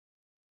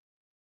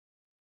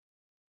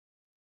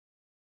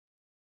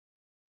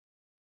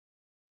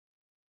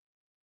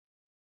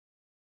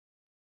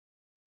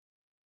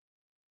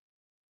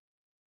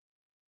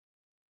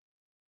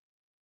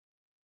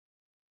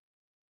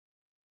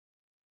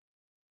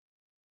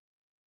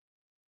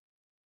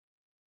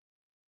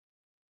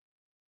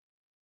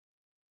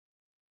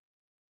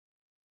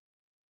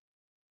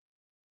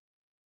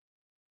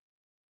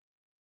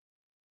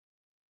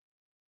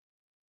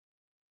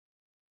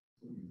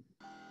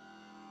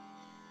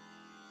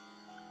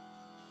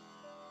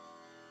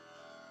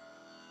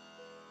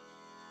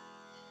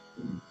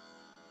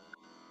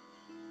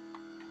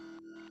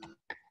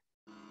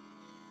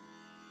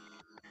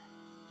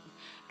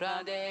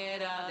Radhe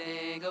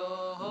Radhe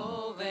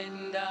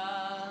Govinda,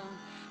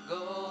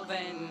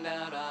 Govinda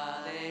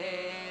Radhe,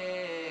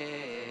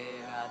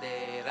 Radhe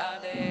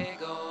Radhe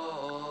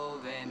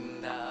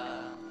Govinda,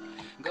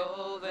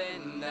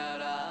 Govinda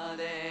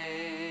Radhe,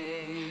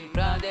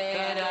 Radhe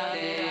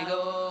Radhe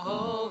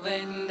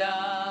Govinda,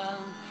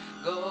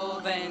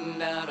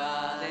 Govinda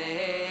Radhe,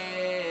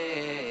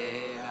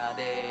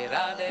 Radhe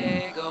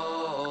Radhe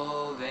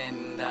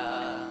Govinda,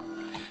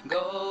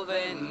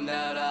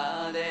 Govinda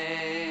Radhe,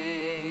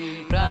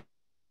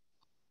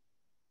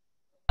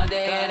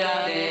 Radhe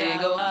Radhe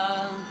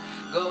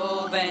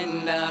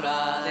Govinda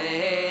Radhe,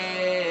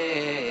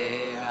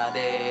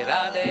 Radhe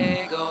Radhe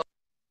Govinda.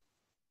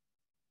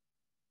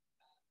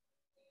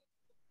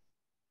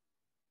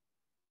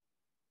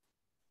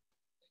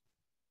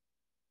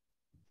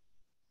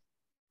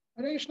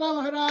 Hare Krishna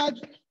Maharaj.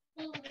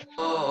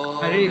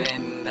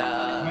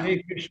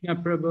 Hare Krishna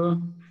Prabhu.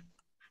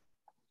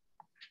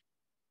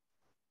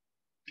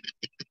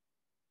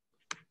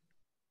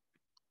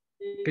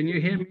 Can you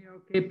hear me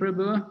okay,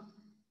 Prabhu?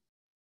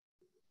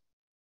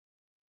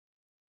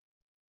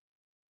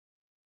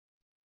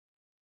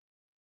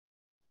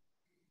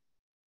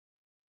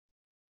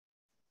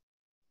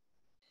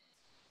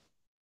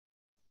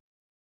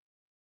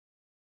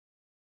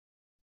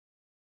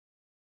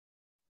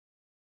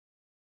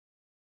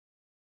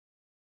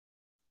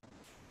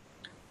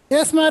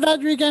 Yes,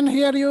 Maharaj, we can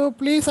hear you.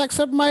 Please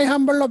accept my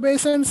humble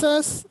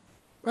obeisances.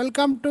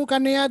 Welcome to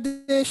Kanya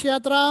Desh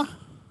Yatra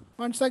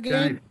once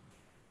again.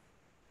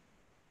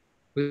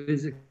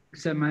 Please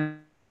accept my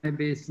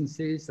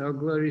obeisances. All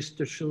glories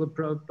to Srila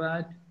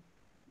Prabhupada.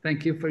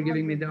 Thank you for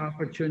giving me the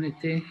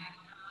opportunity.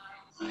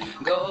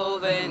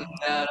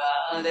 Govinda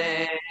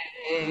Radhe,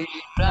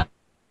 Radhe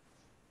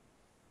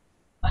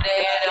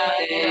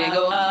Radhe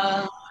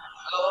Govinda.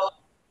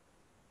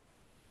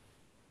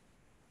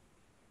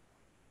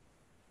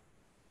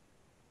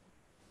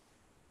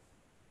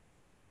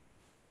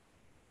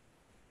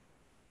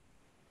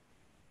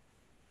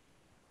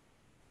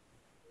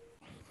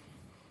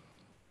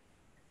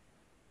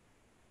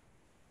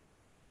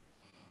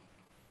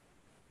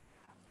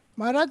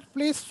 Maharaj,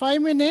 please 5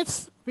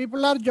 minutes.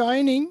 People are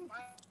joining.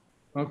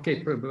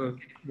 Okay, Prabhu.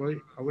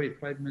 I'll wait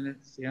 5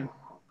 minutes. Yeah.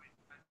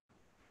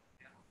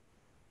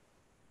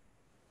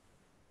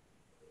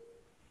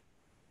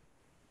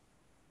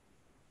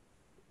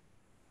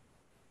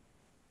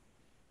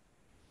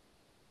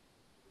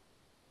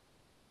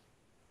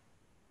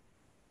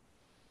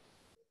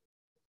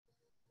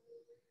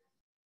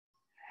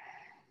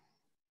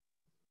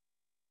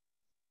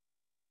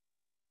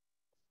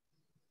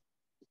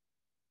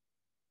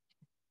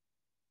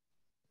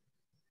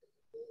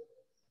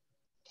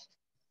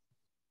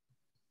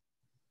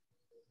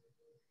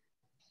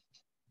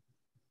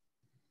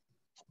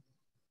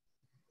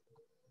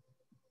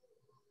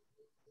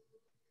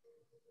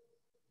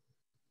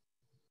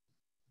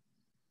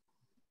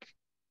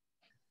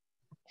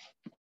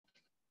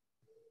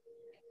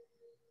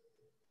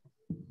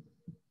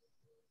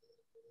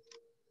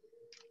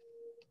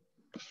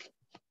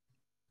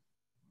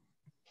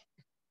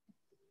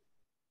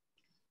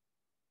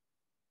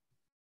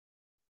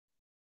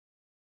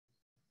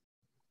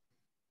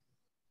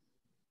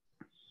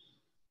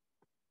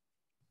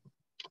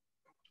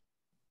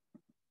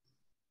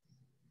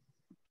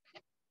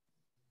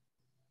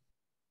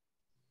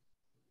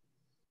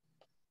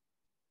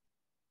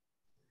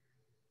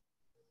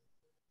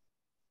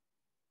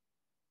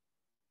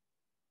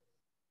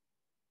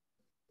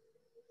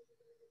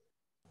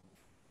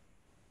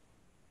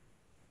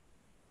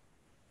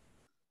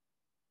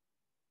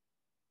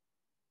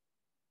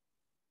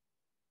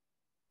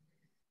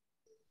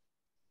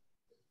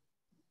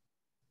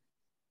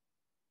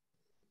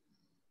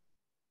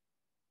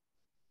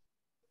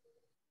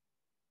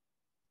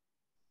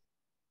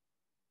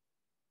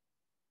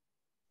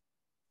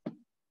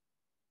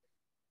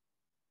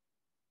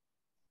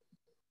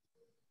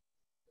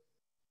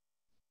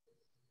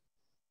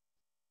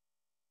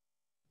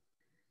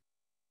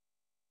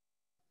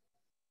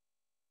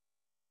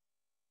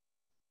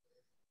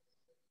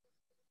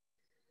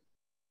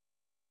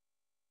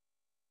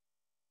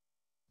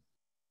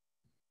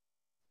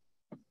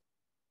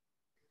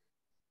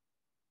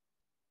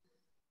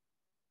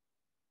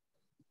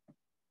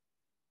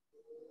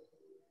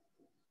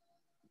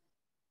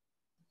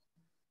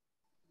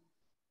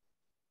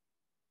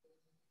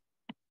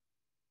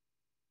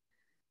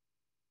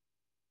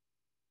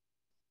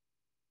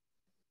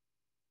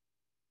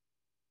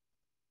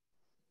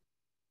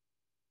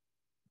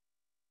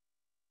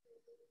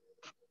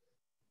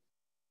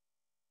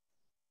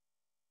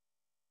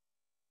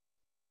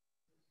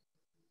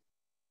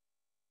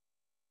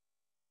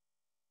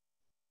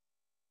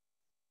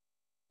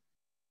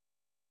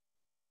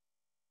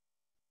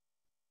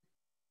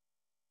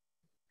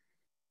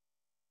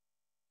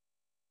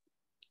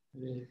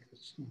 Hare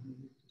Krishna,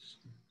 Hare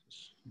Krishna,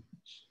 Krishna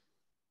Krishna,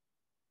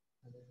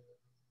 Hare Hare.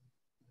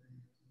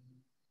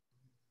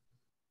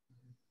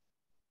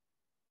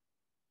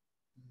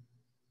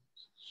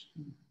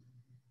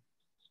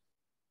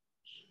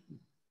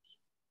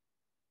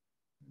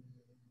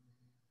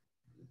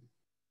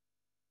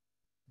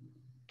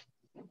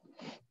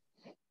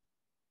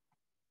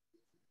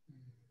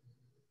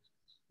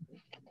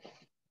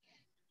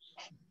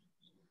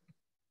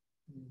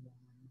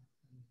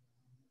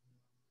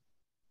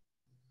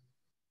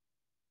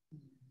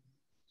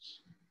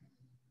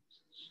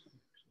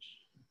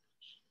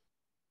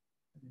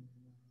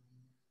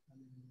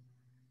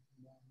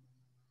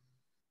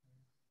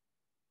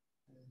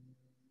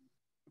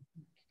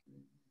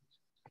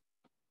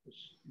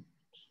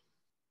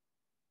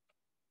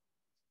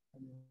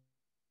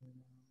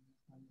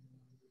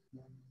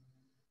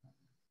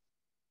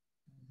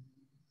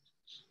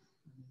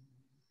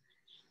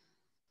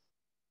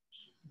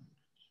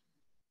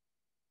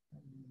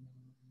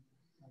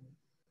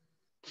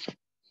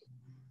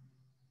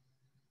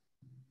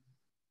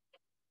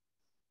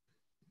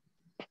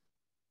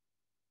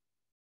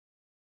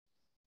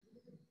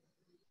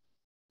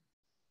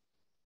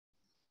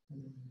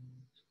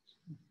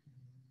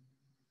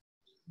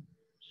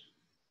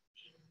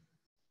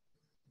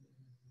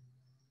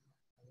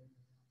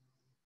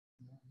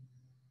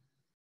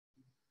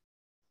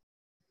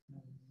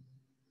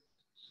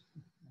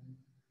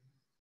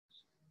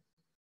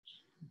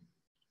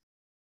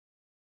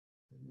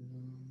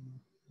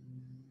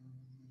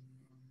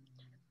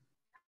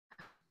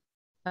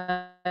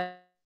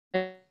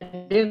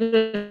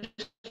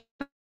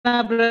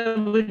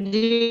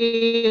 പ്രഭുജി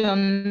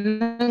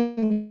ഒന്നും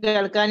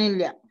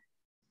കേൾക്കാനില്ല.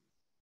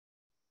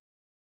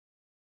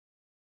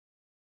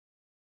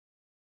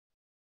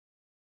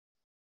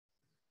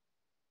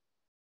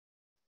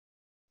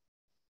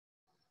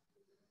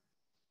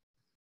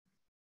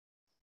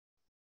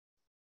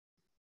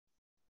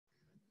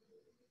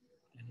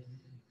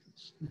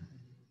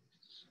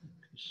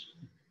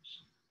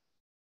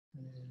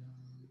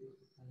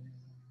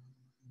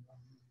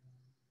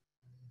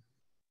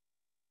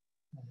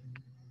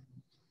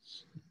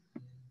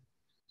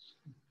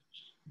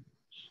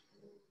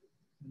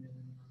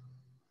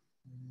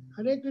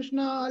 Hare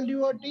Krishna, all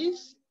devotees.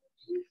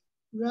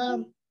 We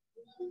are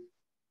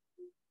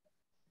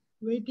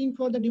waiting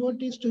for the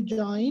devotees to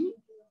join.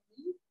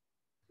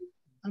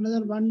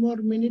 Another 1 more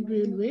minute we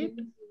will wait.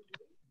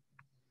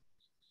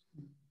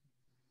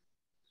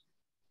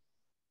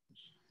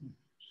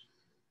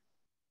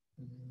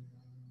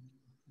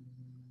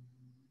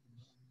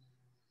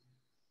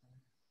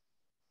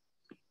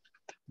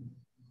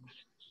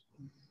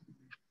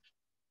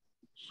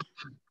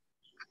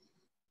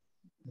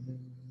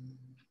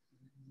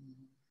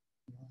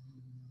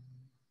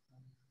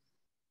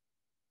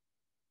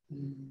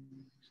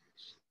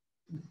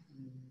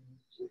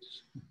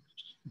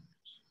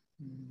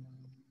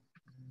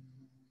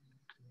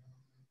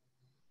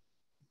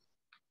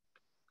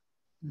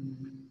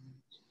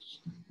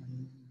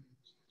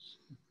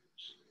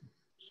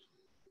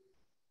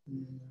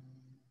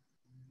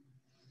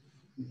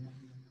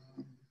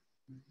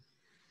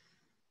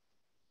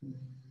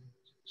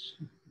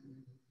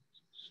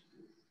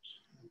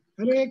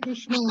 Hare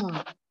Krishna.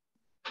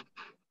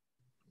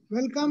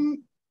 Welcome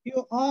you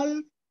all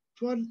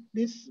for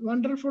this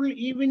wonderful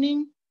evening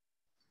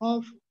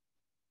of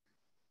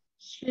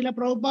Srila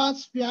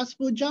Prabhupada's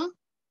Vyasapuja.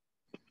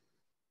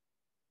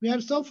 We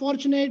are so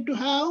fortunate to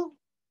have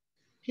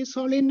His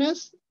Holiness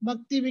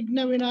Bhakti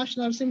Vighna Vinash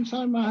Narasima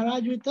Swami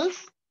Maharaj with us.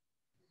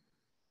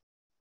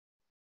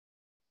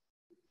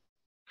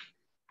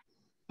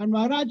 And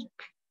Maharaj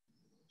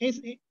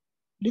is a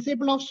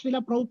disciple of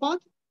Srila Prabhupada.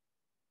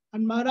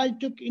 And Maharaj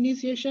took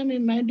initiation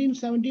in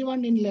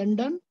 1971 in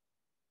London.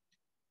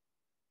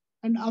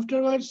 And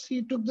afterwards, he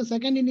took the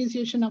second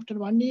initiation after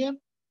 1 year.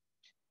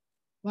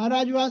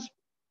 Maharaj was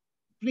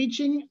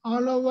preaching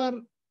all over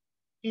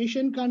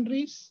Asian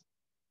countries.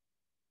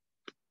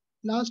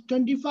 Last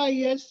 25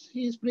 years,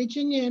 he is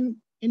preaching in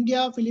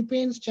India,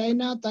 Philippines,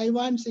 China,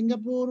 Taiwan,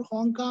 Singapore,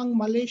 Hong Kong,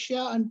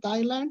 Malaysia, and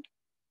Thailand.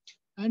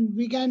 And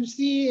we can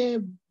see a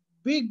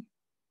big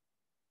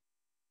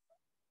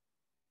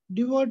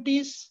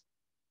devotees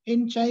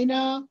in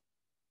China.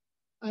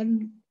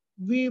 And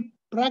we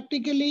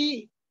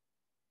practically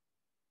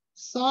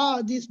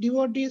saw these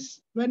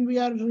devotees when we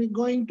are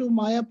going to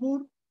Mayapur.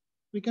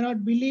 We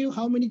cannot believe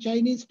how many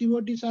Chinese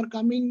devotees are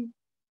coming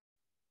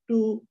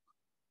to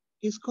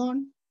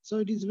ISKCON. So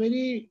it is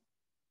very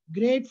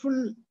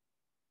grateful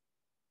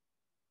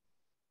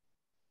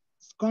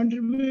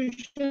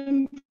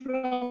contribution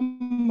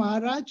from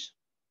Maharaj.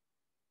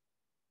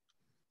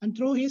 And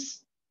through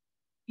his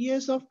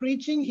years of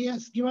preaching, he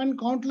has given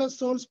countless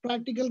souls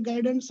practical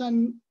guidance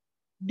and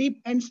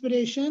deep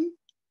inspiration,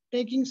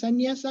 taking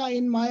sannyasa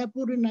in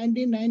Mayapur in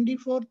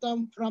 1994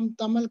 from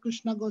Tamal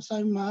Krishna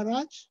Goswami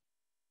Maharaj.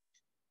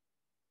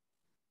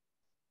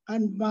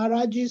 And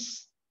Maharaj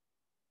is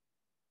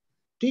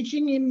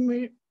teaching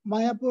in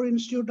Mayapur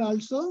Institute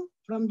also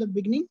from the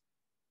beginning.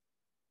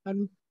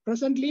 And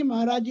presently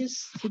Maharaj is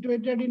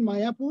situated in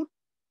Mayapur.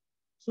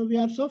 So we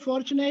are so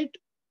fortunate,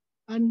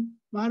 and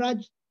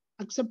Maharaj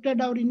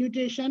accepted our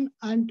invitation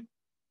and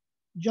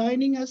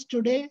joining us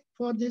today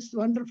for this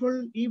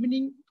wonderful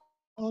evening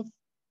of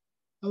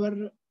our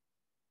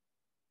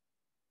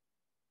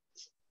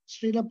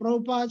Srila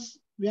Prabhupada's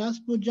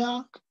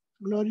Vyasapuja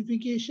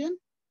glorification.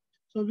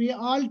 So we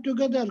all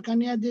together,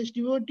 Kanyadesh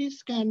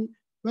devotees, can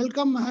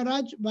welcome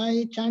Maharaj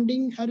by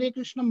chanting Hare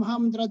Krishna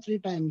Mahamantra 3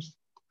 times.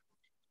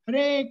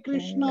 Hare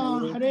Krishna,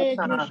 Hare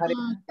Krishna,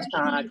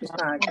 Krishna,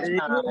 Krishna Krishna, Hare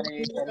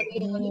Hare,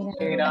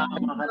 Hare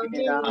Rama,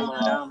 Rama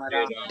Rama,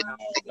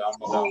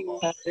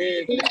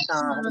 Hare Krishna,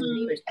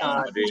 Krishna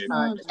Krishna,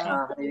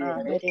 Hare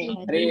Hare,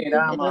 Hare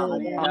Rama,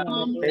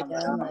 Rama,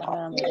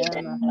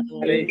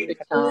 Hare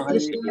Krishna,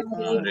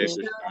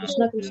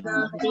 Krishna Krishna,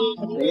 Hare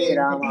Hare, Hare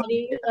Rama,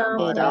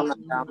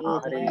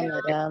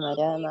 Hare Rama,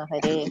 Rama, Hare Hare. Rama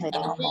Hare Hare.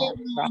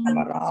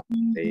 Rama Rama,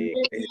 Hare Hare.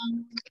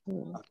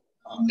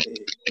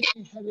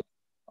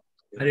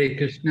 Hare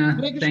Krishna.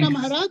 Hare Krishna, Thanks.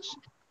 Maharaj.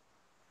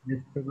 Yes,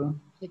 Prabhu.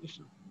 Hare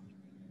Krishna.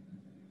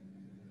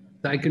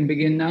 So I can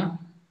begin now?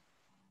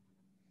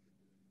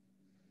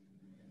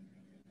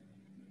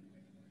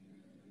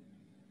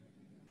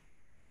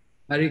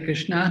 Hare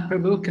Krishna,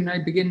 Prabhu, can I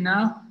begin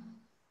now?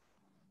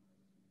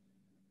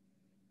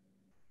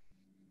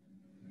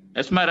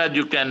 Yes, Maharaj,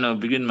 you can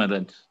begin,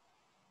 Maharaj.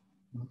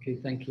 Okay,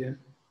 thank you.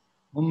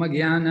 Om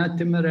Jnana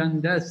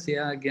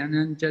Timirandasya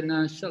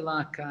Gyananjana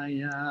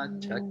Shalakaya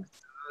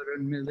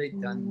Chaksurun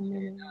Militan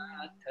Jena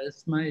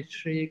Tasmai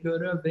Shri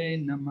Gurave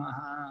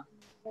Namaha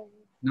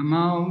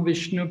Namo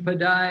Vishnu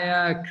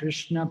Padaya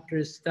Krishna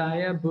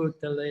Pristaya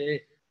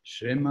Bhutale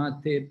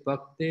Srimati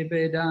Bhakti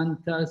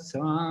Vedanta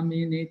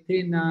Swami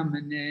Niti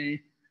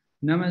Namane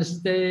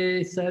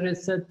Namaste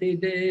Sarasati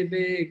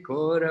Devi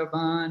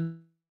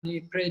Gauravani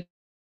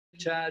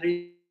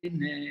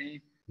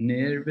Pracharine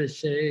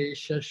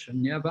Nirvishesha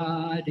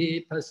Shunyavadi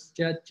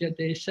Paschatya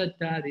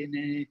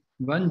Deshatarine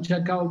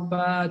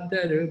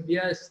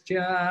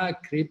Vanchakalpatarubhyascha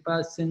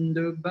Kripa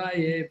Sindhu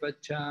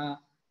Bhayevacha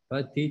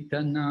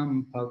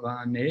Patitanam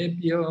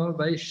Pavanebhyo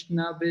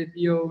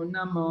Vaishnavibhyo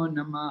Namo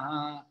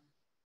Namaha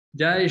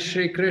Jai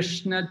Shri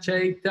Krishna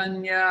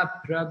Chaitanya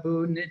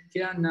Prabhu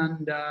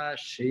Nityananda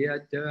Shri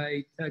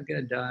Advaita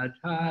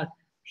Gadadhar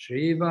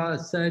Shri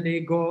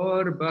Vasadi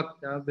Gaur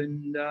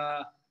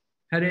Bhaktavinda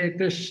Hare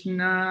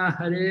Krishna,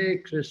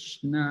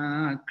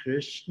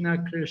 Krishna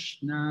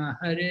Krishna,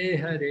 Hare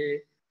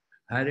Hare,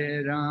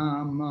 Hare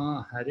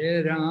Rama,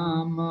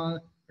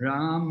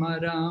 Rama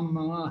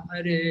Rama,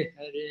 Hare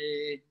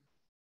Hare.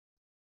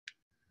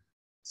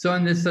 So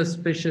on this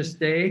auspicious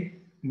day,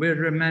 we're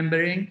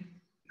remembering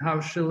how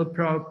Srila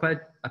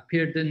Prabhupada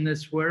appeared in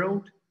this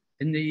world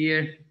in the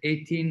year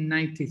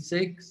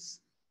 1896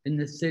 in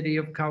the city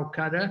of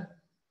Calcutta.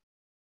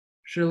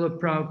 Srila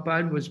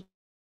Prabhupada was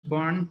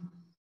born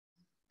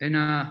in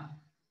a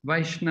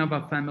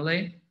Vaishnava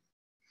family.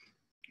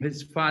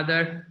 His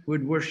father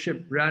would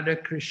worship Radha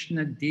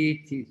Krishna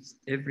deities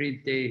every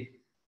day.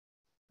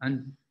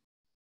 And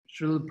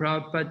Srila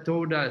Prabhupada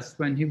told us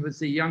when he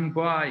was a young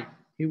boy,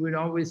 he would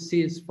always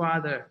see his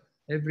father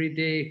every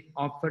day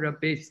offer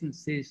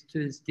obeisances to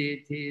his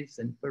deities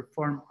and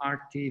perform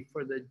arti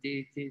for the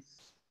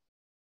deities.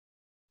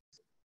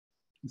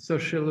 So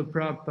Srila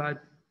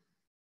Prabhupada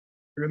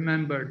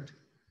remembered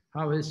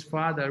how his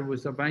father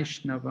was a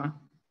Vaishnava.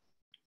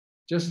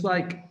 Just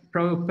like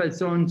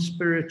Prabhupada's own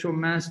spiritual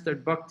master,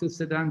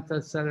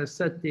 Bhaktisiddhanta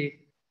Saraswati,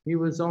 he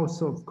was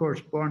also, of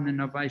course, born in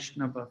a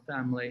Vaishnava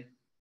family.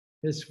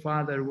 His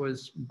father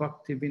was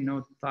Bhakti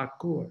Vinod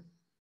Thakur.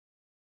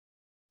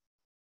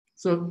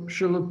 So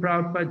Srila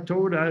Prabhupada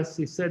told us,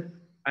 he said,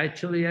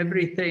 actually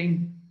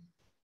everything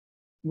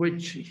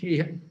which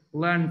he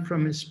learned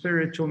from his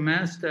spiritual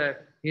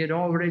master, he had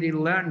already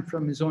learned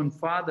from his own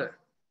father.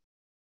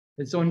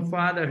 His own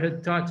father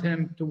had taught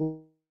him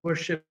to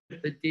worship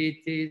the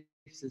deities.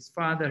 His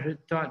father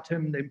had taught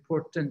him the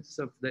importance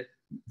of the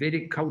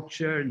Vedic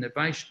culture and the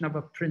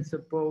Vaishnava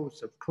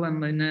principles of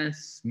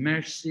cleanliness,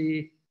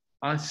 mercy,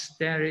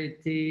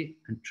 austerity,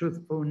 and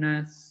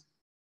truthfulness.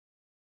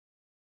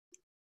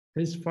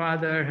 His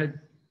father had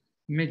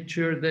made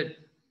sure that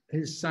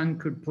his son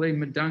could play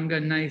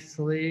mridanga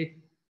nicely,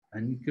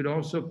 and he could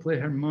also play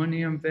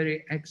harmonium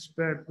very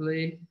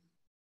expertly.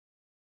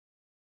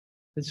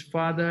 His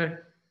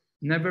father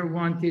never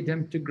wanted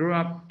him to grow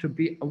up to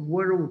be a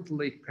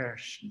worldly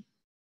person.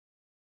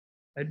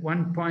 At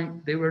one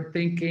point, they were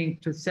thinking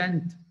to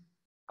send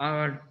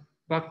our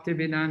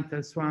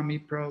Bhaktivedanta Swami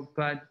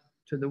Prabhupada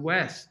to the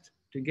West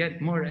to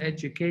get more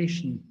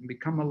education and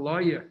become a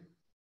lawyer.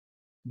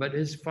 But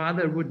his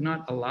father would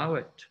not allow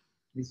it.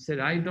 He said,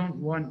 I don't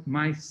want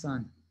my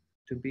son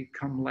to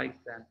become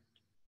like that.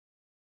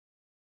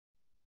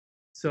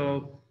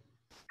 So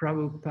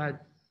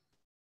Prabhupada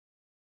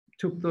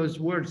took those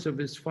words of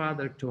his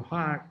father to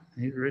heart.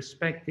 He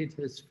respected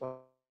his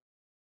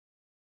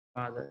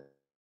father.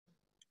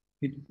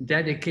 He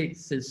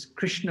dedicates his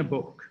Krishna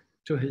book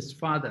to his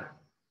father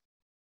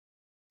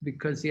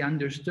because he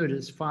understood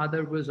his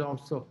father was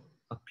also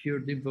a pure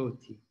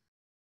devotee.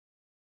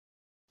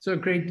 So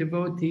great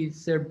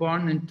devotees, they're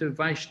born into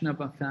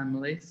Vaishnava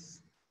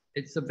families.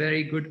 It's a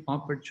very good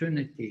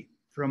opportunity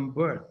from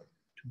birth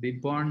to be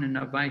born in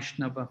a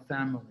Vaishnava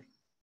family.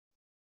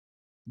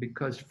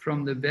 Because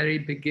from the very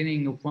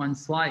beginning of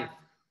one's life,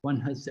 one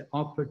has the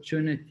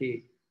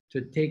opportunity to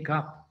take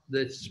up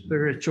the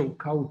spiritual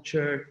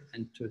culture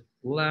and to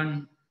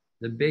learn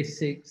the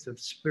basics of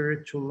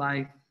spiritual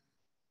life.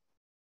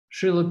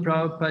 Srila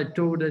Prabhupada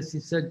told us, he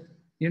said,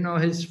 you know,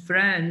 his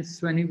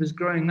friends, when he was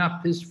growing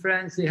up, his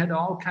friends, they had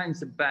all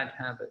kinds of bad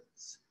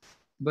habits.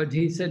 But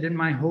he said, in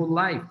my whole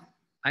life,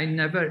 I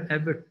never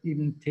ever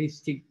even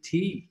tasted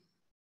tea.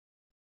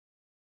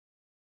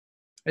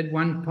 At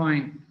one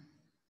point,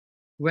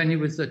 when he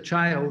was a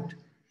child,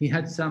 he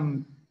had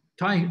some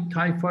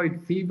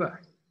typhoid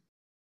fever.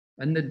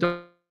 And the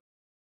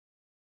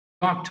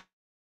doctor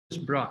was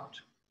brought.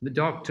 The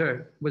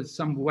doctor was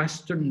some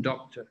Western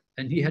doctor.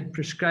 And he had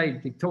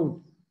prescribed, he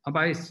told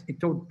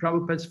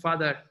Prabhupada's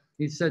father,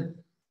 he said,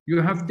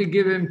 you have to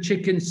give him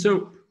chicken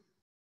soup.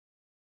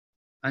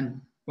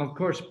 And of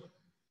course,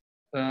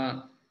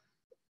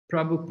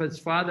 Prabhupada's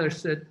father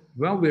said,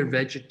 well, we're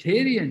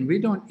vegetarian. We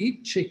don't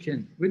eat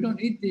chicken. We don't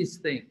eat these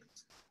things.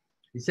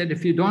 He said,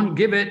 if you don't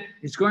give it,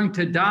 it's going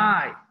to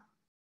die.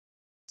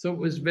 So it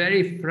was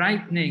very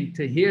frightening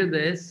to hear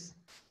this.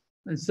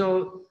 And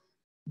so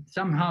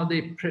somehow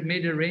they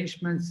made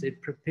arrangements. They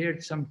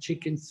prepared some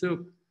chicken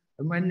soup.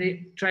 And when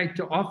they tried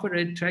to offer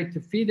it, tried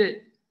to feed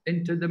it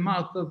into the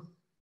mouth of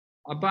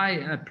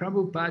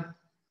Prabhupada,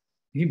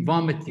 he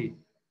vomited.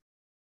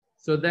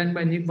 So then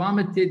when he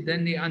vomited,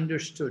 then they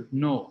understood,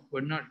 no,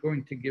 we're not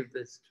going to give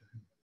this to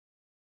him.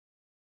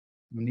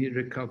 And he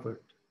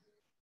recovered.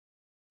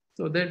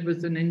 So that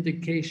was an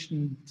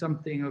indication,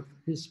 something of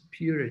his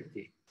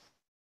purity.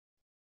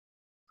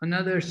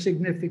 Another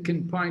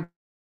significant point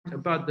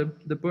about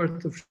the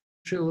birth of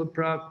Srila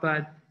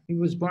Prabhupada, he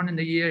was born in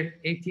the year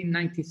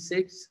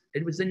 1896.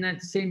 It was in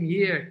that same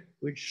year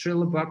which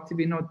Srila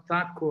Bhaktivinoda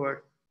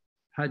Thakur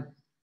had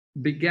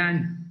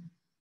began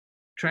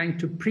trying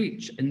to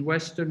preach in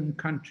Western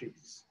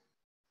countries.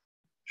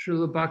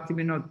 Srila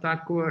Bhaktivinoda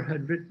Thakur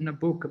had written a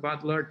book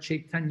about Lord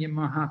Chaitanya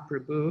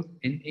Mahaprabhu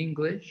in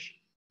English,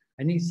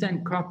 and he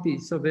sent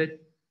copies of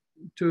it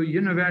to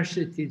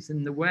universities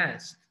in the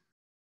West.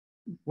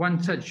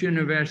 One such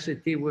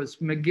university was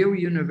McGill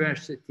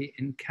University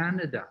in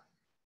Canada.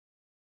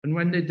 And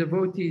when the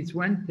devotees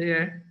went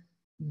there,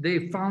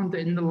 they found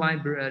in the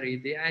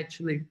library, they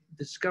actually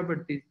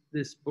discovered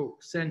this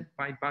book sent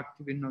by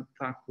Bhaktivinoda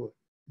Thakur.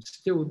 It's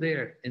still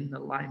there in the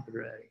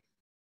library.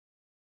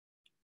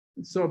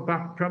 So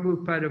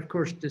Prabhupada, of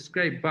course,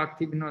 described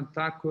Bhaktivinoda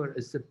Thakur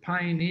as the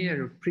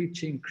pioneer of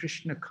preaching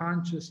Krishna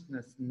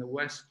consciousness in the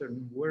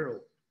Western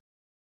world.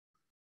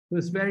 It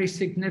was very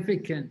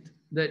significant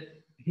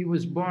that he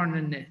was born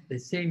in the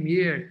same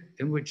year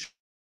in which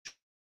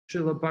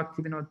Srila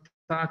Bhaktivinoda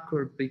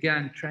Thakur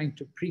began trying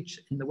to preach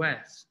in the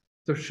West.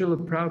 So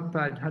Srila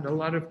Prabhupada had a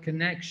lot of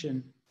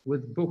connection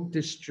with book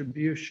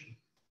distribution.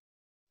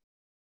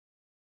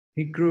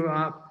 He grew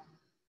up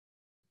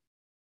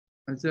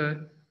as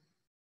a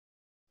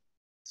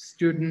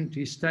student.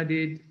 He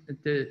studied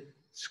at the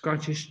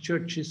Scottish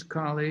Churches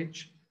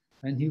College,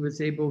 and he was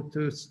able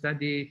to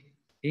study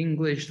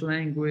English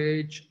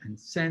language and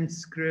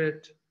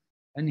Sanskrit,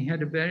 and he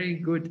had a very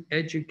good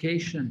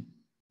education.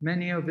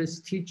 Many of his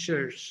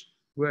teachers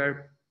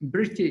were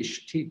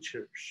British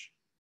teachers,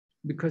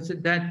 because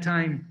at that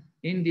time,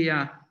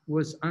 India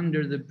was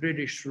under the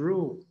British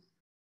rule.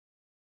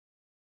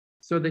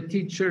 So the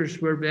teachers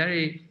were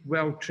very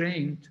well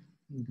trained,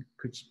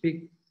 could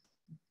speak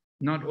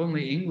not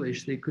only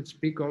English, they could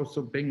speak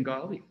also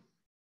Bengali.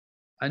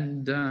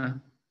 And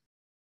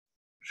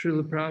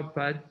Srila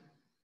Prabhupada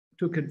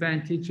took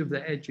advantage of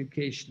the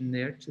education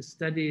there to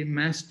study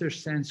Master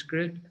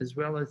Sanskrit as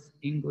well as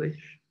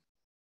English.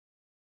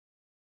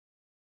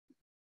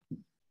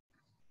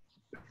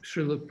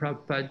 Srila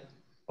Prabhupada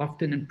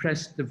often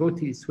impressed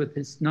devotees with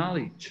his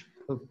knowledge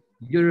of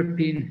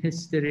European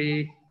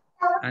history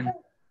and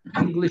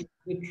English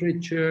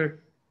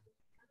literature.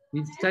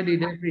 He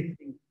studied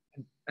everything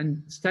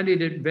and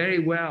studied it very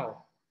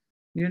well.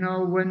 You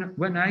know,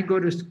 when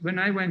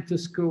I went to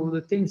school,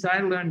 the things I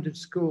learned at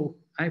school,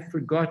 I've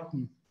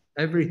forgotten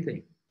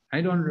everything.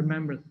 I don't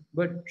remember.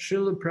 But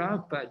Srila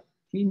Prabhupada,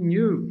 he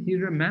knew, he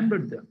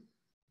remembered them.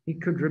 He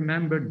could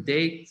remember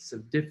dates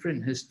of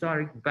different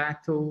historic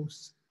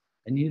battles,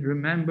 and he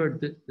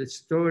remembered the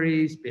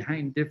stories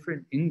behind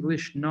different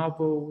English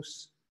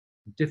novels,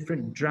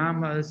 different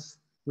dramas,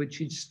 which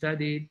he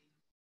studied.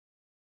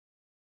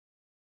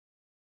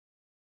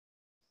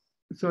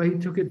 So he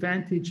took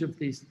advantage of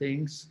these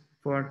things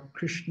for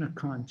Krishna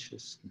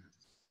consciousness,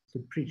 to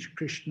preach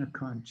Krishna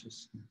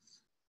consciousness.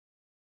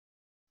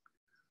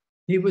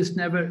 He was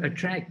never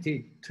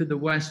attracted to the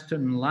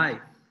Western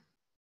life.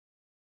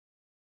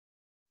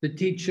 The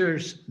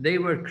teachers, they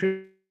were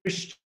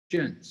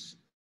Christians,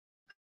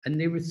 and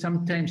they would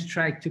sometimes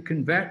try to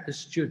convert the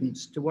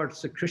students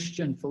towards the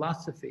Christian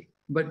philosophy.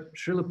 But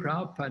Srila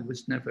Prabhupada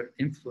was never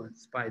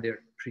influenced by their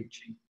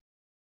preaching.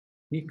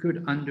 He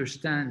could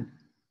understand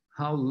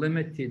how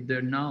limited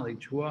their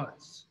knowledge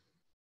was.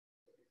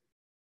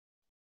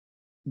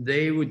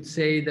 They would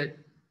say that,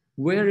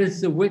 where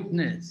is the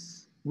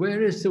witness?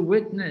 Where is the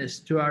witness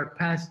to our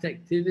past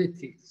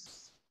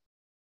activities?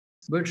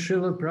 But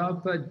Srila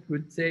Prabhupada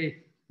would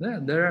say,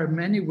 there are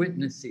many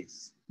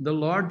witnesses. The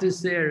Lord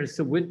is there as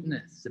a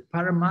witness, the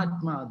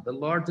Paramatma, the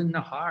Lord in the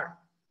heart.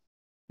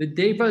 The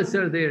Devas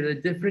are there, the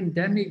different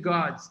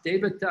demigods,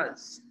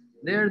 Devatas.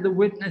 They're the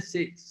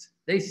witnesses.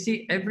 They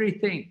see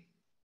everything.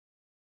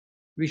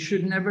 We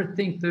should never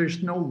think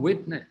there's no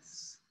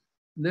witness.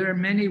 There are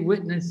many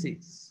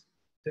witnesses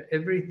to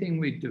everything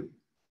we do,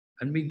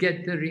 and we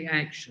get the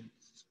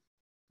reactions.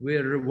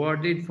 We're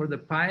rewarded for the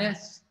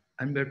pious,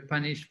 and we're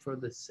punished for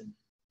the sin.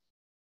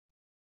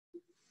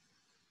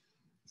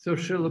 So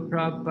Srila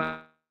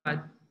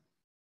Prabhupada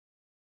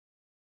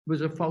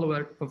was a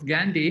follower of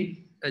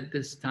Gandhi at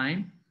this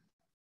time,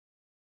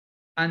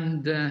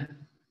 and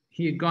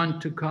he had gone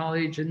to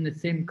college. In the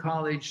same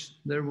college,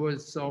 there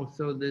was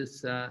also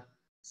this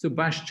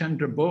Subhash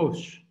Chandra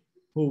Bose,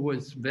 who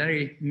was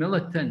very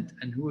militant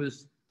and who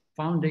was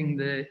founding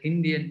the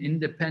Indian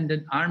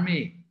Independent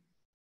Army.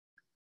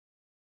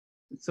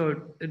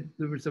 So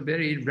there was a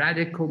very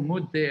radical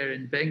mood there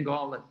in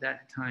Bengal at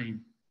that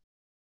time.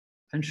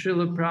 And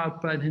Srila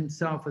Prabhupada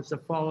himself, as a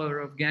follower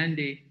of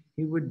Gandhi,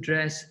 he would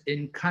dress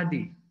in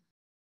khadi.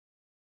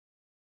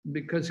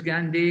 Because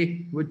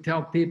Gandhi would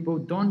tell people,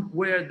 don't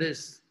wear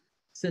this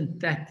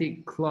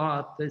synthetic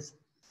cloth, these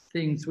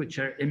things which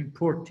are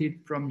imported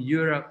from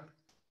Europe.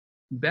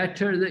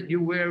 Better that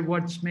you wear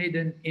what's made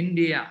in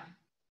India,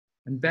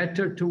 and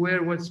better to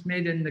wear what's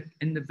made in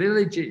the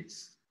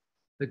villages.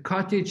 The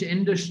cottage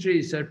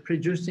industries are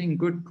producing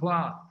good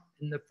cloth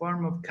in the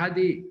form of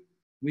khadi.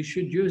 We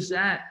should use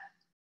that.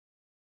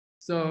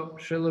 So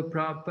Srila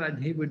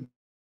Prabhupada, he would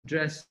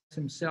dress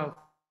himself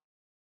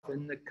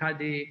in the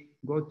khadi,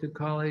 go to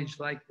college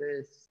like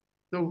this.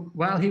 So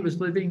while he was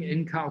living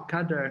in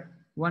Calcutta,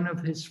 one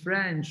of his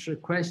friends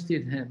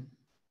requested him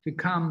to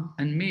come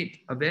and meet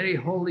a very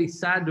holy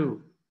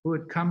sadhu who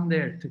had come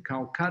there to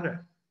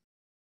Calcutta.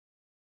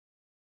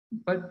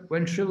 But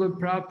when Srila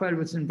Prabhupada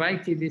was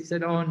invited, he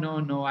said, oh,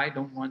 no, I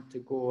don't want to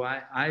go.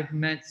 I've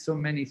met so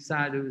many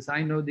sadhus.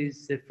 I know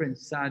these different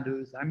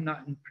sadhus. I'm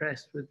not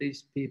impressed with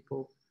these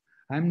people.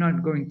 I'm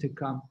not going to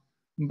come.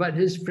 But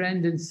his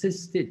friend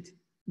insisted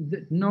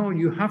that, no,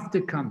 you have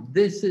to come.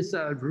 This is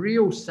a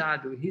real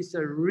sadhu. He's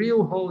a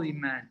real holy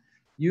man.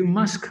 You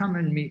must come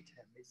and meet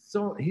him.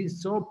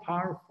 He's so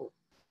powerful.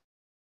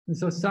 And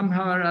so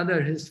somehow or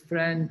other, his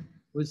friend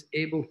was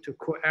able to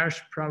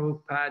coerce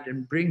Prabhupada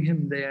and bring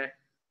him there.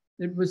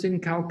 It was in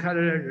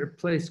Calcutta, at a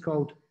place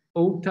called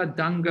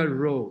Ottadanga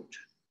Road.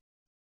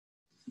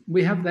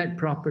 We have that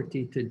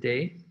property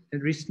today. In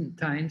recent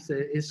times,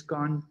 the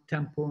ISKCON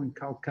temple in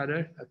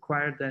Calcutta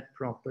acquired that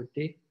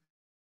property.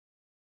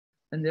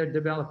 And they're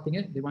developing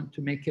it. They want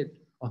to make it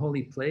a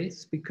holy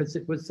place because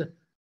it was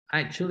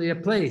actually a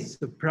place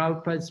of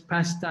Prabhupada's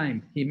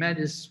pastime. He met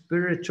his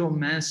spiritual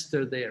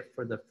master there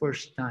for the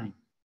first time.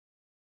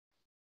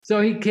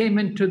 So he came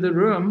into the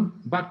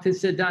room,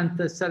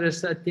 Bhaktisiddhanta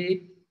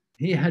Saraswati.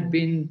 He had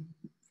been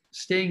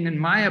staying in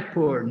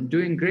Mayapur and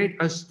doing great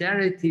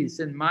austerities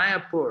in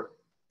Mayapur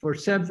for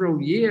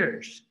several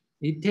years.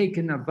 He'd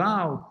taken a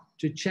vow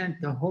to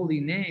chant the holy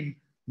name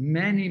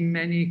many,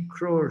 many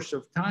crores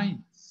of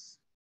times.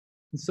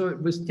 And so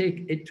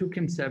it took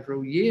him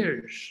several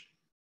years.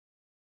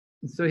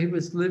 And so he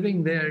was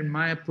living there in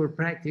Mayapur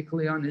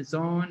practically on his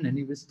own, and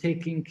he was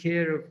taking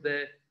care of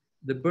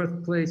the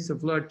birthplace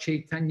of Lord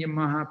Chaitanya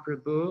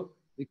Mahaprabhu,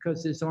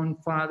 because his own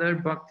father,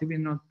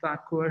 Bhaktivinoda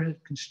Thakur,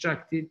 had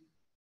constructed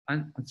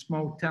a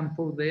small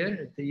temple there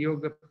at the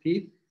Yoga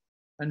Peeth.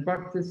 And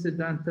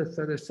Bhaktisiddhanta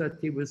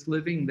Saraswati was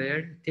living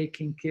there,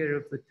 taking care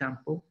of the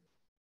temple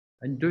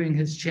and doing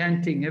his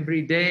chanting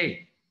every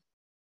day.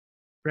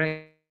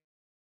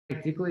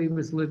 Practically, he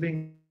was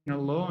living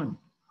alone,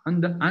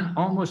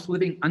 almost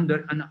living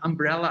under an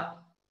umbrella,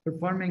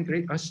 performing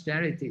great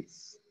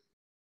austerities.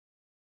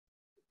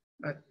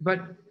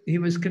 But he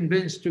was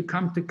convinced to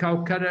come to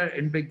Calcutta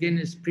and begin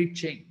his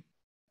preaching.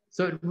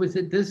 So it was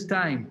at this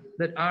time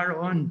that our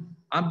own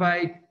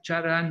Abhay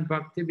Charan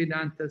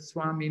Bhaktivedanta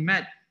Swami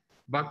met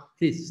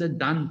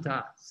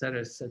Bhaktisiddhanta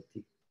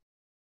Saraswati.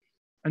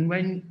 And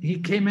when he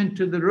came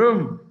into the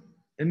room,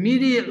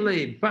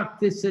 immediately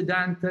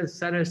Bhaktisiddhanta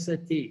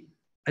Saraswati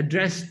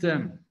addressed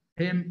him,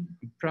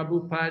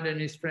 Prabhupada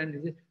and his friend,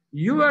 he said,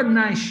 you are a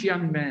nice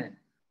young man.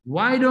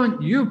 Why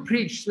don't you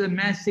preach the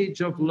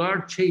message of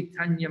Lord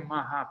Chaitanya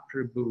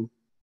Mahaprabhu?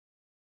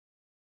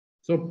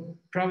 So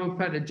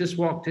Prabhupada had just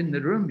walked in the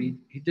room.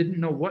 He didn't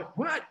know what?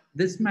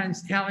 This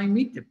man's telling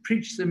me to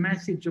preach the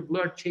message of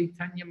Lord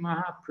Chaitanya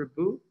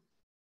Mahaprabhu.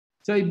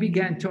 So he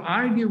began to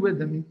argue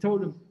with him. He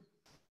told him,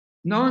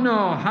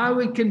 no, how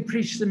we can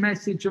preach the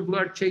message of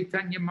Lord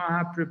Chaitanya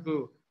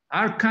Mahaprabhu?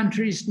 Our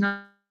country's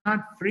not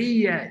free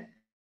yet.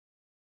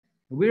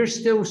 We're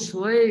still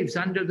slaves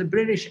under the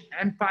British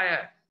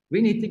Empire. We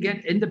need to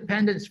get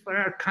independence for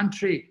our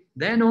country.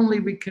 Then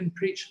only we can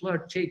preach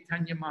Lord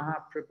Chaitanya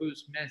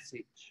Mahaprabhu's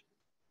message.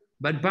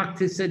 But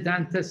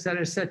Bhaktisiddhanta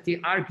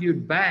Saraswati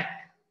argued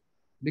back,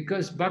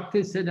 because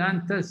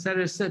Bhaktisiddhanta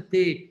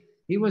Saraswati,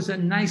 he was a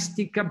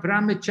Naistika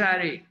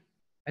brahmachari,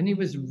 and he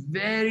was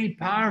very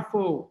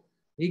powerful.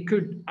 He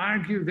could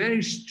argue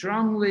very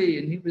strongly,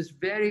 and he was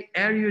very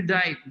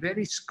erudite,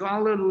 very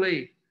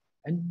scholarly,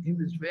 and he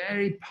was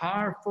very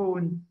powerful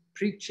in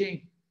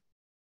preaching.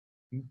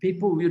 And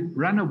people would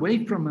run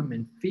away from him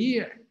in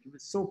fear. He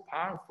was so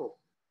powerful.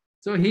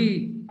 So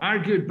he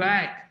argued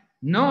back,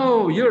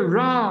 no, you're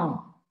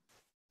wrong.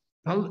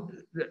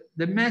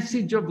 The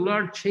message of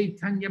Lord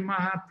Chaitanya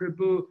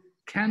Mahaprabhu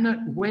cannot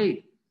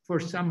wait for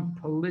some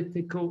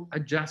political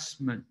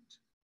adjustment.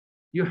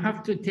 You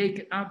have to take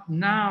it up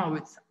now,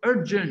 it's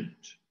urgent.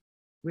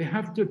 We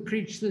have to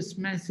preach this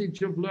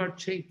message of Lord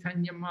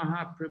Chaitanya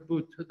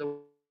Mahaprabhu to the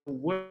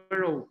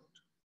world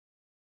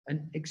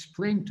and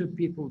explain to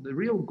people the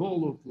real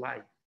goal of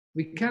life.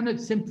 We cannot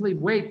simply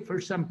wait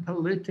for some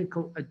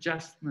political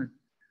adjustment.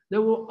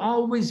 There will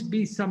always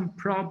be some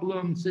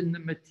problems in the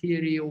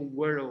material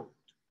world.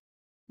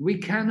 We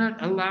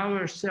cannot allow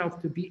ourselves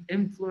to be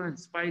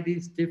influenced by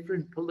these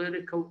different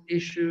political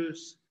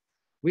issues.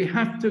 We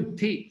have to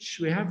teach,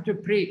 we have to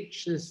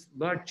preach this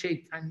Lord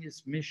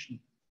Chaitanya's mission.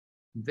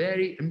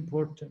 Very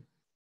important.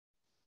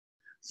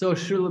 So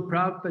Srila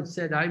Prabhupada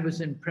said, I was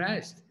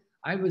impressed.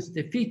 I was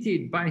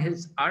defeated by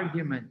his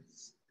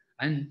arguments.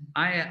 And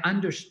I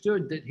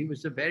understood that he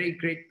was a very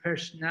great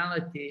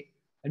personality.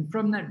 And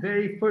from that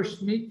very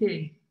first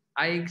meeting,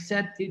 I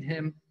accepted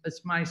him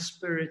as my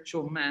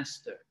spiritual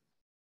master.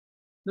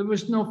 There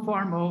was no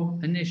formal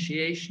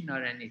initiation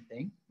or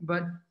anything,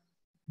 but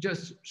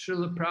just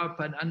Srila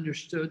Prabhupada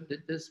understood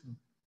that this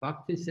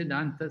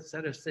Bhaktisiddhanta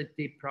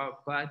Saraswati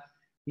Prabhupada,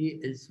 he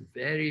is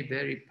very,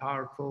 very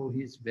powerful.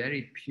 He's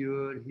very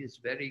pure. He's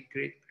very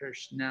great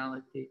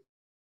personality.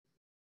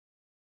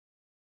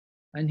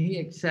 And he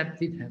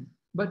accepted him.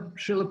 But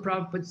Srila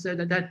Prabhupada said,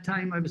 at that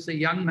time I was a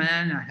young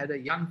man. I had a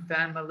young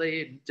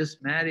family,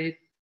 just married.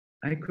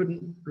 I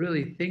couldn't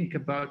really think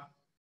about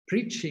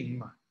preaching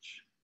much.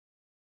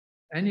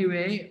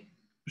 Anyway,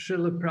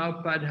 Srila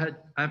Prabhupada had,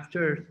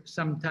 after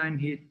some time,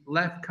 he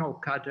left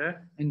Calcutta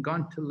and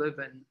gone to live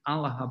in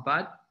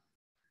Allahabad.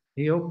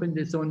 He opened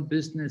his own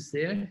business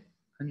there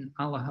in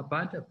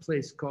Allahabad, a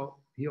place called,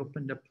 he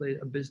opened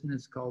a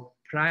business called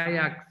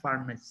Prayag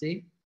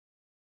Pharmacy.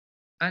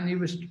 And he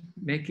was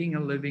making a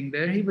living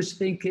there. He was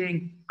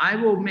thinking, I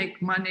will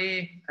make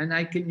money and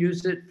I can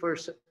use it for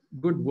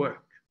good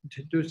work,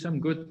 to do some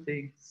good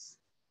things,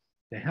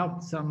 to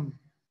help some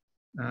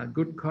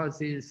good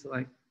causes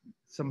like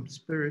some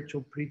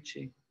spiritual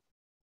preaching.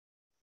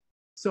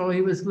 So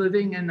he was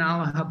living in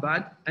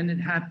Allahabad, and it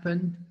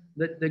happened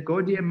that the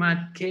Gaudiya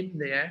Math came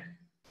there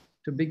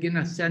to begin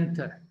a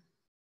center.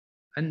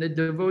 And the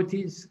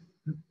devotees,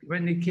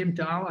 when they came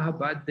to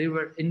Allahabad, they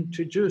were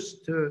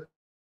introduced to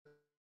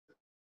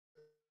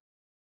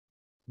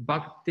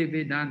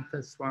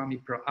Bhaktivedanta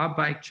Swami,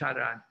 Abhay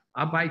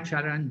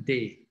Charan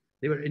Day.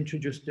 They were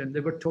introduced to him. They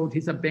were told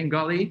he's a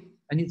Bengali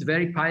and he's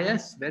very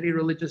pious, very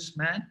religious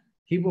man.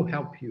 He will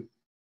help you.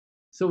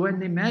 So when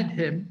they met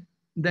him,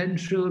 then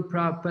Srila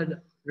Prabhupada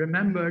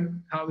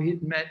remembered how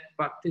he'd met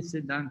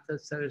Bhaktisiddhanta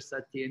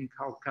Saraswati in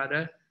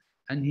Calcutta,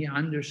 and he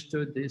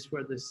understood these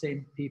were the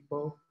same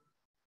people.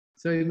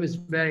 So he was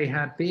very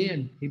happy,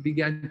 and he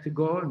began to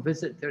go and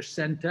visit their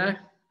center.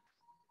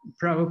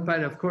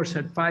 Prabhupada, of course,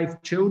 had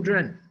 5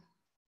 children,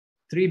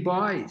 3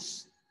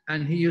 boys,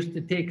 and he used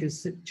to take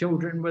his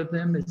children with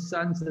him, his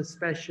sons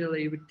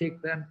especially. He would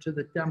take them to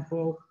the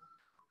temple.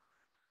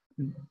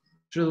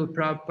 Srila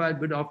Prabhupada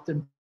would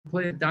often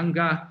play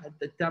Madanga at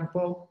the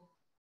temple.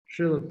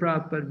 Srila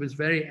Prabhupada was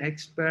very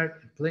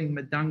expert at playing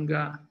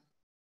Madanga.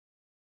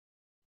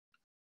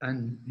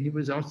 And he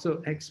was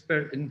also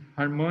expert in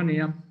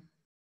harmonium,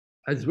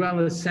 as well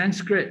as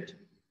Sanskrit.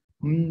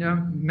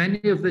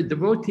 Many of the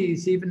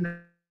devotees, even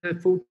the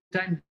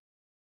full-time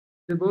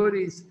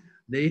devotees,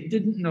 they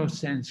didn't know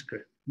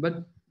Sanskrit.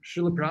 But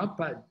Srila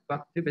Prabhupada,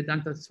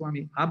 Bhaktivedanta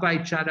Swami,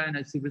 Abhay Charan,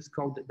 as he was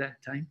called at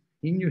that time,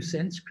 he knew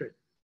Sanskrit.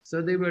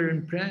 So they were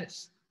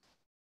impressed.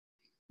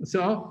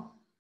 So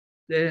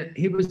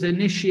he was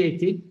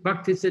initiated.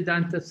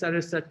 Bhaktisiddhanta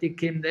Saraswati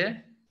came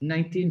there. In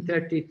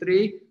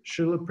 1933,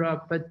 Srila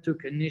Prabhupada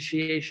took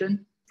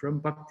initiation from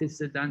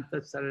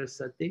Bhaktisiddhanta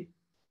Saraswati.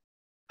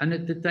 And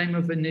at the time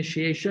of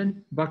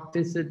initiation,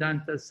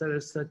 Bhaktisiddhanta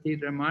Saraswati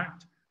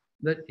remarked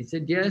that he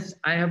said, yes,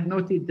 I have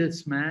noted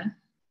this man.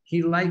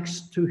 He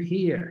likes to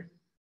hear.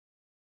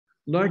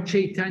 Lord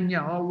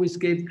Chaitanya always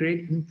gave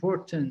great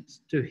importance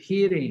to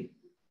hearing.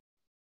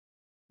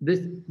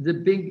 The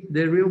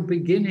real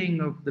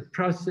beginning of the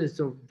process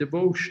of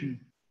devotion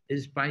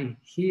is by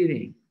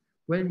hearing.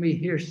 When we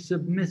hear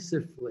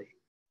submissively,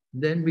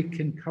 then we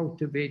can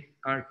cultivate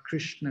our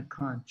Krishna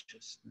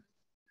consciousness.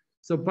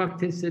 So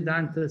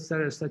Bhaktisiddhanta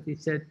Saraswati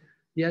said,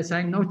 yes,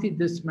 I noted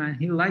this man.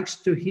 He likes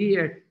to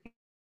hear.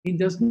 He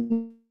does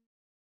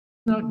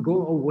not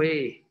go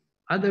away.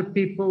 Other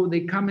people,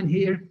 they come and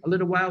hear a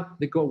little while,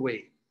 they go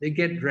away. They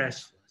get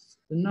restless.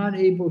 They're not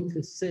able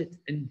to sit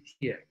and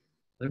hear.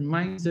 Their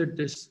minds are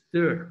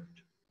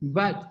disturbed.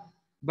 But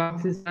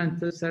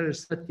Bhaktisiddhanta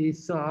Saraswati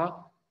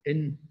saw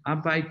in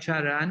Abhay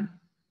Charan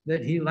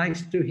that he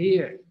likes to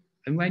hear.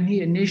 And when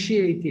he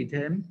initiated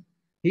him,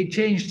 he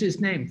changed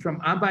his name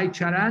from Abhay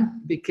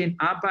Charan, became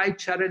Abhay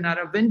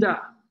Charanaravinda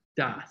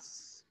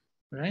Das,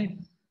 right?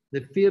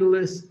 The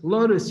fearless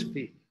lotus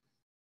feet.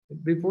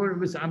 Before it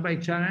was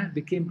Abhay Charan, it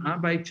became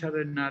Abhay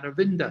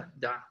Charanaravinda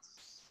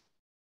Das.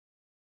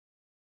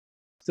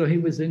 So he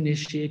was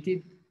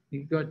initiated.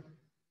 He got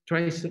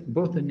twice,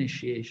 both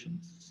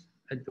initiations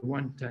at the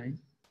one time.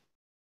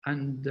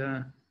 And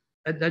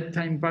at that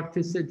time,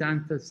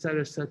 Bhaktisiddhanta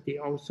Saraswati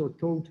also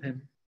told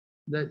him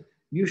that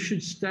you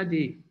should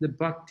study the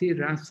Bhakti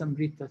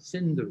Rasamrita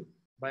Sindhu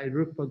by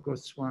Rupa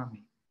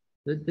Goswami,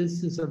 that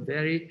this is a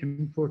very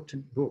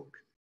important book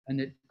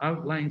and it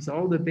outlines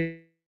all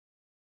the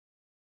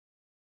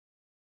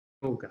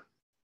yoga.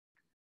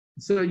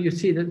 So you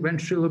see that when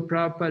Srila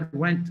Prabhupada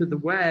went to the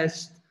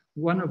West,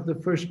 one of the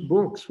first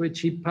books which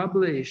he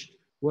published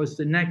was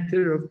The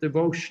Nectar of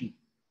Devotion,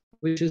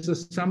 which is a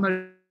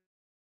summary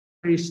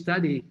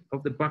study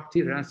of the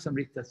Bhakti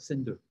Rasamrita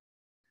Sindhu.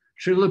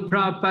 Srila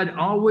Prabhupada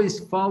always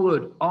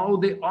followed all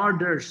the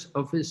orders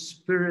of his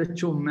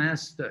spiritual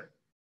master.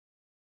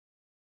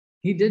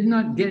 He did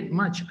not get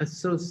much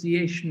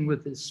association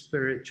with his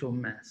spiritual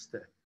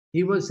master.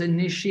 He was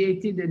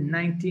initiated in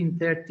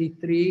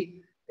 1933.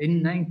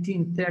 In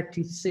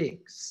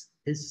 1936,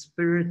 his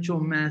spiritual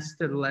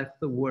master left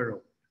the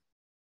world.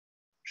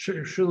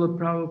 Srila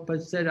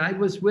Prabhupada said, I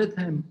was with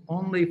him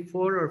only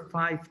 4 or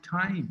 5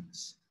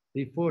 times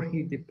before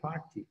he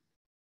departed.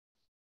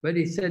 But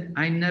he said,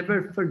 I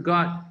never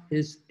forgot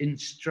his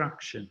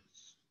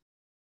instructions.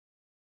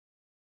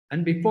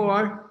 And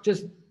before,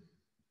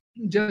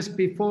 just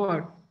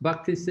before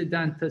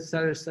Bhaktisiddhanta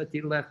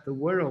Saraswati left the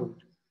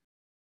world,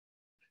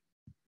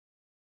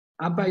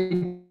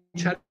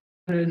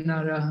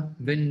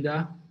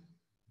 Abhayacharanavinda,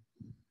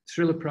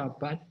 Srila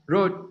Prabhupada,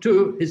 wrote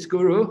to his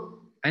guru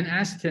and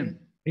asked him,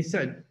 he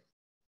said,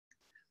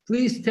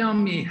 please tell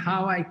me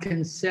how I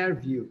can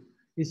serve you.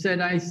 He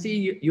said, I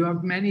see you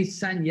have many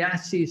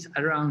sannyasis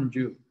around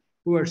you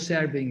who are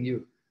serving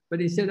you. But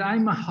he said,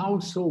 I'm a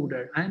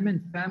householder, I'm in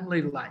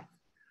family life.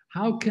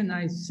 How can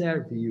I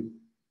serve you?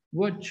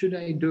 What should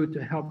I do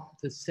to help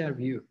to serve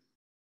you?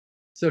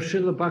 So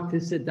Srila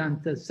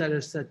Bhaktisiddhanta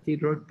Saraswati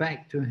wrote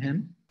back to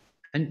him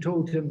and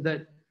told him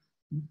that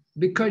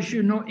because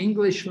you know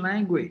English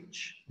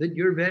language, that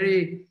you're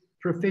very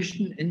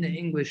proficient in the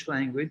English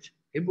language,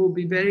 it will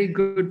be very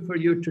good for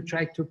you to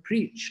try to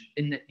preach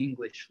in the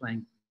English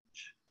language.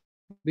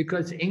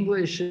 Because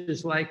English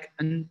is like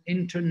an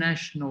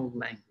international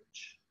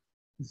language.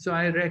 So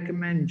I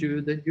recommend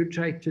you that you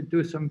try to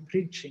do some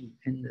preaching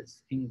in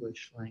this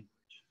English language.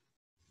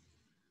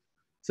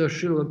 So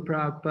Srila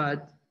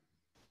Prabhupada,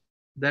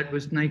 that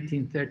was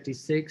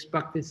 1936,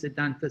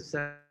 Bhaktisiddhanta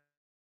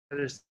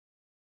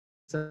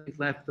Saraswati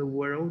left the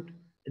world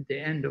at the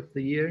end of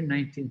the year,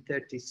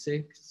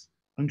 1936.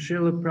 And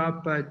Srila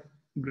Prabhupada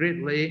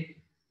greatly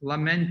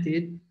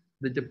lamented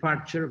the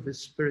departure of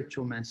his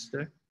spiritual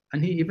master.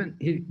 And he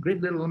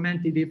greatly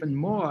lamented even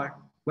more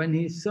when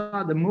he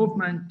saw the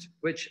movement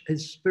which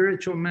his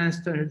spiritual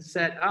master had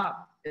set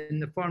up in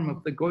the form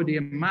of the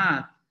Gaudiya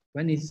Math,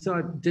 when he saw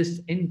it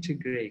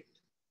disintegrate,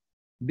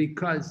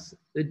 because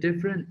the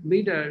different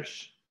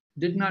leaders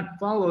did not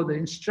follow the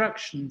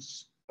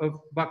instructions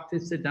of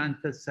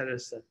Bhaktisiddhanta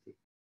Saraswati.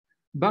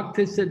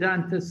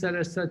 Bhaktisiddhanta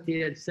Saraswati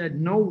had said,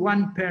 no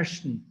one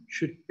person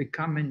should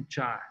become in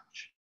charge.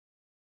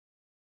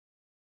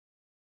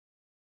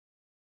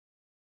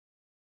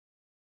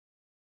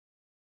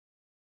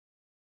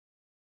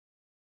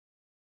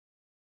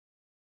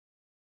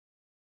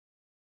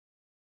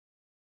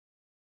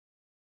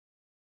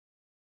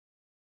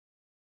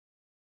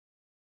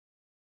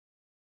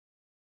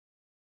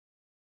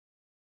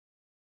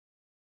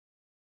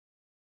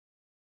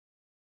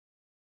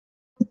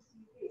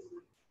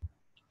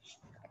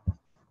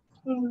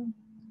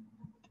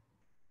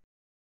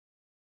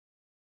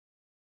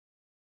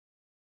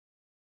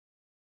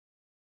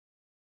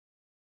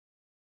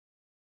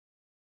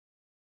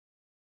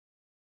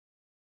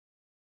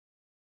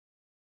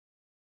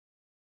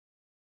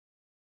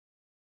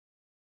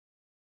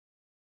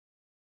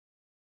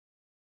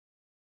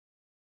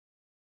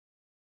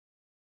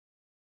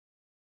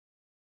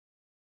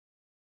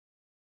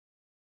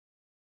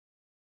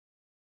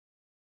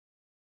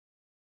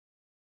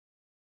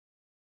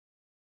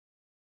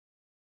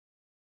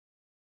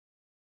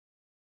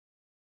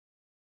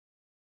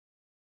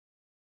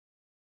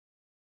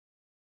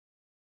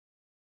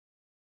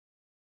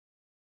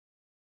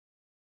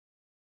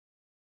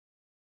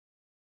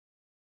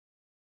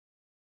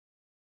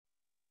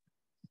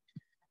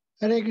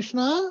 Hare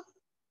Krishna.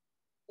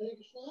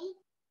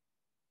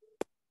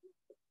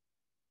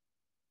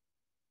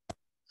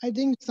 I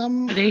think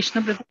some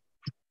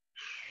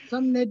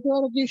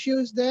network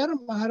issues there.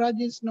 Maharaj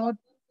is not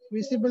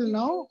visible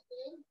now.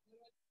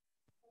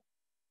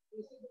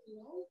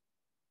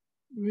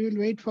 We will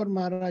wait for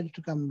Maharaj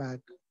to come back.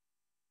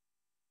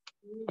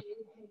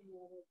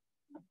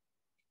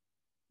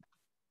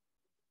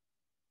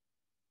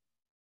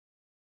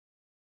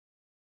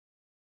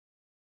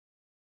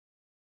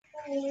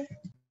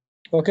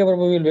 Okay,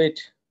 Prabhu, we will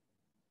wait.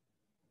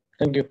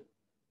 Thank you.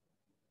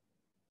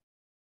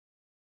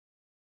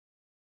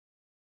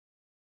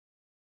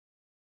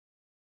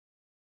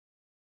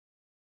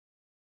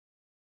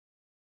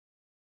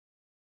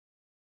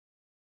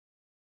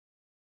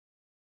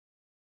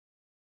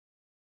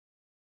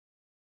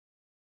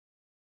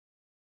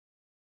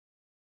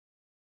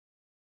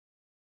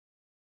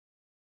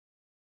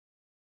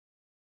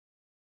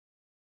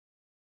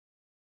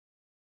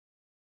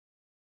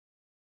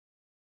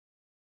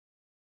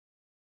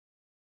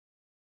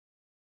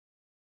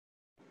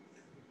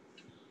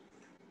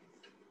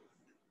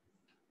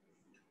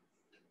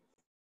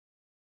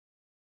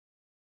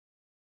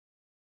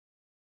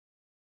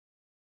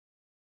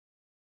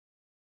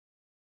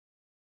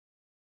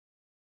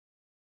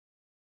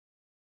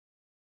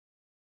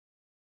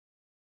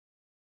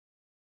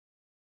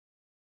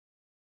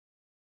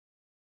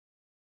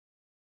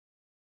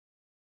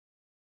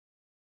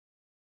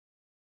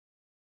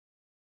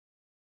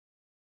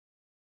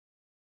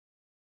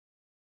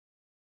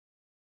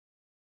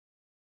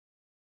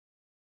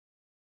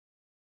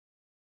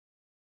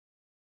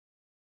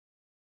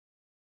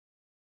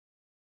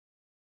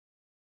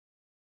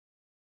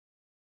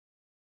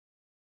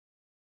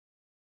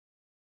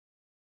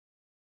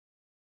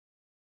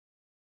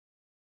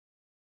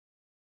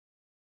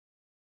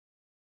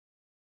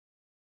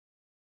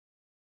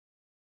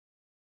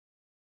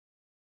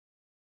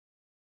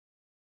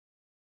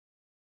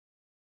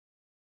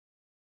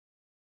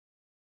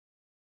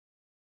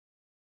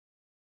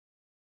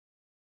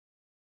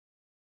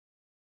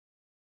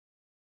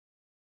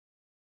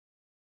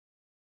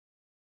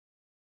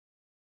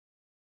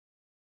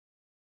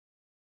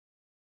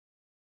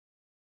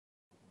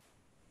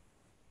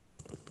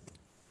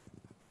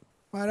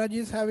 Maharaj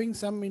is having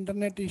some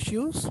internet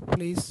issues.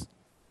 Please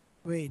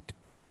wait.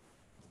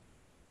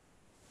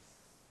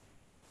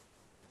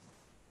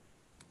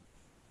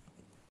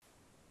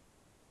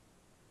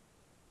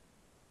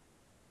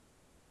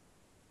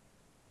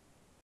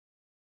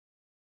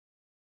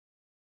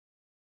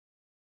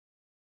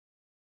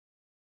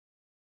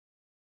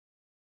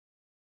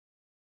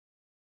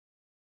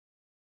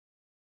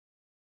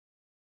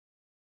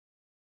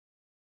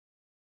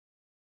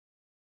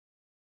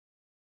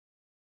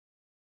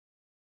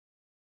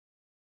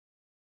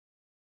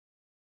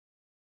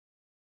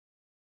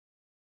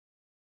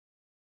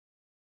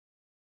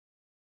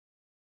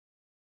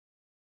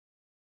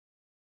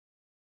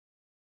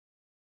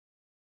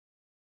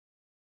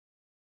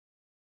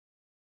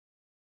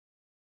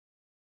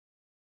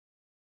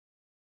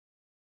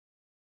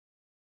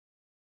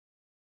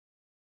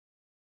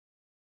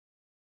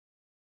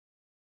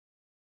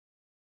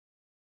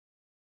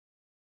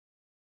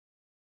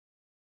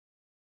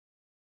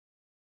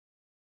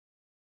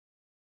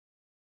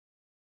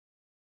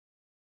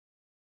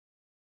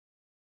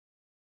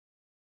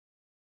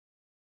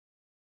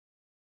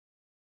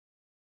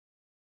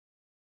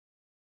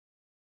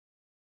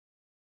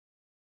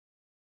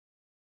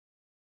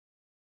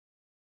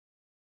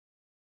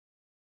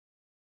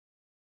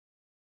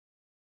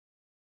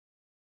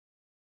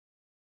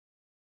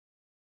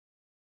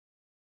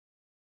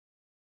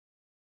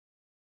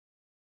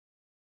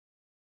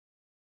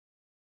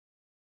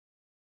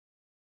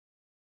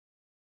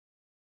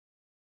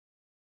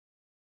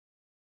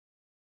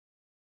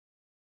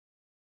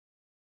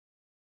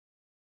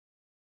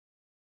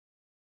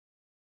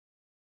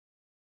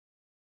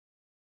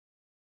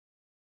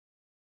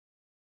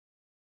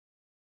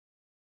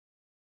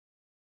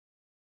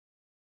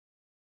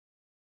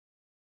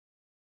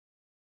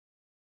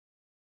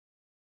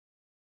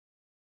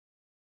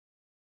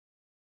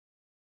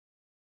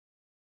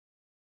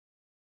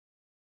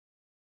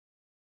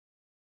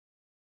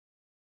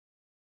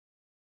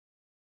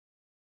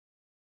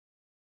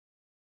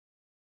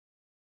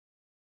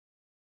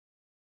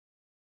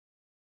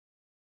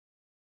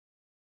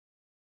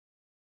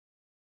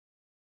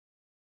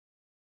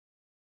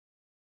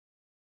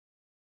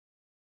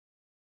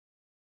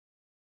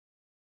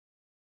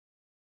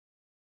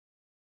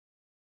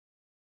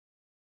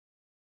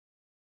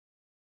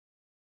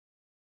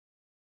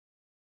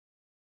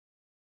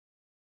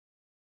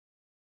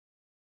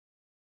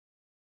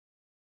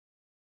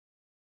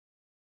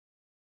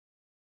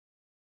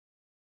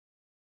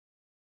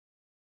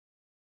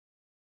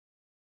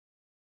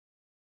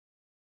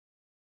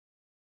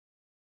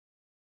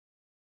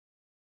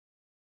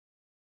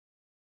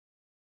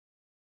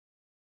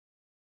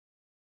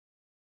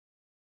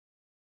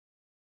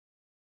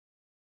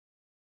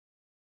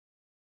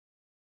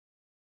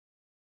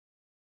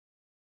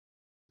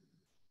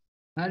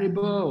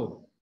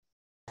 Haribo.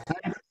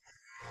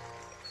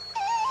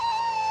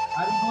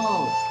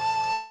 Haribo.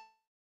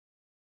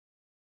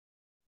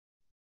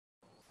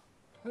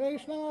 Hare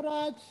Krishna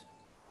Maharaj.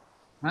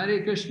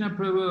 Hare Krishna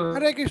Prabhu.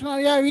 Hare Krishna.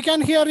 Yeah, we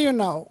can hear you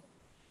now.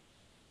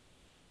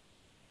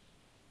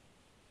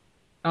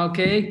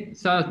 Okay,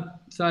 so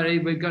sorry,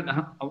 we got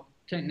a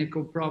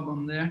technical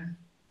problem there.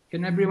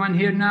 Can everyone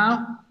hear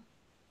now?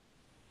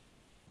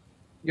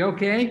 You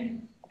okay?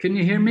 Can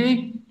you hear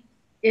me?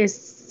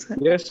 Yes.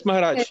 Yes,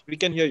 Maharaj, we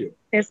can hear you.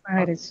 Yes,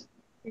 Maharaj.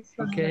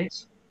 Okay.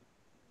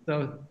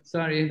 So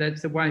sorry,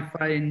 that's the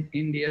Wi-Fi in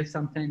India.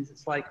 Sometimes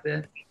it's like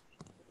that.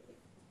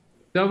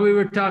 So we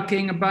were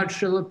talking about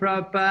Srila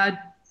Prabhupada,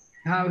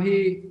 how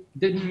he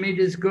didn't meet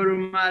his Guru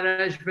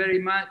Maharaj very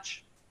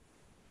much.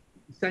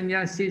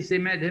 Sannyasis, they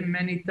met him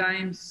many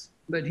times,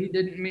 but he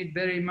didn't meet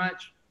very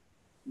much.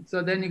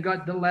 So then he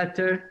got the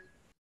letter.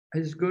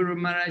 His Guru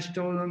Maharaj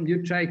told him,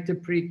 you try to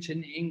preach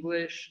in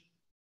English.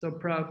 So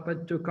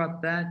Prabhupada took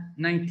up that.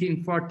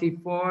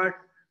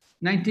 1944.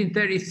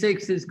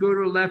 1936, his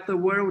Guru left the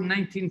world.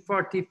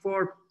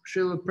 1944,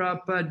 Srila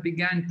Prabhupada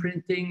began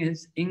printing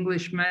his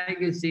English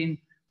magazine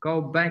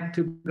called Back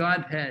to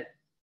Godhead.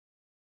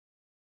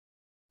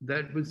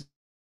 That was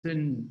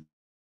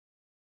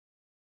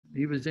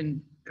he was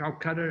in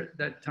Calcutta at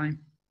that time.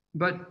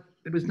 But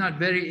it was not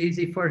very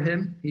easy for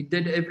him. He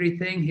did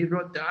everything. He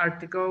wrote the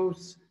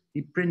articles, he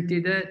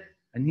printed it,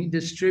 and he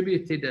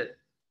distributed it.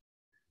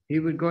 He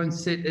would go and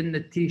sit in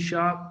the tea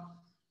shop.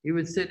 He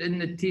would sit in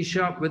the tea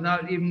shop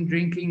without even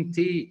drinking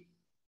tea.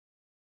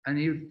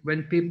 And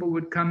when people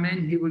would come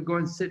in, he would go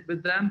and sit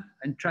with them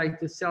and try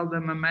to sell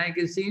them a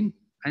magazine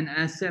and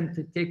ask them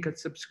to take a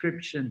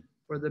subscription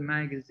for the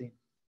magazine.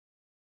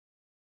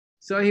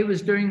 So he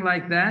was doing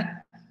like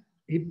that.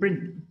 He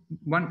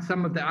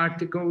some of the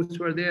articles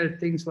were there,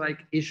 things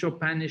like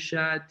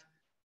Ishopanishad,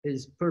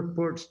 his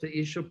purports to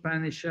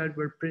Ishopanishad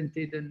were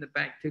printed in the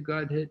Back to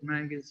Godhead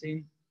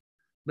magazine.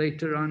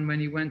 Later on, when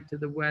he went to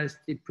the West,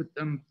 he put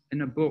them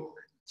in a book,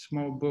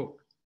 small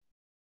book.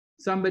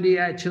 Somebody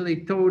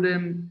actually told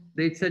him,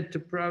 they said to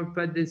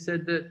Prabhupada, they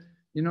said that,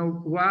 you know,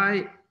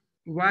 why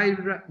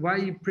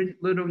you print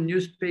little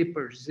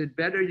newspapers? He said,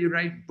 better you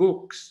write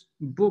books.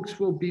 Books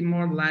will be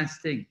more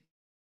lasting.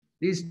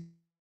 These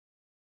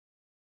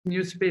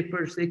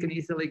newspapers, they can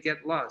easily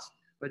get lost.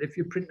 But if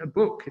you print a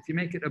book, if you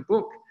make it a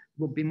book,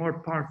 it will be more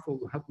powerful,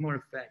 will have more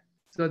effect.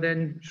 So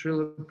then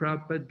Srila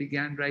Prabhupada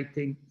began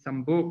writing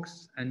some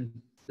books, and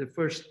the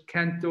first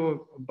canto of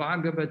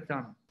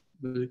Bhagavatam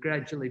was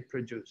gradually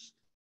produced.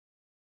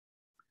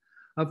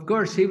 Of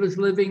course, he was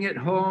living at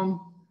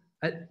home.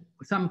 At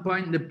some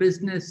point, the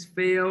business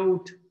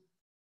failed.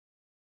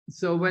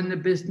 So when the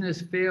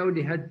business failed,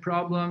 he had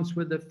problems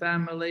with the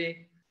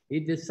family. He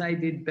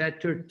decided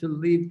better to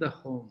leave the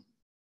home,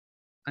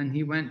 and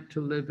he went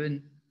to live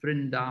in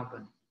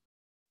Vrindavan.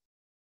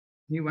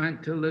 He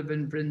went to live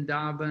in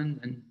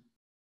Vrindavan, and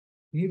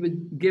he was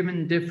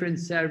given different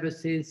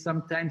services.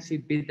 Sometimes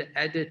he'd be the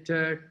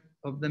editor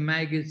of the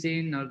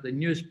magazine or the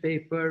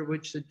newspaper,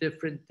 which the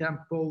different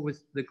temple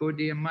with the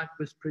Gaudiya Math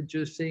was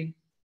producing.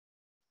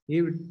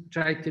 He would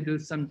try to do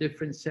some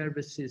different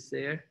services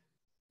there,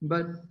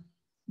 but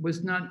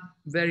was not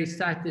very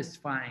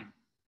satisfying.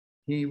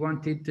 He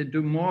wanted to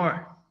do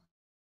more.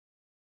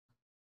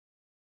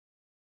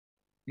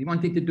 He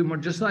wanted to do more,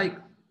 just like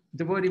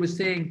the devotee was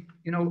saying,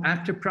 you know,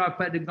 after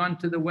Prabhupada had gone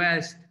to the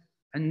West,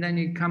 and then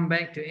he'd come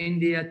back to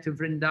India, to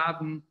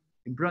Vrindavan,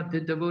 he brought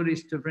the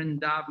devotees to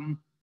Vrindavan,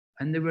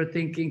 and they were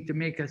thinking to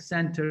make a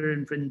center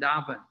in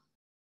Vrindavan.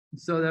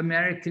 So the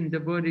American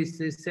devotees,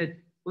 they said,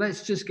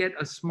 let's just get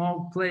a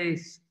small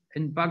place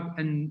in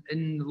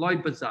Loy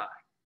Bazaar,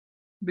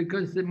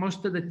 because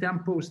most of the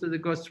temples of the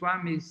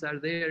Goswamis are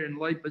there in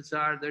Loy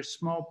Bazaar. They're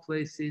small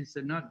places,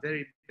 they're not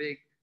very big.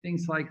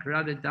 Things like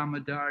Radha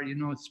Damodar, you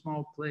know, a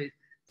small place.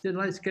 They said,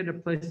 let's get a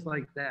place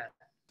like that.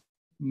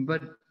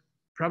 But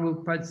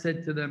Prabhupada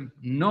said to them,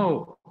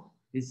 no.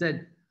 He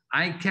said,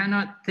 I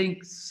cannot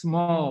think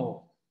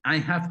small. I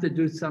have to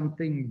do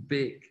something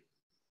big.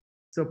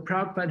 So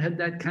Prabhupada had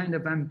that kind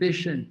of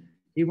ambition.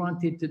 He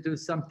wanted to do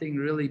something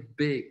really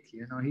big.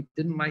 You know, he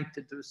didn't like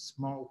to do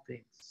small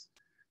things.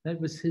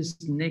 That was his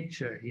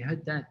nature. He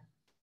had that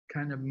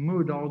kind of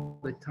mood all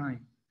the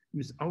time. He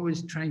was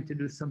always trying to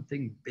do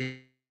something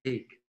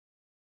big.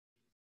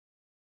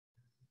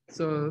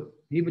 So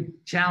he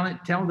would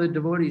tell the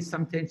devotees,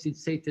 sometimes he'd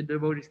say to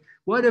devotees,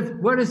 what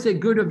is the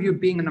good of you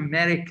being an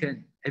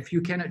American if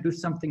you cannot do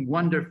something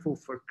wonderful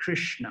for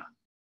Krishna?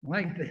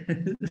 Like,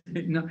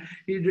 you know,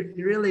 he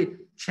really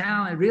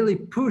challenge, really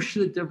push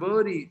the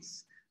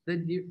devotees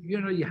that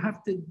you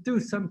have to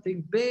do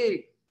something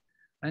big.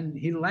 And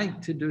he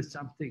liked to do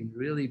something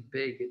really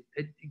big.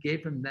 It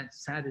gave him that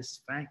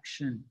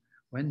satisfaction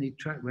when he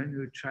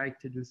would try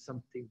to do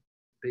something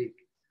big.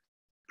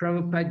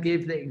 Prabhupada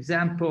gave the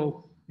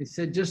example. He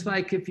said, just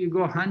like if you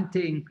go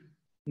hunting,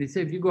 he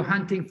said, if you go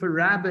hunting for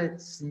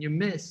rabbits and you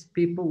miss,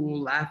 people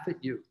will laugh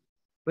at you.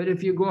 But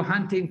if you go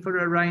hunting for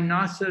a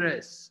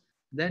rhinoceros,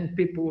 then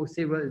people will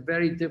say, well, it's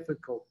very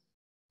difficult,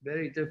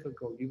 very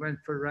difficult. You went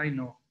for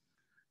rhino.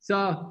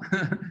 So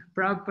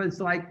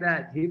Prabhupada's like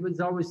that. He was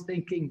always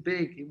thinking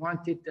big. He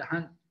wanted to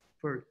hunt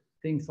for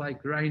things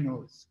like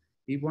rhinos.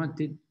 He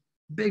wanted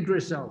big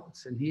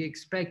results, and he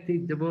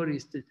expected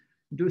devotees to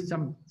do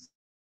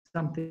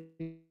something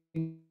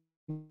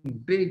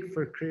big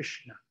for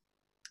Krishna.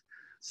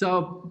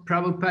 So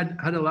Prabhupada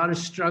had a lot of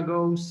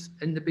struggles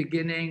in the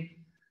beginning.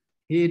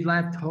 He had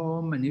left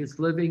home and he was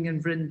living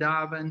in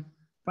Vrindavan.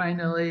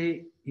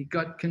 Finally, he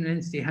got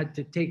convinced he had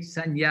to take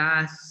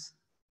sannyas,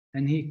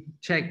 and he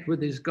checked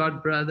with his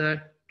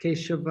godbrother,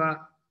 Keshava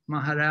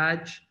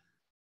Maharaj,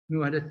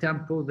 who had a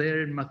temple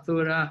there in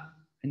Mathura.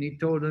 And he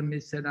told him, he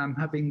said, I'm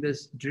having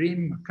this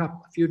dream a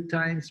few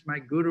times. My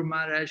Guru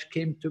Maharaj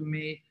came to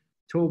me,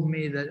 told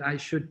me that I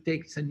should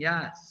take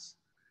sannyas.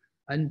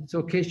 And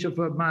so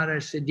Keshava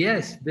Maharaj said,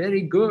 yes,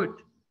 very good.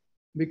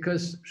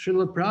 Because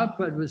Srila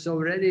Prabhupada was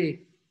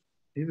already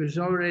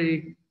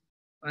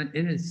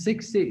in his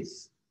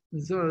 60s.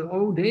 So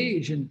old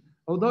age, and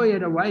although he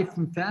had a wife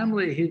and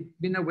family, he'd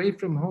been away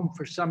from home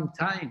for some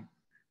time.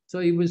 So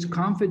he was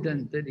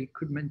confident that he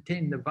could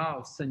maintain the vow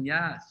of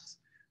sannyas.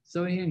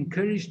 So he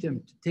encouraged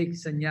him to take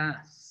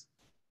sannyas.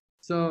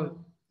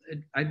 So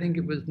I think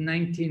it was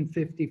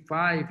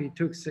 1955, he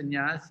took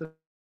sannyas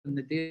on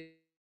the day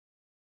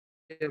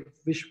of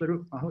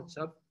Vishwarup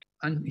Mahotsav,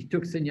 and he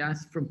took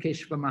sannyas from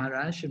Keshava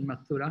Maharaj in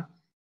Mathura.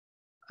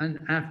 And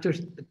after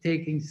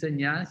taking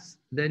sannyas,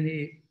 then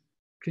he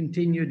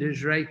continued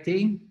his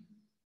writing,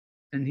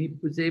 and he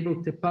was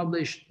able to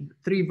publish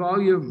 3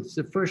 volumes,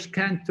 the first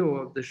canto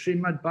of the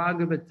Srimad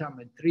Bhagavatam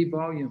in 3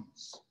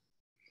 volumes.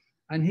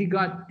 And he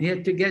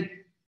had to get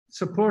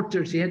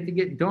supporters, he had to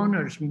get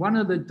donors. One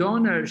of the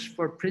donors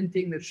for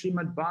printing the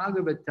Srimad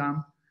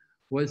Bhagavatam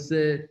was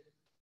the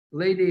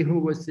lady who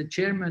was the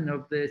chairman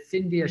of the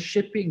Scindia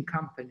Shipping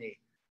Company,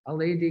 a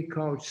lady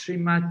called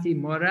Srimati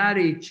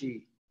Morari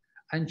Ji.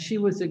 And she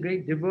was a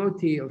great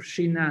devotee of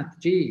Srinath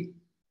Ji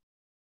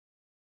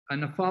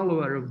and a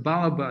follower of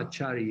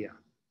Balabhacharya.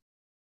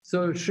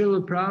 So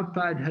Srila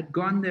Prabhupada had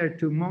gone there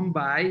to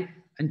Mumbai,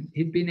 and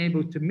he'd been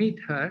able to meet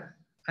her,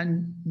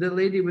 and the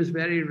lady was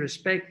very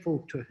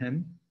respectful to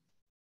him,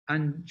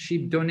 and she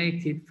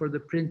donated for the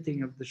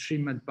printing of the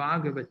Srimad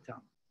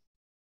Bhagavatam.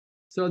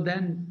 So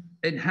then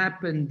it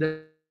happened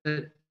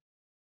that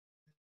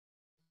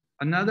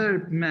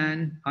another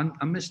man,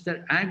 a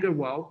Mr.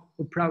 Agarwal,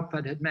 who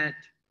Prabhupada had met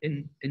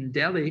in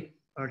Delhi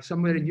or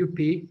somewhere in UP,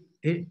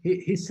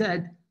 he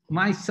said,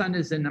 my son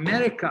is in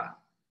America.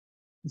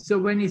 So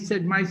when he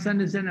said, my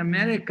son is in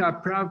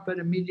America, Prabhupada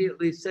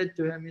immediately said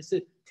to him, he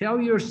said, tell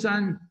your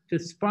son to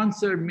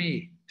sponsor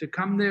me, to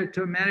come there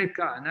to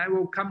America, and I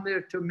will come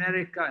there to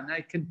America, and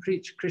I can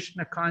preach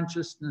Krishna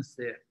consciousness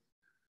there.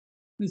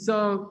 And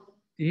so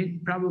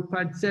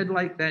Prabhupada said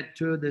like that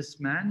to this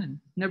man and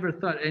never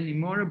thought any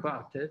more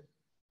about it.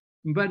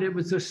 But it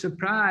was a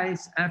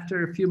surprise.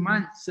 After a few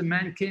months, the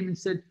man came and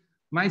said,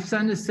 my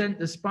son has sent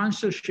the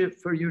sponsorship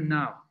for you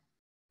now.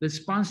 The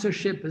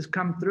sponsorship has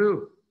come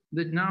through,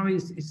 that now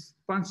he's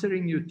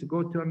sponsoring you to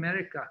go to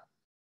America.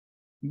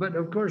 But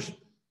of course,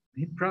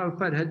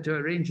 Prabhupada had to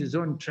arrange his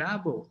own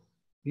travel.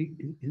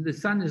 The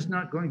son is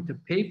not going to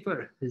pay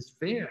for his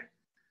fare.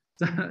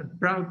 So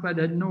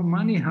Prabhupada had no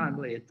money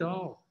hardly at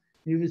all.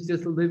 He was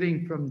just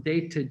living from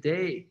day to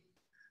day.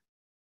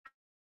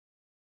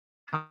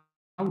 How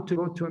to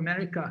go to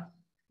America.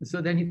 And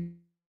so then he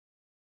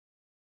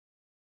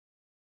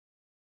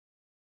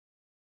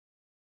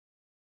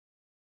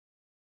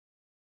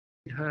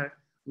her,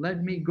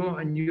 let me go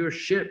on your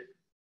ship.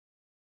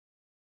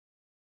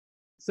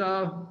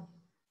 So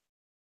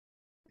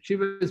she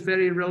was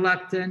very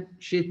reluctant.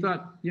 She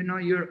thought, you know,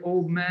 you're an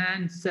old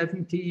man,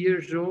 70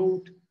 years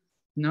old,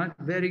 not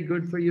very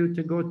good for you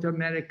to go to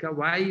America.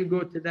 Why you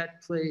go to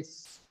that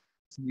place?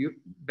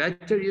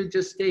 Better you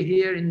just stay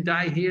here and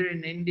die here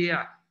in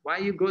India. Why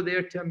you go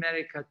there to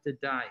America to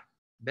die?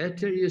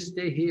 Better you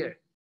stay here.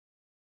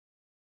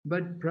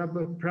 But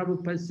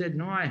Prabhupada said,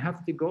 no, I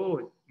have to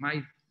go.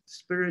 My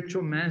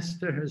spiritual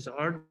master has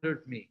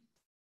ordered me.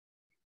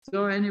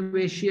 So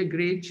anyway, she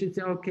agreed. She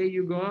said, okay,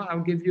 you go.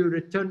 I'll give you a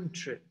return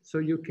trip so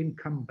you can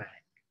come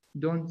back.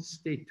 Don't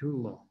stay too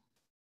long.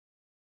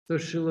 So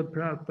Srila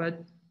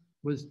Prabhupada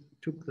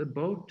took the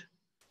boat,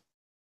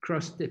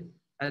 crossed the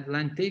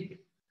Atlantic.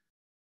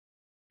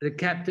 The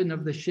captain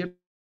of the ship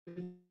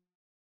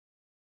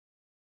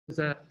was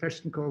a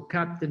person called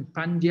Captain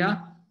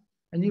Pandya,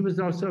 and he was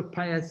also a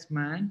pious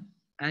man.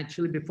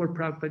 Actually, before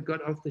Prabhupada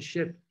got off the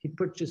ship, he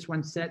purchased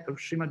one set of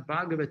Srimad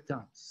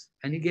Bhagavatams,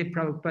 and he gave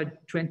Prabhupada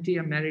 $20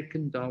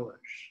 American.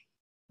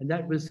 And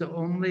that was the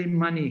only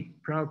money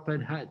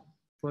Prabhupada had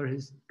for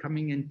his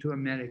coming into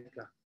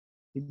America.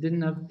 He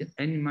didn't have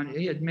any money.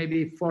 He had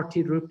maybe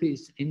 40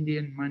 rupees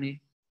Indian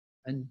money,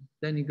 and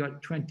then he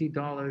got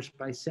 $20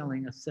 by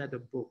selling a set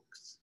of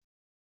books.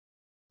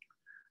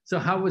 So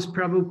how was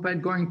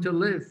Prabhupada going to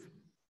live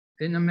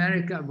in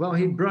America? Well,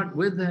 he brought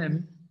with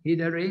him,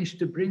 he'd arranged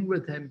to bring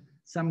with him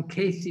some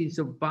cases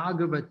of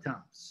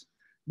Bhagavatams,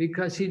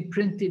 because he'd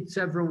printed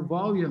several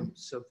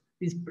volumes of,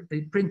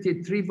 he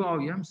printed 3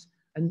 volumes,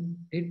 and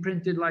he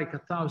printed like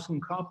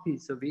 1,000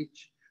 copies of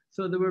each.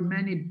 So there were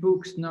many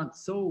books not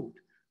sold.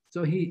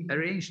 So he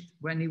arranged,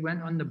 when he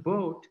went on the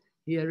boat,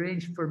 he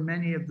arranged for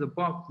many of the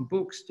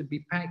books to be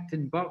packed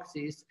in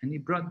boxes, and he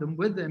brought them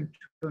with him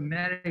to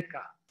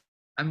America.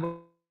 And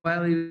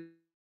while he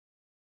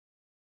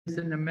was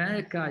in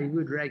America, he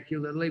would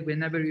regularly,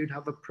 whenever you'd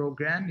have a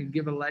program, he'd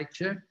give a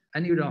lecture,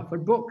 and he would offer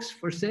books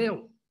for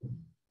sale.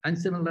 And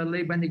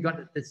similarly, when he got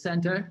at the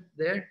center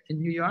there in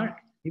New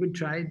York, they would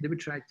try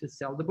to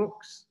sell the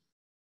books.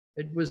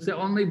 It was the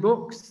only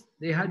books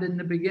they had in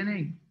the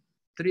beginning.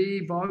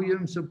 3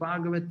 volumes of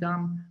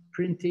Bhagavatam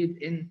printed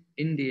in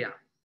India.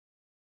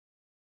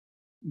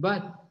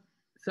 But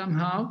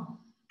somehow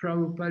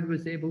Prabhupada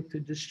was able to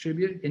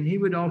distribute, and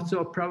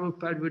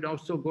Prabhupada would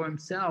also go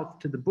himself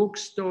to the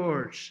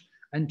bookstores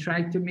and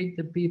try to meet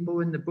the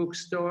people in the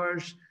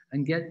bookstores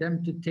and get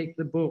them to take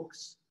the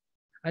books.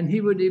 And he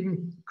would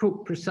even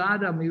cook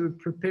prasadam. He would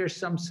prepare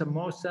some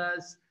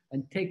samosas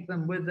and take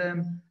them with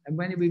him. And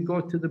when he would go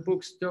to the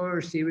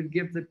bookstores, he would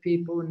give the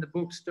people in the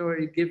bookstore,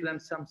 he'd give them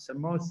some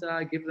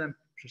samosa, give them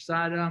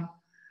prasadam,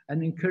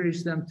 and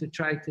encourage them to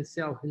try to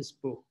sell his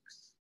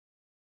books.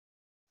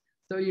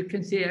 So you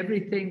can see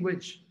everything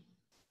which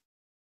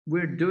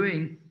we're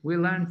doing, we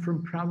learn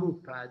from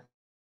Prabhupada.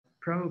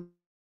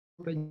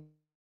 Prabhupada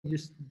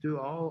used to do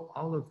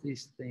all of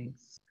these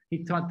things.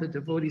 He taught the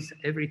devotees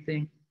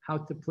everything, how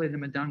to play the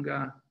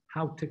mridanga,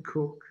 how to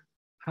cook,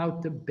 how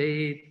to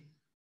bathe.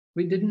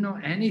 We didn't know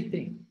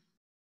anything.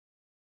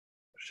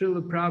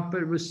 Srila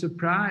Prabhupada was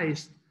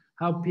surprised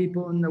how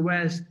people in the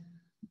West,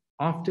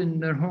 often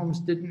their homes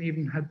didn't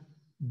even have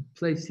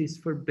places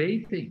for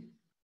bathing.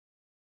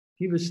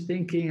 He was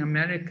thinking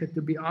America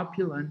to be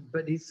opulent,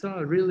 but he saw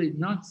really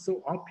not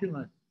so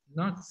opulent,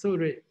 not so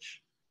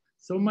rich.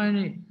 So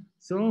many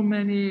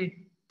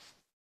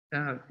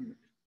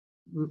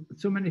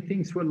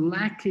things were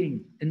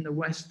lacking in the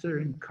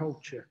Western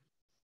culture.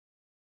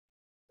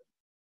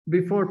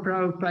 Before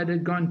Prabhupada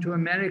had gone to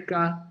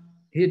America,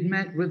 he had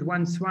met with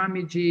one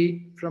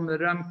Swamiji from the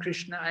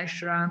Ramakrishna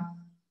ashram,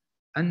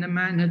 and the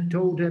man had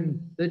told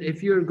him that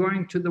if you're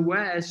going to the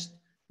West,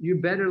 you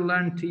better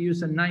learn to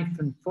use a knife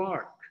and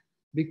fork,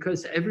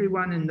 because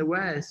everyone in the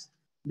West,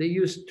 they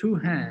use 2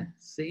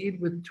 hands. They eat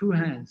with 2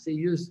 hands. They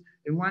use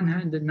in one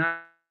hand a knife,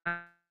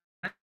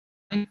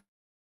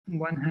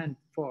 one hand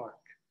fork.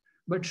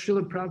 But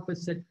Srila Prabhupada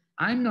said,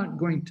 I'm not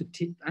going to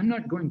teach, I'm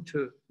not going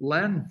to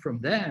learn from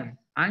them.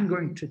 I'm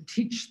going to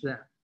teach them.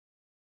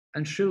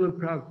 And Srila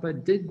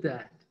Prabhupada did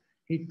that.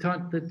 He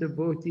taught the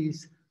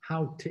devotees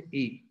how to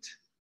eat.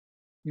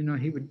 You know,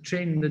 he would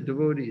train the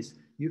devotees.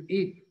 You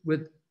eat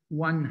with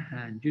one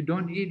hand. You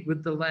don't eat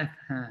with the left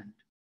hand.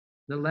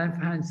 The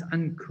left hand's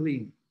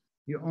unclean.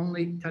 You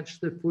only touch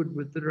the food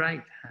with the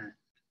right hand.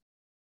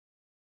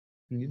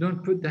 And you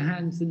don't put the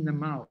hands in the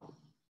mouth.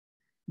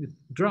 You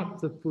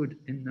drop the food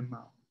in the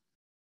mouth.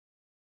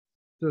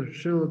 So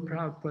Srila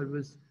Prabhupada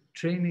was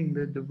training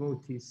the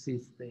devotees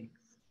these things.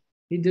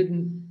 He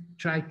didn't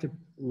try to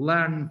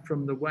learn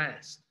from the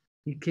West.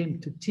 He came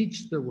to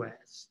teach the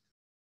West.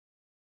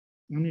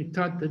 And he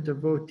taught the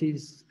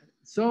devotees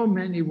so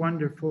many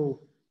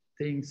wonderful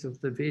things of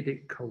the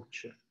Vedic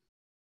culture.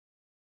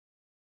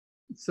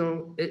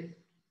 So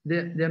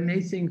the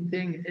amazing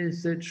thing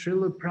is that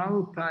Srila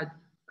Prabhupada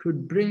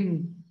could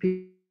bring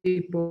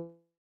people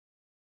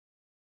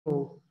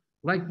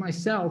like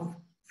myself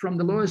from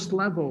the lowest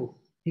level.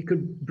 He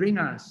could bring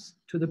us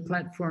to the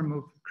platform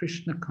of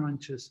Krishna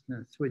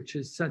consciousness, which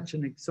is such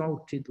an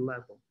exalted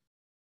level.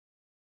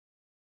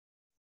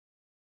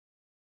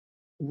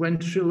 When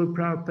Srila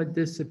Prabhupada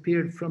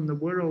disappeared from the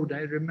world,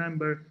 I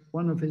remember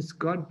one of his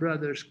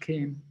godbrothers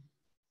came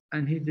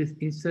and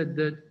he said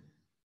that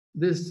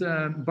this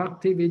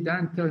Bhakti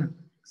Vedanta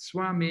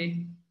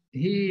Swami,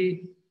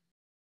 he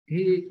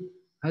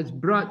has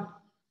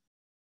brought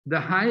the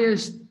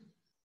highest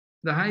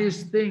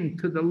thing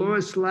to the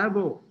lowest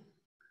level,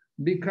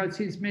 because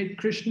he's made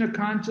Krishna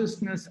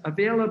consciousness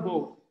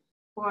available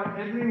for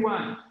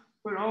everyone,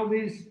 for all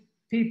these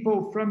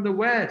people from the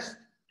West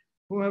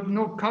who have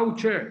no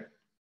culture.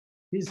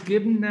 He's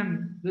given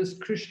them this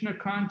Krishna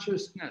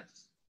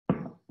consciousness.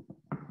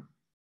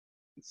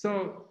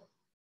 So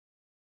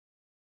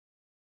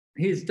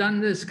he's done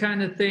this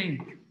kind of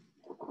thing.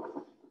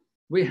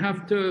 We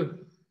have to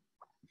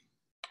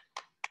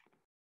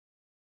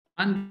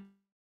understand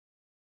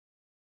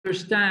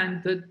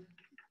that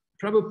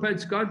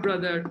Prabhupada's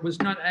godbrother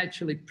was not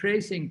actually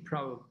praising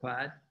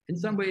Prabhupada. In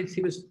some ways,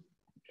 he was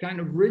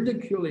kind of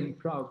ridiculing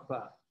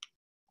Prabhupada.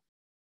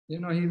 You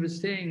know, he was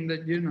saying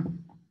that, you know,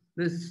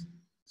 this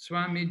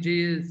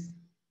Swamiji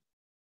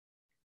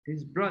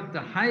he's brought the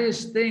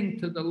highest thing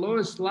to the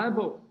lowest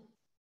level,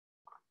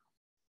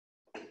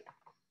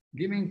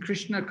 giving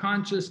Krishna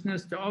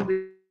consciousness to all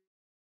the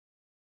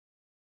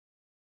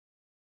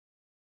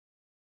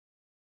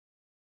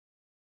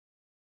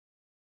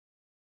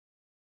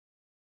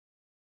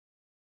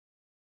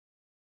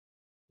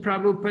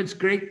Prabhupada's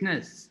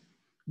greatness,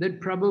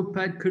 that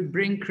Prabhupada could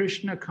bring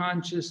Krishna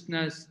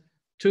consciousness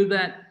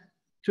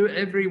to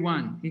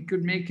everyone. He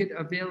could make it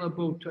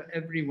available to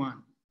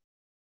everyone.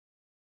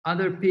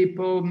 Other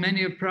people,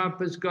 many of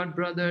Prabhupada's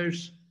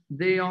godbrothers,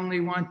 they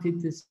only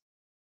wanted to,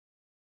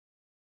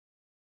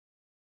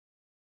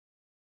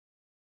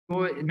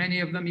 many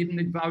of them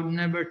even vowed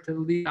never to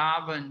leave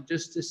Vrindavan,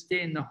 just to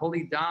stay in the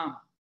holy Dham.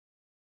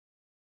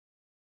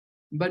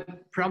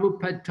 But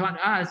Prabhupada taught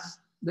us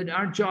that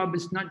our job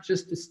is not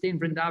just to stay in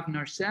Vrindavan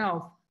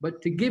ourselves,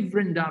 but to give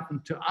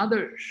Vrindavan to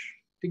others,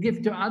 to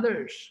give to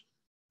others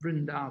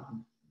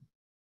Vrindavan.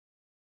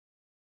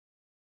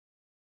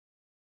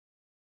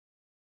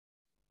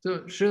 So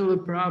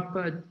Srila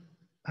Prabhupada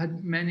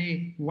had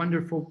many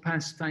wonderful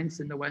pastimes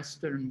in the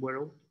Western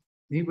world.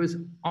 He was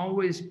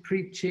always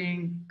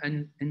preaching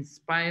and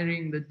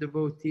inspiring the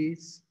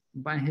devotees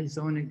by his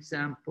own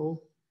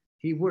example.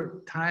 He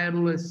worked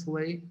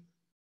tirelessly.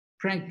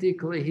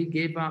 Practically, he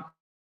gave up.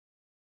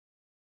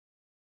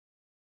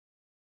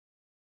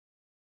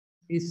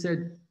 He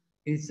said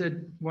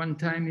one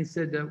time, he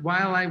said,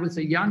 while I was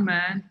a young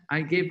man,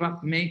 I gave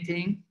up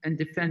mating and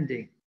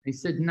defending. He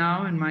said,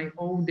 now in my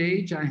old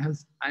age,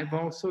 I've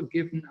also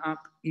given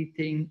up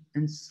eating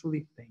and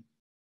sleeping.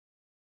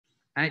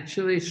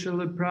 Actually,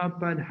 Srila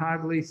Prabhupada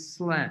hardly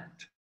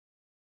slept.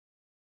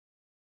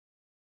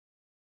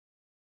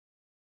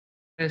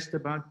 Rest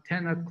about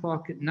 10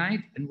 o'clock at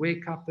night and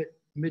wake up at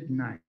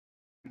midnight.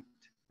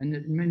 And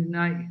at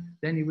midnight,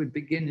 then he would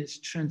begin his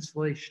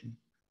translation.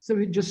 So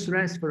he'd just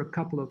rest for a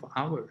couple of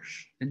hours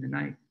in the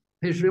night.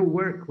 His real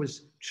work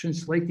was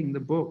translating the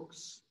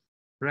books,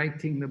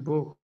 writing the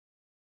book.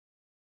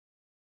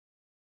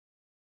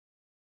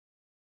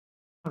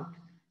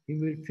 He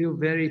would feel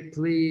very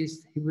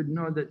pleased. He would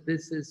know that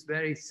this is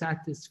very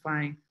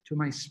satisfying to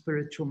my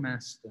spiritual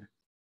master.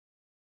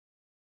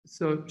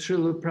 So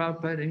Srila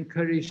Prabhupada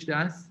encouraged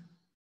us,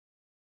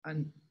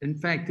 and in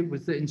fact, it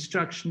was the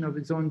instruction of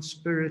his own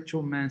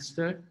spiritual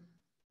master.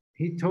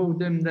 He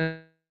told him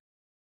that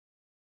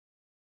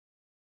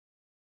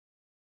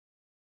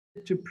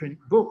to print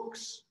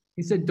books.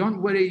 He said,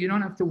 don't worry, you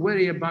don't have to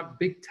worry about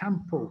big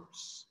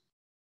temples.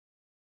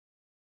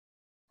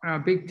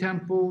 Big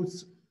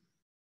temples,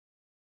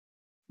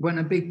 when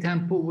a big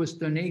temple was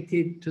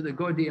donated to the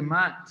Gaudiya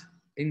Math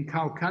in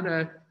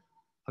Calcutta,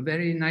 a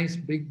very nice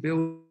big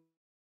building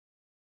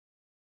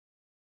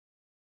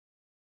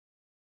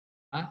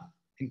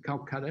in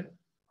Calcutta,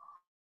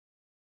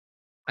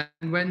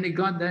 And when they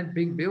got that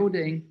big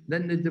building,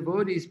 then the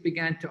devotees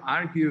began to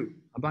argue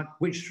about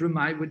which room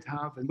I would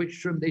have and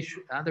which room the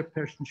other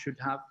person should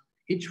have.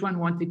 Each one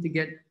wanted to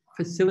get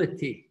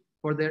facility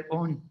for their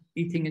own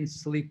eating and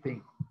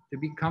sleeping, to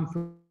be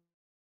comfortable.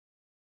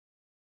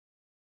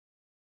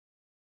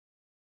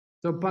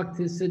 So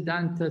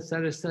Bhaktisiddhanta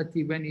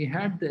Saraswati, when he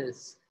heard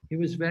this, he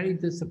was very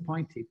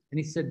disappointed. And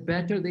he said,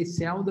 better they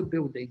sell the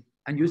building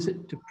and use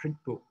it to print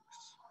books.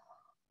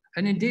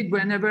 And indeed,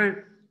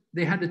 whenever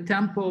they had a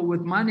temple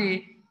with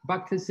money,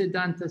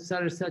 Bhaktisiddhanta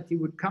Saraswati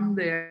would come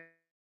there,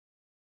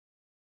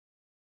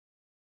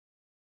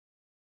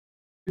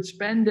 would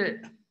spend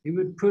it. He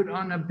would put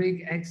on a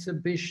big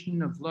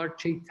exhibition of Lord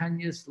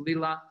Chaitanya's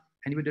Leela,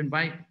 and he would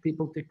invite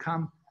people to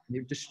come, and he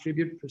would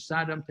distribute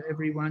prasadam to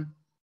everyone.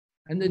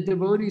 And the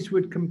devotees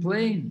would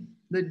complain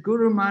that,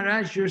 Guru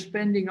Maharaj, you're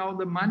spending all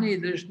the money,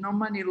 there's no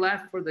money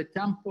left for the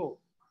temple.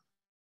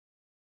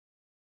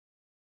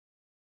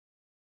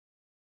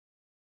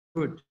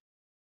 Good.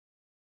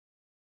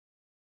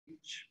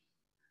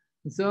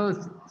 So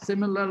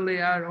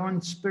similarly, our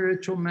own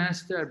spiritual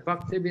master,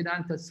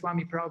 Bhaktivedanta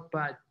Swami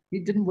Prabhupada, he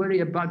didn't worry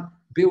about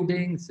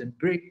buildings and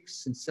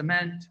bricks and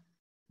cement.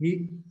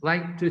 He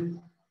liked to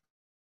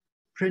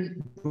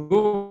print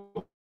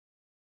books.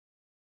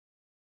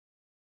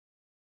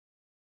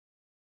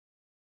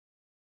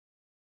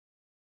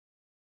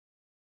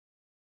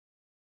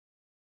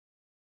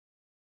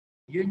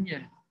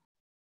 Union.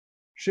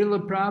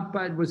 Srila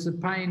Prabhupada was a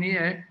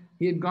pioneer.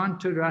 He had gone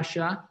to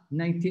Russia in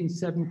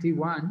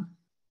 1971.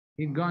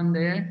 He'd gone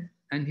there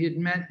and he'd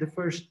met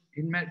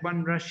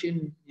one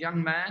Russian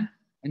young man,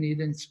 and he'd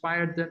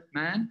inspired that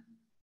man,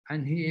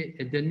 and he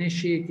had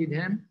initiated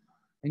him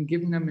and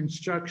given him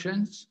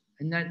instructions.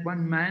 And that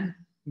one man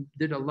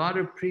did a lot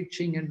of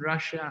preaching in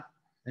Russia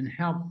and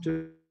helped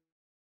to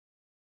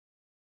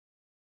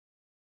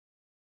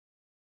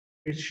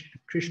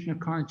Krishna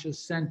conscious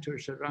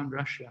centers around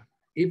Russia.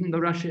 Even though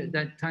Russia at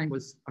that time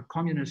was a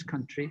communist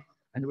country,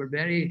 and there were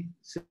very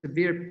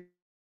severe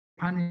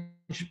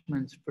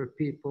punishments for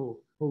people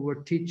who were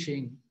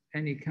teaching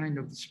any kind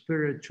of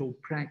spiritual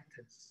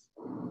practice.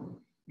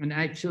 And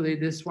actually,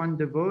 this one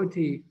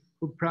devotee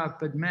who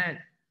Prabhupada met,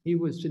 he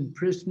was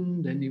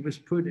imprisoned and he was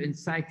put in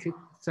psychiatric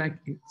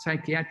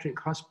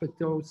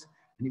hospitals,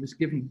 and he was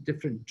given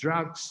different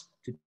drugs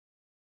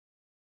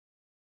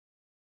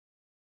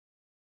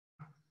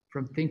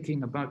from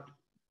thinking about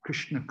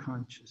Krishna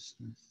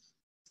consciousness.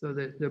 So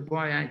the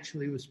boy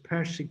actually was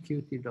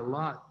persecuted a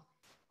lot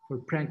for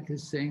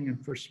practicing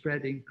and for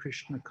spreading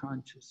Krishna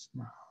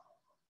consciousness.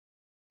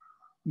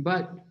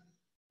 But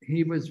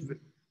he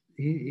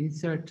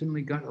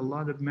certainly got a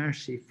lot of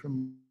mercy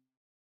from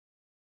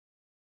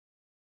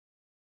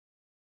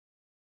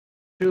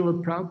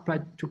Srila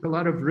Prabhupada. Took a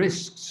lot of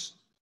risks.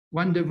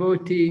 One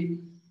devotee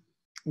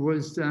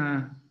was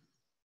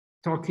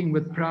talking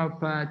with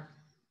Prabhupada.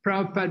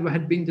 Prabhupada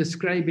had been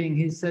describing,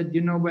 he said,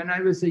 when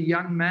I was a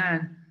young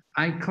man,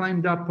 I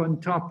climbed up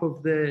on top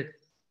of the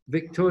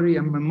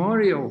Victoria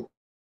Memorial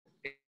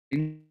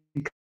in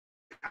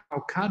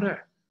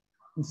Calcutta.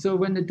 And so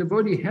when the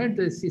devotee heard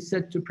this, he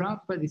said to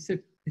Prabhupada, he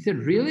said,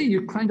 really?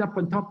 You climbed up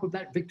on top of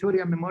that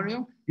Victoria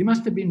Memorial? You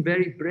must have been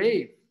very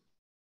brave.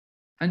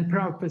 And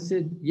Prabhupada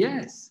said,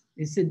 yes.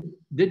 He said,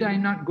 did I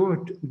not go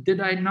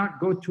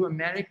to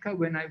America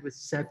when I was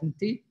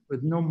 70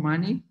 with no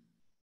money?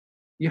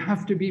 You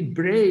have to be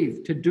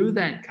brave to do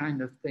that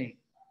kind of thing.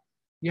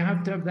 You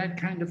have to have that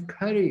kind of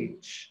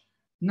courage.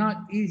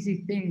 Not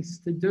easy things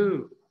to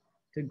do,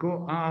 to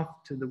go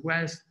off to the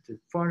West, to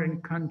foreign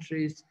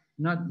countries,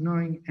 not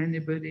knowing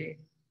anybody.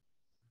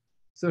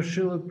 So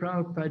Srila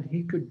Prabhupada,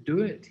 he could do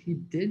it. He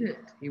did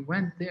it. He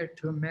went there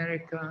to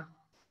America.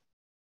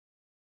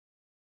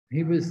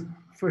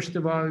 First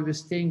of all, he was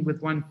staying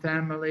with one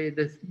family.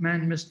 This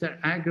man, Mr.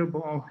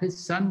 Agrawal, his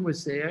son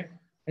was there,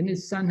 and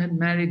his son had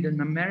married an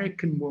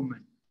American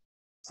woman.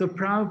 So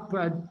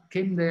Prabhupada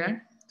came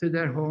there to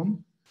their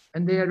home,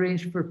 and they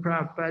arranged for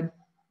Prabhupada.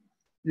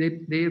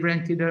 They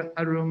rented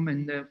a room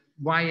in the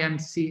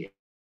YMCA,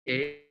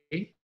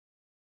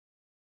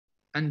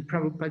 and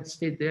Prabhupada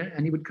stayed there,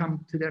 and he would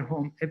come to their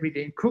home every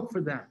day and cook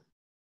for them.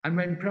 And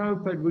when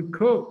Prabhupada would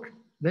cook,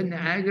 then the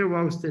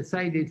Agrawals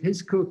decided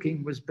his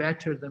cooking was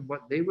better than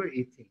what they were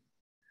eating.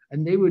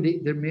 And they would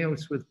eat their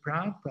meals with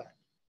Prabhupada.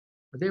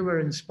 They were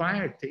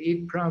inspired to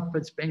eat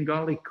Prabhupada's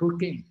Bengali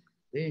cooking.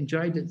 They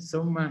enjoyed it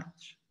so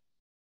much.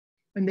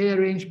 And they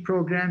arranged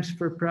programs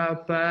for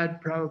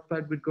Prabhupada.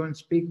 Prabhupada would go and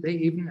speak. They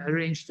even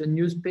arranged a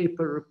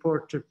newspaper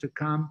reporter to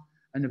come,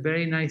 and a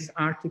very nice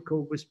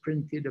article was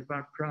printed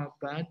about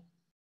Prabhupada.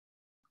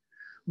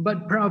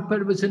 But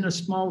Prabhupada was in a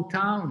small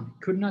town,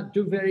 could not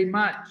do very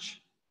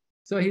much.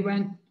 So he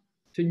went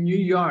to New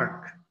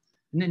York.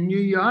 And in New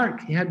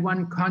York, he had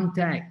one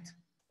contact.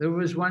 There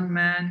was one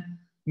man,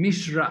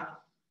 Mishra,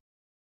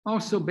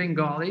 also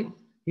Bengali.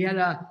 He had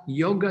a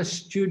yoga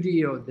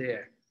studio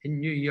there in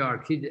New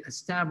York. He'd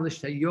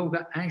established a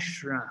yoga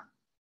ashram.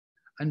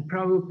 And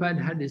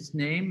Prabhupada had his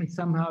name, and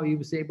somehow he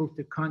was able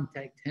to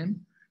contact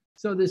him.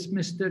 So this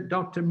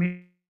Dr.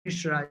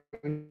 Mishra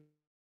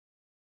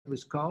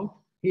was called.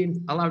 He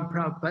allowed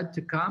Prabhupada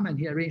to come and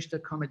he arranged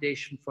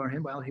accommodation for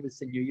him while he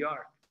was in New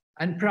York.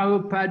 And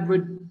Prabhupada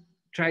would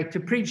try to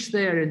preach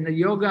there in the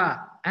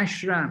yoga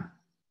ashram.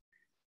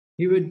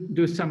 He would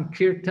do some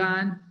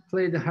kirtan,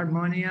 play the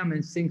harmonium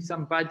and sing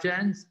some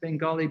bhajans,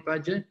 Bengali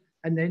bhajan,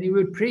 and then he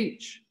would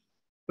preach.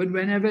 But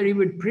whenever he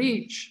would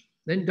preach,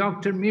 then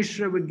Dr.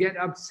 Mishra would get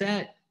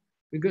upset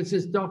because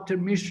this Dr.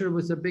 Mishra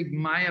was a big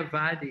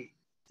Mayavadi.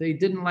 So he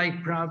didn't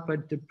like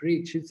Prabhupada to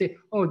preach. He'd say,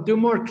 oh, do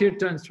more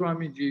kirtan,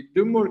 Swamiji,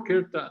 do more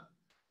kirtan.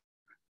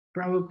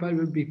 Prabhupada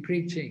would be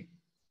preaching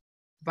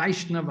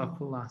Vaishnava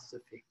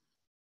philosophy.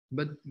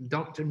 But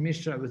Dr.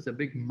 Mishra was a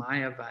big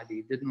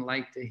Mayavadi, didn't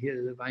like to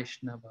hear the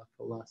Vaishnava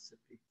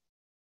philosophy.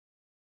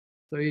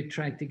 So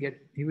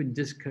he would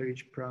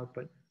discourage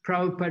Prabhupada.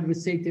 Prabhupada would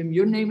say to him,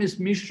 your name is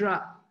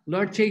Mishra.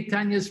 Lord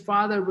Chaitanya's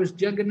father was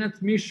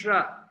Jagannath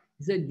Mishra.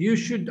 He said, you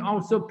should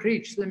also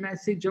preach the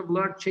message of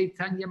Lord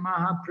Chaitanya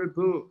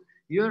Mahaprabhu.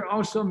 You're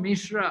also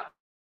Mishra.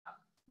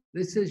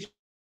 This is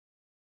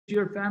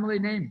your family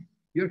name,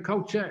 your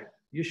culture.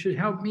 You should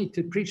help me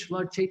to preach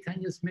Lord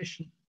Chaitanya's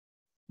mission.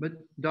 But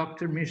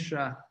Dr.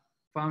 Mishra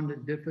found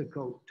it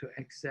difficult to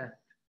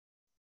accept.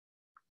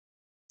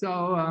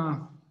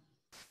 So,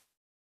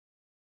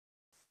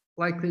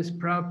 like this,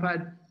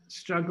 Prabhupada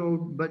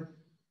struggled, but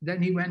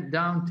then he went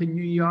down to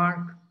New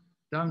York,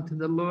 down to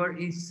the Lower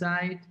East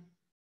Side,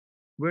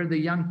 where the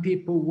young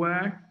people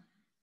were,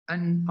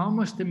 and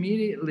almost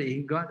immediately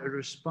he got a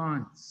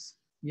response.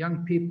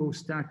 Young people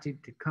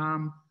started to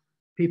come.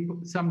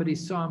 Somebody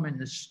saw him in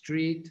the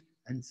street,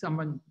 and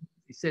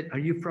he said, are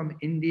you from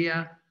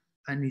India?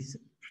 And he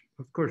said,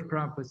 of course,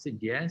 Prabhupada said,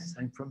 yes,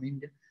 I'm from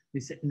India.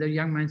 The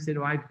young man said,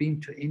 oh, I've been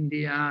to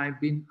India.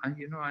 I'm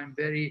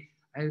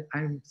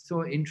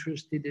so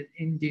interested in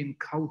Indian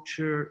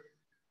culture.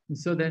 And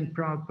so then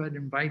Prabhupada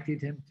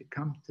invited him to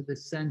come to the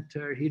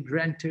center. He'd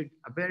rented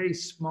a very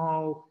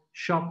small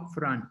shop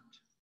front,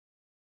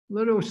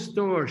 little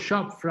store,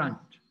 shop front.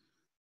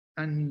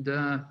 And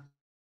the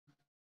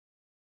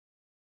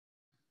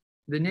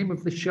name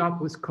of the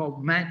shop was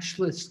called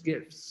Matchless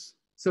Gifts.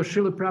 So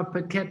Srila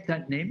Prabhupada kept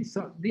that name.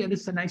 So yeah,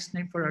 this is a nice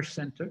name for our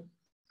center.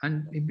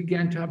 And he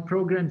began to have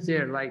programs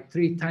there like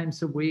 3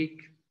 times a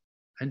week.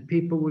 And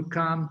people would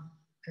come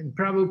and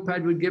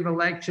Prabhupada would give a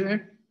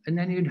lecture and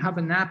then he'd have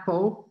an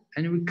apple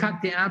and he would cut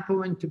the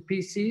apple into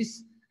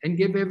pieces and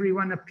give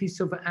everyone a piece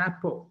of an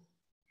apple.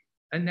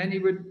 And then he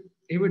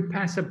would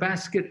pass a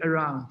basket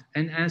around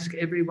and ask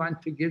everyone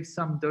to give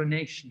some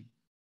donation.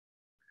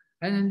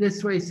 And in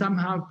this way,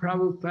 somehow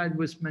Prabhupada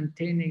was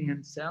maintaining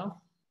himself.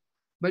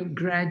 But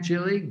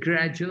gradually,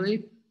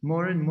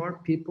 more and more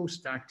people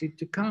started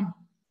to come.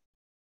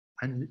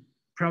 And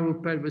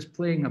Prabhupada was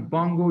playing a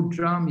bongo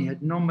drum. He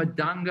had no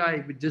madanga.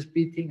 He was just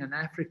beating an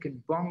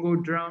African bongo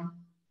drum.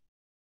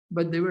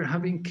 But they were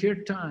having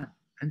kirtan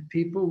and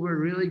people were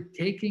really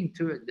taking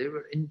to it. They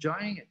were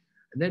enjoying it.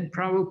 And then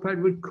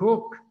Prabhupada would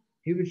cook.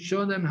 He would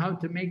show them how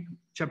to make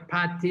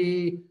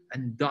chapati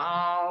and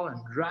dal and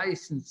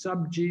rice and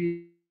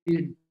sabji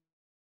and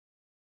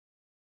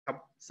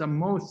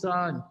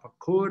samosa and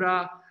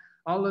pakora,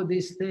 all of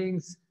these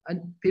things.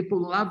 And people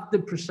loved the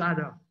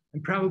prasadam.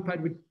 And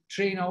Prabhupada would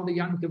train all the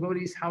young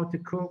devotees how to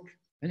cook.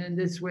 And in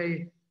this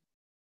way,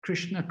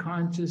 Krishna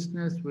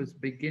consciousness was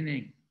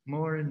beginning.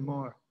 More and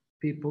more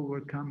people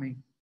were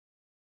coming.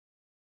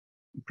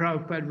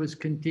 Prabhupada was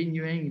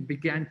continuing, he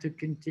began to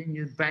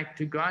continue back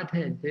to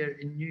Godhead there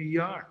in New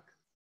York.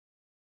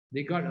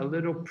 They got a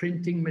little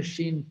printing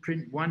machine,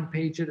 print 1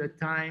 page at a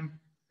time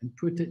and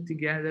put it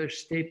together,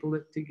 staple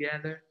it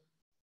together.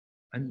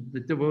 And the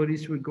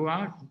devotees would go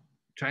out and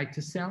try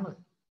to sell it.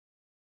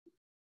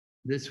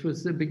 This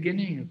was the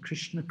beginning of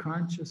Krishna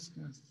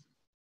consciousness.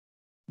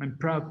 And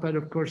Prabhupada,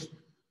 of course,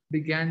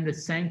 began the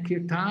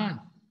Sankirtan.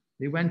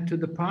 They went to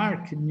the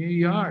park in New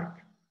York.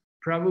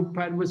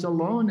 Prabhupada was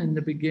alone in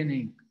the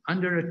beginning,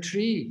 under a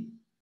tree.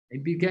 He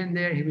began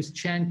there, he was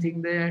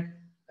chanting there,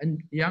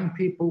 and young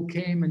people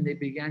came and they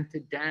began to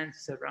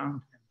dance around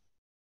him.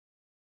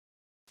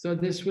 So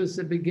this was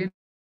the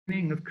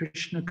beginning of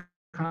Krishna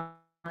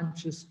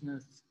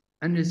consciousness.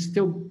 And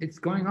it's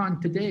going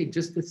on today,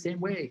 just the same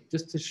way,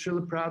 just as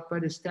Srila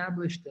Prabhupada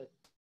established it.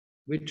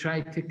 We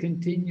try to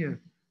continue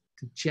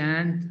to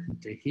chant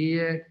and to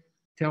hear,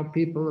 tell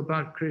people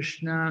about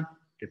Krishna,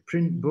 to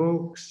print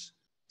books,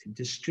 to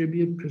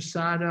distribute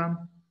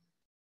prasadam.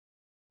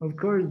 Of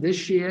course,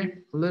 this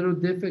year, a little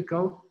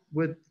difficult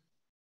with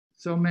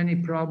so many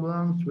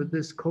problems with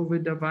this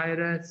COVID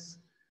virus,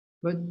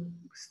 but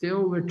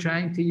still we're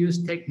trying to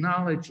use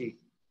technology.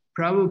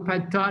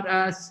 Prabhupada taught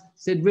us,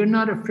 said, we're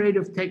not afraid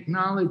of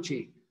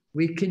technology.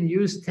 We can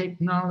use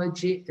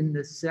technology in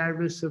the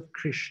service of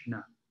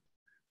Krishna.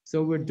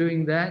 So we're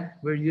doing that.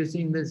 We're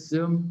using the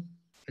Zoom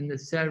in the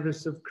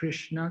service of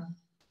Krishna,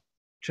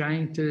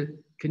 trying to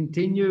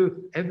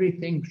continue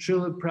everything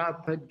Srila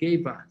Prabhupada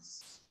gave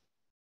us.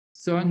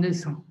 So on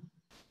this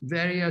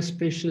very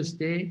auspicious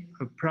day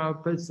of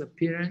Prabhupada's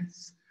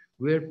appearance,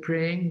 we're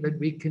praying that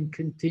we can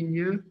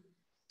continue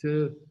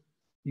to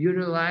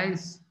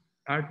utilize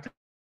our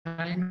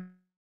time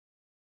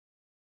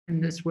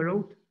in this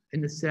world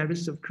in the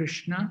service of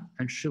Krishna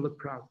and Srila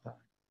Prabhupada.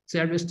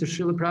 Service to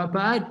Srila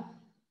Prabhupada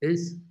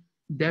is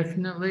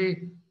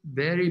definitely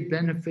very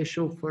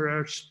beneficial for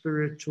our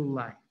spiritual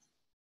life.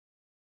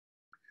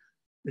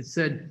 It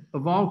said,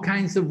 of all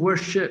kinds of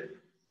worship,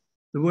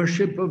 the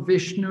worship of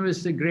Vishnu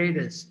is the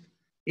greatest.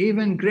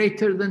 Even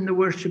greater than the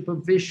worship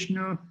of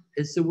Vishnu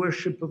is the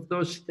worship of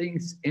those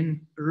things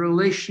in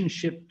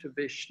relationship to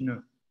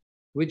Vishnu,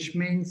 which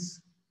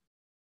means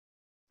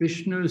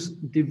Vishnu's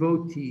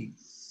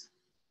devotees.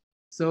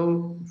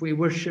 So if we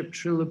worship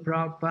Srila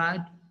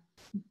Prabhupada,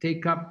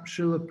 take up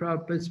Srila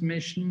Prabhupada's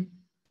mission,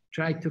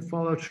 try to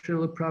follow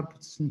Srila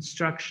Prabhupada's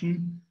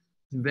instruction,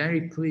 it's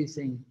very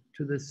pleasing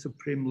to the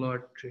Supreme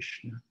Lord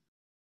Krishna.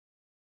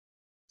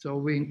 So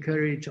we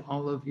encourage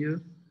all of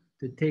you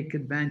to take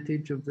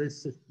advantage of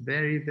this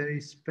very,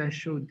 very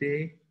special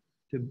day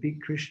to be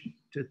Krishna,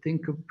 to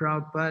think of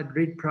Prabhupada,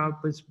 read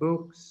Prabhupada's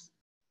books,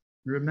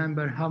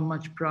 remember how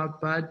much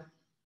Prabhupada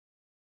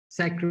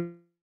sacrificed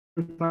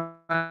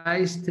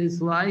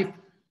his life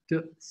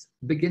to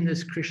begin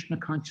this Krishna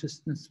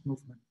consciousness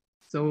movement.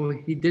 So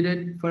he did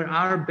it for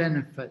our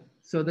benefit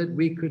so that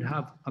we could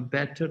have a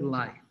better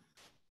life.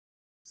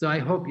 So I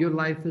hope your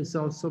life is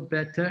also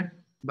better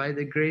by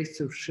the grace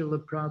of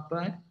Srila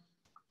Prabhupada.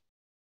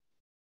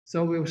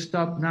 So we'll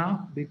stop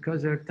now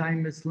because our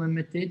time is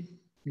limited.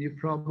 You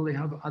probably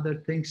have other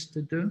things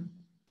to do.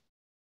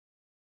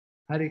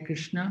 Hare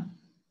Krishna.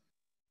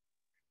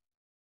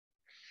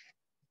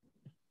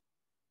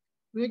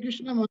 Hare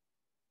Krishna Maharaj.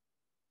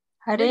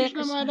 Hare Hare Krishna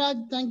Krishna. Maharaj,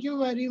 thank you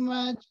very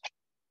much.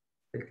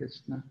 Hare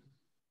Krishna.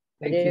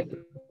 Thank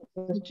you.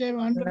 Such a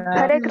wonderful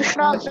Hare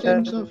Krishna.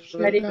 pastimes of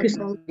Hare Srila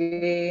Krishna.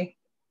 Prabhupada.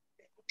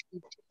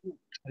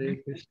 Hare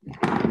Krishna.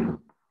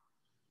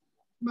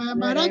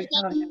 Maharaj,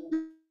 can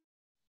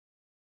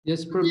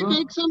Yes, we Prabhu.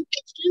 take some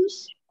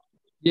questions?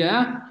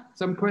 Yeah,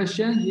 some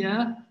questions.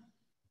 Yeah.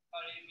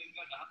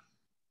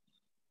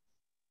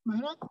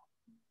 Maharaj?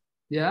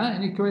 Yeah,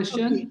 any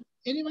question? Okay.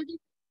 Anybody?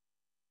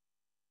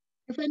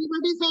 If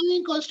anybody is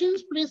having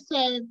questions, please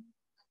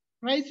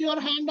raise your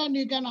hand and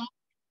you can ask.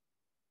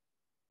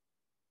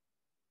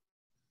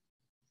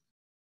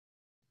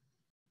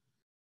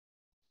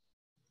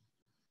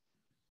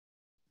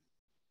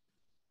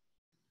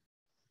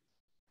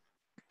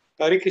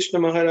 Hare Krishna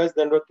Maharaj,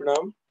 Dandavat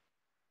Pranam.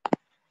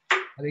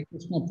 Hare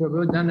Krishna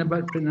Prabhu,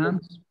 Dhanavat Pranam.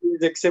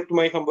 Please accept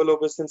my humble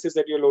obeisances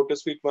at your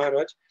lotus feet,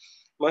 Maharaj.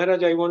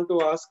 Maharaj, I want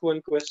to ask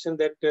one question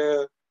that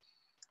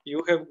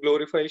you have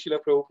glorified Srila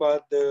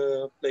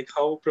Prabhupada, like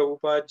how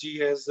Prabhupada ji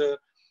has,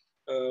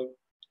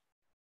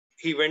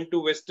 he went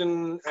to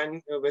Western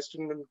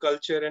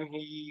culture and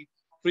he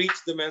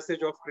preached the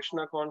message of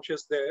Krishna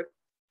conscious there.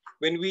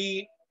 When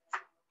we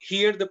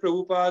hear the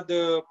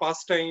Prabhupada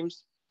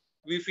pastimes,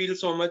 we feel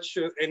so much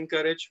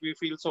encouraged, we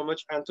feel so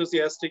much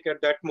enthusiastic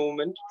at that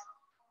moment.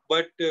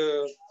 But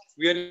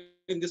we are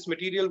in this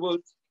material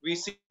world, we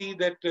see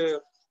that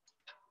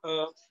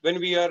when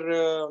we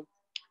are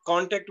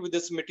contact with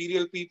this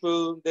material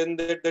people, then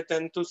that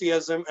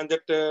enthusiasm and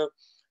that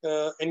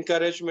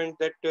encouragement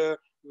that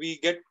we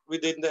get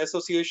within the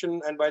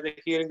association and by the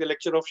hearing the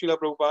lecture of Srila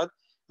Prabhupada,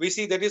 we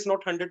see that is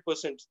not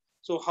 100%.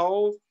 So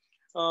how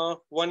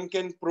one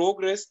can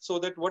progress so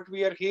that what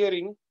we are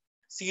hearing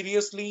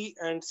seriously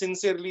and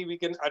sincerely we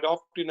can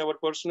adopt in our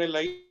personal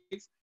life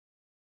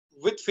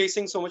with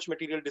facing so much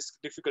material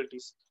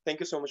difficulties. Thank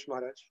you so much,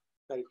 Maharaj.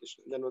 Hare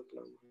Krishna. Dhanavad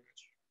Pranam,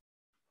 Maharaj.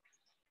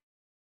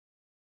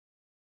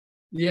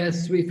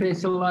 Yes, we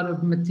face a lot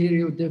of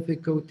material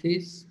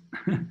difficulties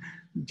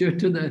due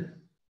to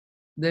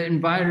the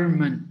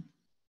environment.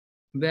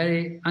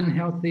 Very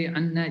unhealthy,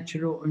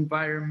 unnatural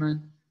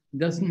environment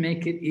doesn't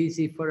make it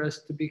easy for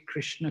us to be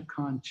Krishna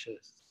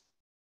conscious.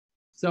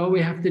 So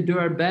we have to do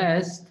our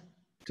best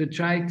to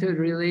try to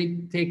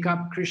really take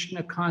up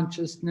Krishna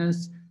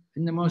consciousness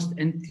in the most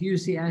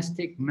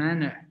enthusiastic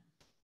manner,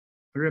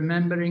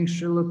 remembering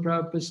Srila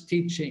Prabhupada's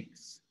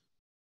teachings.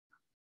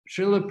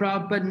 Srila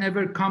Prabhupada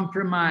never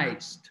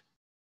compromised.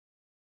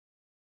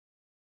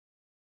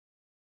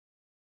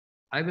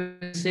 I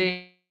was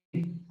saying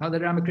how the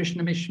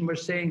Ramakrishna Mission were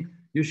saying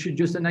you should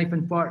use a knife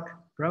and fork.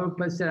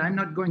 Prabhupada said, I'm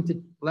not going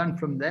to learn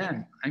from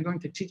them, I'm going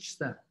to teach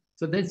them.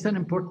 So that's an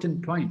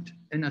important point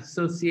in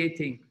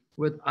associating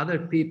with other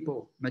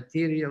people,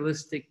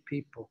 materialistic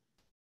people.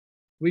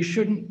 We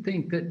shouldn't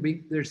think that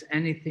there's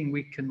anything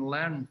we can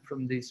learn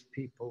from these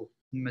people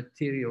in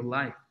material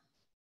life.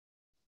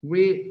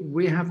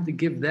 We have to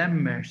give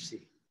them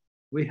mercy.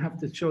 We have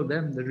to show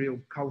them the real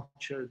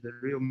culture, the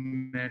real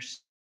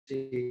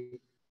mercy.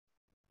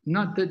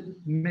 Not that,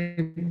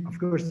 maybe, of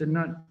course, they're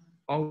not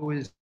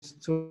always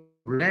so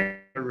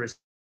rigorous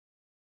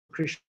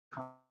Krishna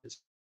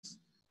consciousness.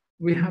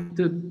 We have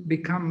to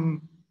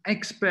become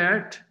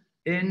expert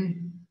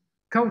in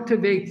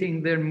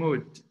cultivating their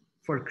mood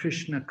for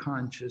Krishna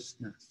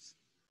consciousness.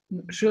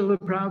 Srila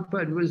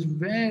Prabhupada was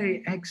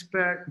very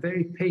expert,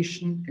 very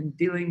patient in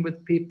dealing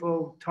with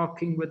people,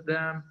 talking with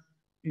them.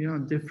 You know,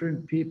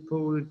 different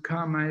people would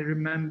come. I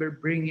remember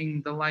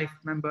bringing the life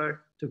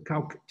member to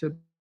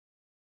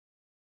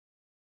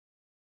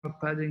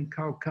Prabhupada in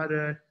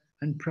Calcutta,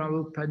 and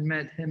Prabhupada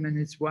met him and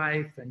his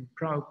wife, and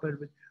Prabhupada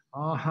would,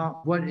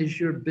 what is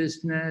your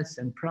business?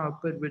 And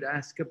Prabhupada would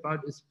ask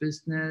about his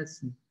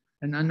business.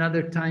 And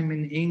another time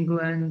in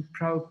England,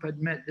 Prabhupada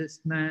met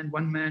this man.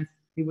 One man,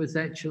 he was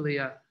actually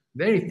a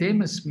very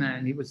famous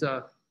man. He was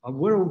a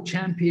world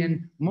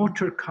champion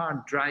motor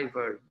car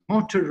driver,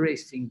 motor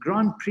racing,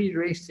 Grand Prix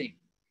racing.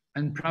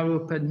 And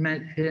Prabhupada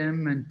met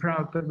him, and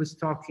Prabhupada was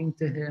talking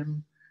to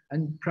him,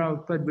 and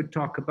Prabhupada would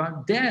talk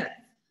about death.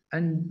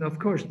 And of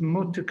course,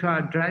 motor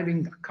car,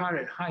 driving a car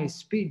at high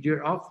speed,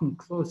 you're often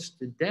close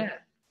to death.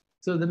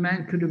 So the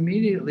man could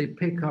immediately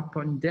pick up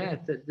on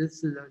death, that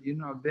this is a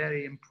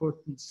very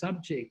important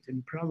subject,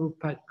 and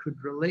Prabhupada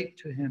could relate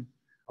to him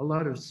a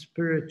lot of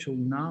spiritual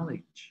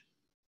knowledge.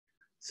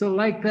 So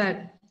like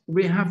that,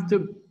 we have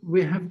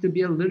to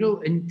be a little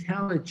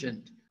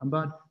intelligent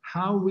about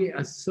how we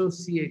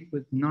associate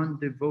with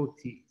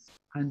non-devotees,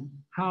 and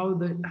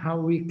how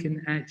we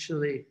can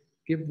actually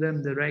give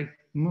them the right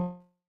mood,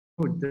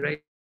 the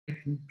right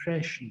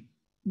impression.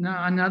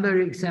 Now,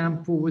 another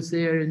example was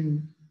there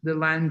in the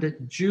land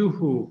at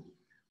Juhu.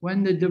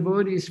 When the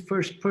devotees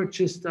first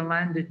purchased the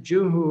land at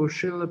Juhu,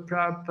 Srila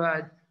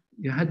Prabhupada,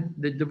 you had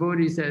the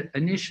devotees that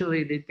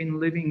initially they'd been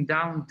living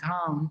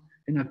downtown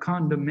in a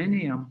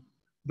condominium,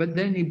 but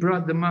then he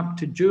brought them up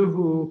to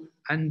Juhu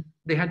and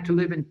they had to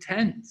live in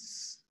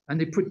tents. And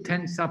they put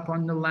tents up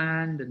on the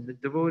land, and the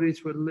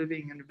devotees were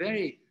living in a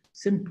very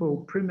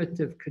simple,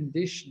 primitive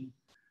condition.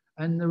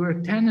 And there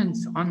were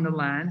tenants on the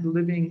land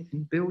living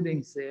in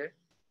buildings there,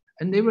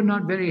 and they were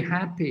not very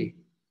happy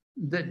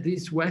that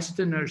these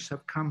Westerners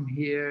have come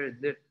here,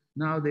 that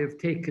now they've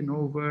taken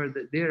over,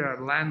 that they're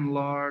our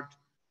landlord.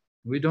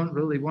 We don't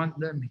really want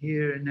them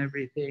here and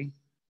everything.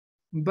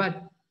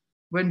 But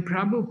when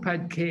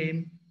Prabhupada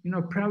came,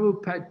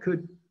 Prabhupada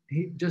could,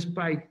 just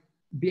by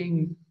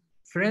being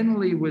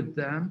friendly with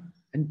them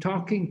and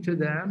talking to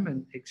them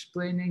and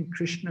explaining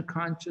Krishna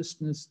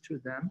consciousness to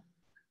them,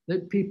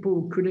 that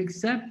people could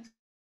accept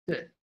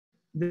it,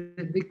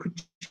 that they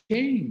could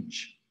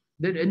change.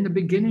 That in the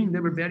beginning, they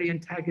were very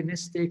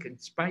antagonistic and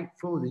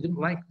spiteful. They didn't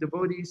like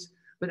devotees.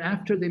 But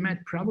after they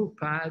met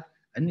Prabhupada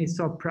and they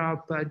saw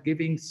Prabhupada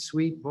giving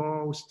sweet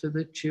balls to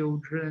the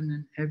children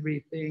and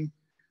everything,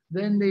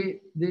 then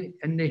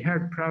they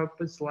heard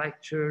Prabhupada's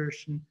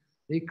lectures, and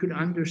they could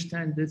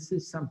understand this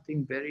is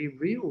something very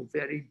real,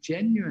 very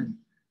genuine.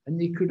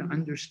 And they could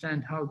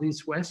understand how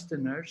these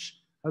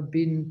Westerners have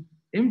been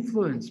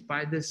influenced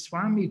by this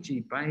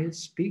Swamiji, by his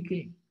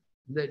speaking,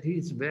 that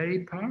he's very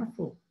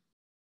powerful.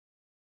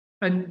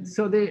 And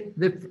so the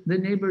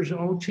neighbors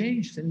all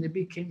changed, and they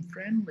became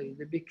friendly.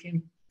 They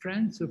became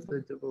friends of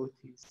the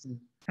devotees and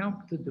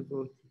helped the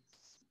devotees.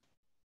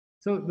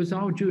 So it was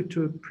all due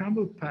to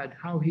Prabhupada,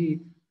 how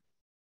he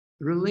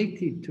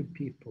related to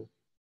people.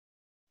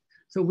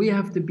 So we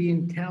have to be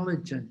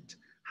intelligent,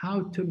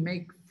 how to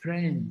make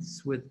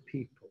friends with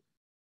people,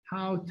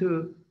 how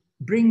to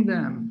bring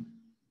them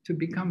to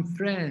become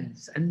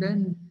friends, and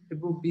then it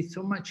will be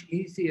so much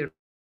easier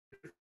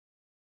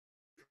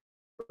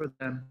for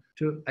them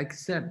to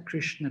accept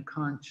Krishna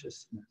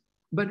consciousness.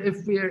 But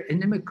if we are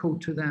inimical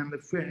to them,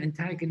 if we're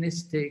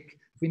antagonistic,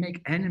 if we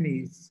make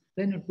enemies,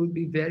 then it would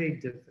be very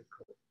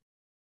difficult.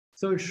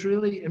 So it's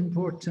really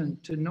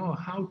important to know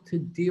how to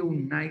deal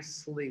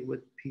nicely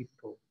with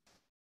people,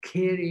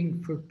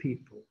 caring for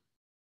people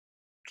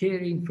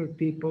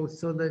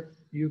so that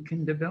you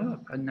can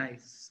develop a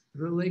nice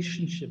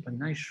relationship, a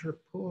nice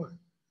rapport.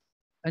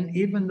 And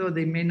even though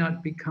they may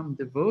not become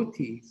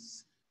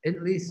devotees,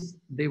 at least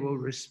they will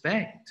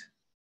respect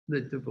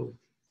the devotees.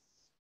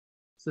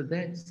 So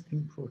that's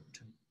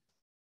important.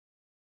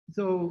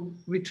 So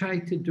we try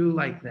to do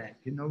like that.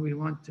 We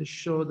want to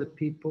show the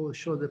people,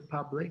 show the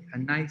public a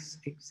nice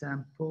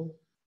example,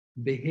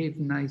 behave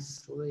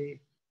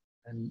nicely,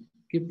 and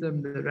give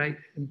them the right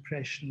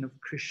impression of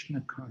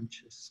Krishna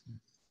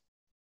consciousness.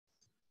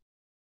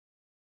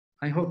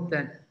 I hope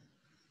that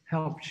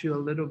helps you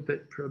a little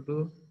bit,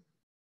 Prabhu.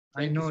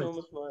 Thank you so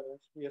much, Maharaj.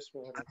 Yes,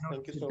 Maharaj.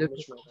 Thank you so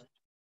much, Maharaj.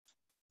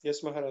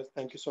 Yes, Maharaj.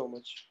 Thank you so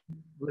much.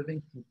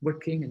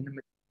 Working in the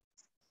middle.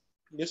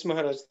 Yes,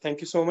 Maharaj.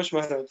 Thank you so much,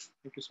 Maharaj.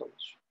 Thank you so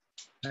much.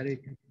 Hare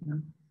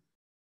Krishna.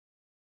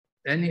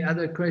 Any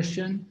other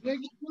question?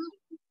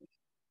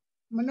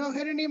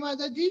 Manoharini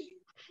Mataji.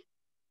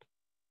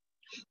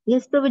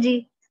 Yes,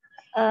 Prabhuji.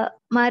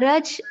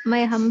 Maharaj,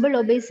 my humble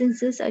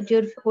obeisances at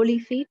your holy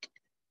feet.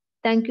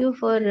 Thank you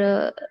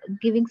for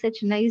giving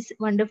such nice,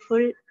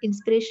 wonderful,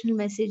 inspirational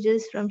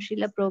messages from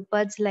Srila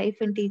Prabhupada's life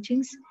and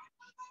teachings.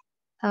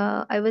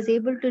 I was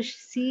able to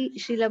see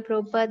Srila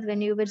Prabhupada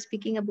when you were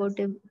speaking about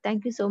him.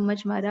 Thank you so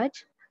much, Maharaj.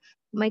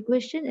 My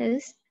question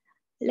is,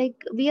 like,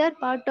 we are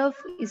part of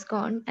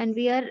ISKCON and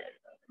we are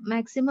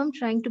maximum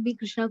trying to be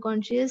Krishna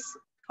conscious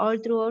all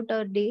throughout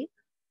our day.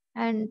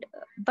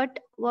 But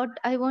what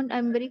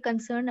I'm very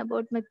concerned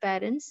about my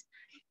parents.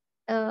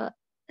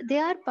 They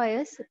are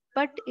pious,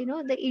 but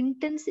the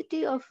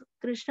intensity of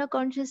Krishna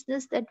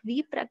consciousness that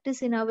we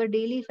practice in our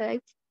daily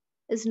life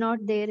is not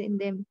there in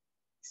them.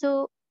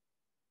 So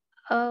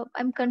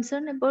I'm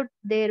concerned about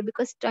there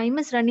because time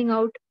is running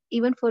out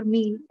even for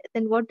me.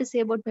 Then what to say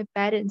about my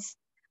parents?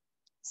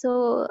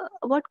 So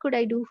what could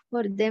I do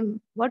for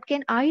them? What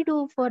can I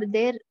do for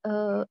their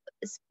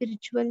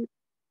spiritual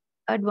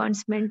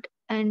advancement,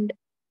 and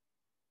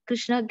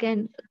Krishna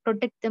can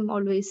protect them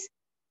always?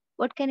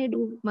 What can I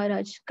do,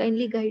 Maharaj?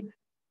 Kindly guide.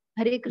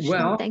 Hare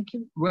Krishna. Thank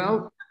you.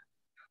 Well,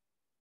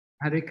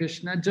 Hare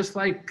Krishna, just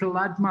like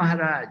Prahlad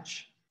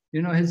Maharaj,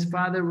 you know, his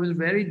father was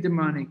very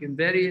demonic and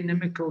very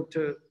inimical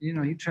to, you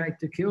know, he tried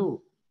to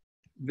kill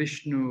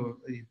Vishnu.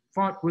 He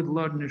fought with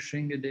Lord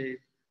Nrsingadev.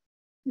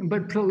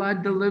 But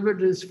Prahlad delivered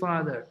his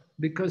father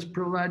because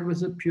Prahlad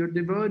was a pure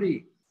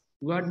devotee.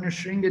 Lord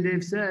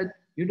Nrsingadev said,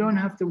 you don't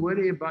have to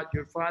worry about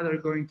your father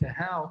going to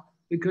hell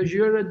because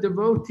you're a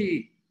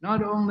devotee.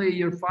 Not only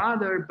your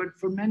father, but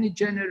for many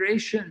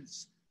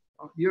generations,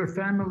 your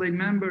family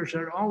members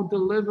are all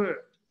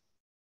delivered.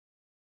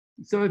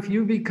 So if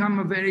you become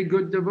a very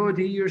good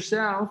devotee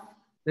yourself,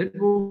 it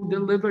will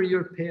deliver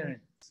your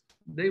parents.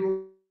 They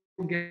will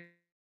get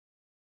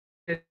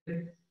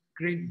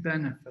great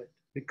benefit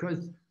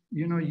because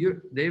you know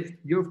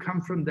you've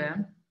come from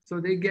them,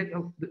 so they get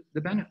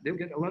the benefit. They'll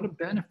get a lot of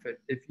benefit.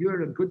 If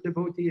you're a good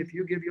devotee, if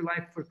you give your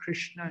life for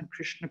Krishna and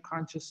Krishna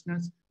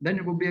consciousness, then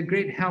it will be a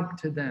great help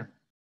to them.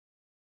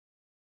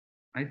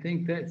 I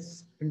think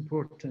that's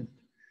important.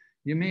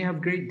 You may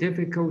have great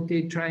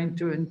difficulty trying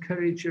to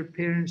encourage your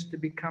parents to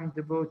become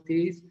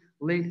devotees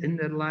late in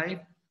their life.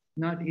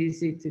 Not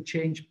easy to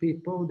change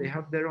people. They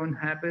have their own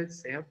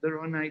habits, they have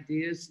their own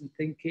ideas and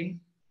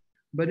thinking.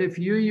 But if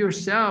you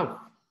yourself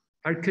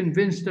are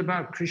convinced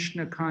about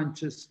Krishna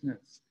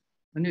consciousness,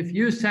 and if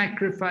you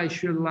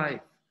sacrifice your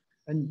life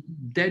and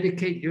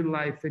dedicate your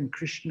life in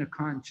Krishna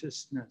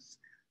consciousness,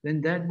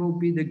 then that will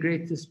be the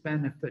greatest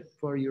benefit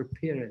for your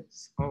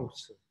parents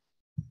also.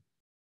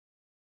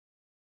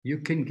 You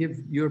can give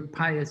your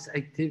pious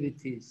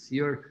activities,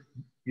 your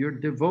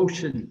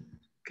devotion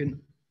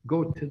can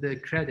go to the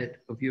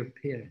credit of your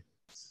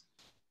parents.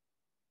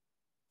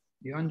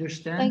 You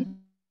understand?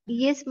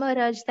 Yes,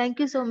 Maharaj. Thank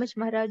you so much,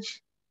 Maharaj.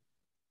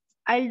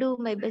 I'll do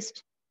my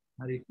best.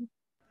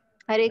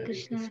 Hare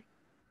Krishna.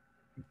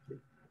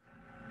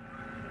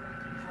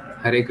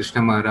 Hare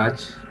Krishna,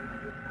 Maharaj.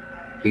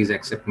 Please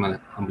accept my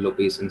humble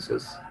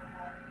obeisances.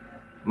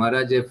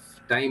 Maharaj,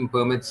 if time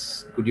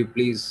permits, could you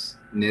please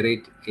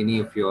narrate any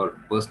of your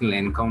personal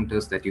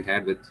encounters that you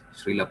had with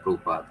Srila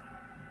Prabhupada?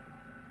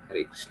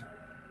 Hare Krishna.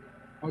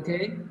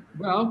 Okay,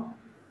 well,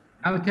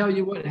 I'll tell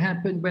you what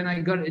happened when I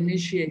got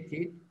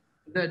initiated.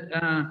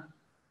 That,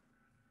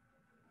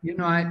 you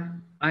know,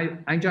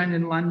 I joined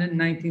in London in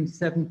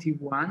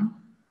 1971.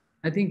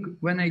 I think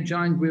when I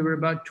joined, we were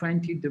about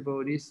 20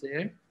 devotees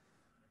there.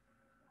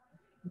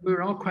 We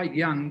were all quite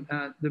young.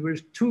 There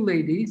was 2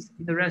 ladies,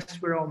 the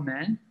rest were all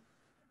men.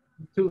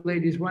 2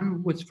 ladies,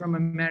 one was from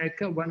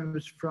America, one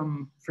was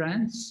from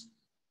France.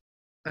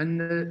 And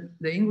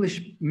the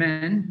English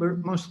men were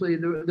mostly,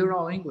 they're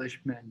all English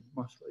men,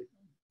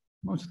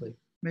 mostly,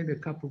 maybe a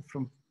couple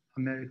from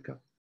America.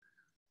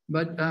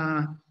 But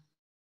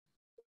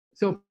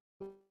so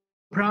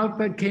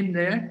Prabhupada came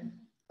there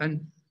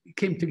and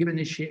came to give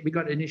initiation. We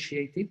got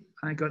initiated.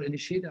 I got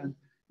initiated, and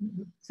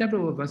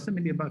several of us,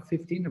 maybe about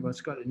 15 of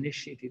us, got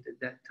initiated at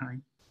that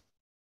time.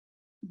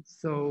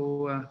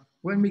 So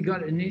when we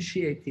got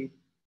initiated,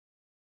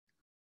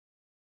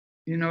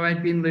 you know,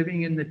 I'd been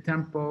living in the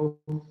temple,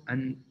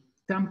 and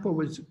temple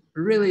was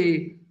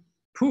really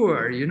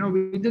poor. You know,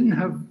 we didn't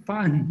have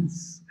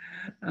funds.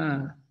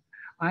 I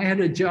had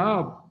a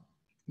job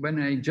when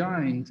I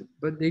joined,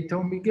 but they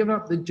told me, give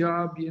up the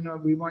job. You know,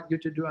 we want you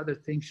to do other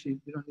things. You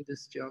don't need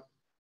this job.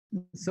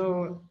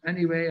 So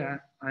anyway,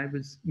 I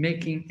was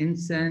making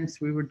incense.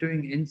 We were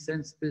doing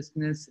incense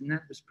business, and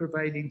that was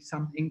providing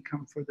some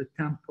income for the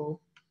temple.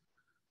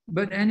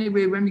 But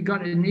anyway, when we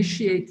got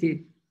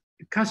initiated,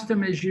 the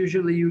custom is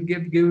usually you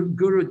give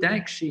Guru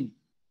Dakshin.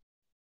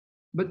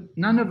 But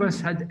none of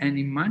us had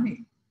any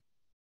money.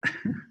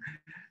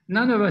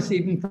 None of us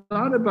even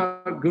thought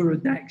about Guru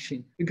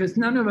Dakshin because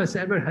none of us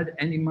ever had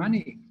any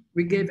money.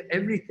 We gave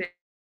everything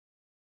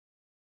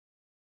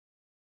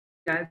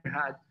I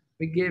had.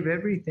 We gave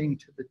everything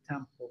to the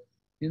temple.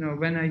 You know,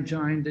 when I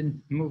joined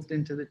and moved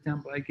into the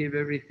temple, I gave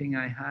everything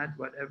I had,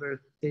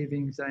 whatever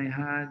savings I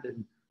had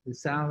and the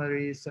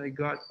salaries I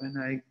got when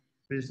I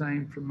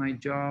resigned from my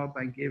job,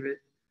 I gave it.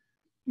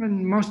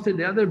 And most of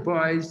the other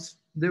boys,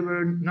 they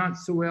were not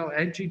so well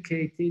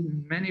educated,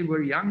 and many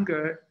were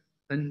younger,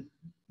 and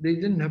they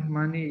didn't have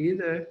money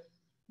either.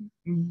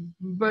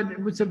 But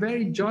it was a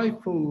very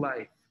joyful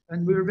life,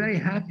 and we were very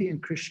happy in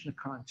Krishna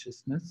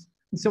consciousness.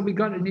 And so we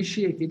got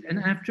initiated, and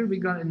after we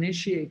got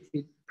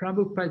initiated,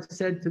 Prabhupada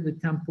said to the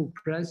temple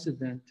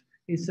president,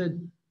 he said,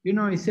 you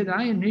know, he said,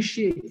 I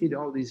initiated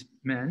all these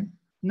men.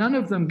 None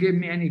of them gave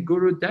me any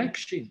Guru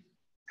Dakshin.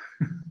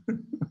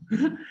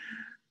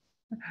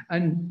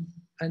 And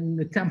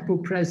the temple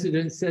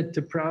president said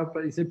to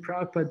Prabhupada, he said,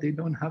 Prabhupada, they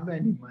don't have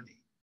any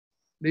money.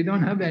 They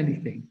don't have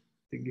anything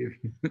to give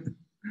you.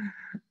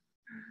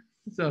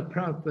 So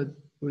Prabhupada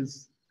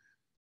was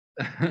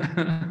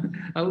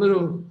a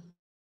little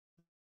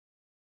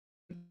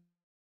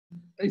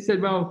They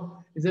said,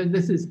 well, he said,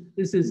 this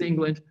is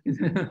England,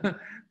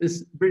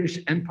 this British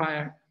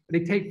Empire. They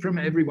take from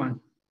everyone.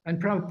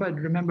 And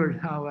Prabhupada remembered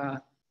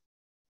how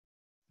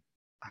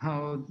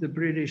the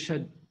British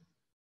had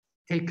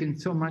taken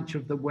so much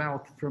of the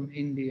wealth from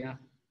India.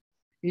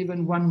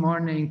 Even one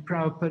morning,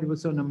 Prabhupada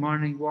was on a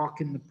morning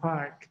walk in the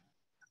park,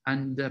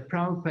 and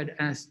Prabhupada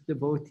asked the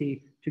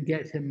devotee to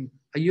get him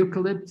a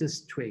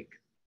eucalyptus twig.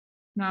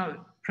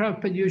 Now,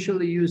 Prabhupada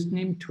usually used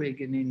neem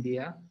twig in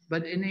India,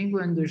 but in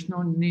England there's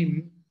no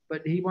neem,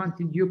 but he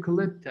wanted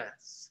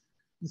eucalyptus.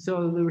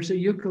 So there was a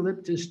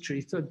eucalyptus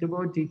tree, so the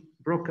devotee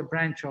broke a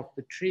branch off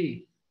the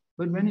tree.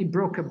 But when he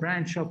broke a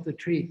branch off the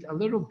tree, a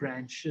little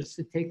branch, just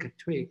to take a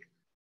twig,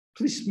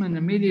 policeman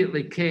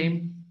immediately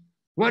came.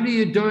 What are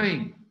you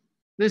doing?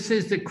 This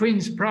is the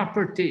Queen's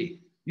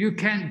property. You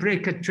can't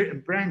break a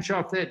branch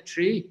off that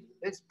tree.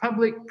 It's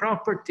public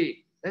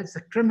property. That's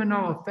a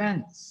criminal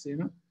offense, you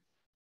know.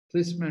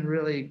 Policeman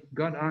really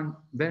got on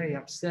very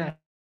upset.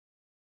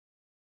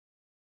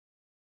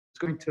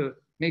 He was going to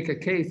make a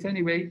case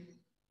anyway.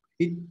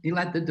 He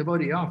let the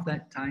devotee off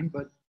that time,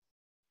 but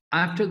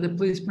after the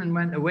policeman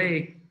went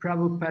away,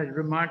 Prabhupada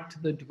remarked to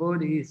the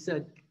devotee,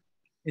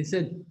 he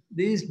said,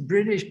 these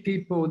British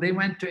people, they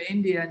went to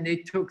India and they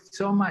took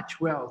so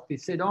much wealth. He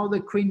said, all the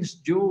Queen's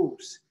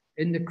jewels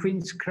in the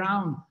Queen's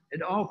crown,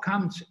 it all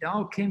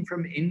came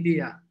from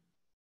India.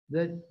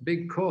 That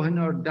big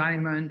Kohinoor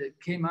diamond, it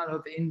came out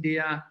of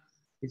India.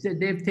 He said,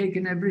 they've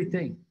taken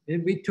everything.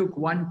 We took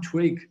one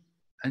twig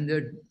and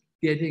they're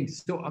getting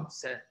so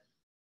upset.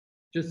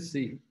 Just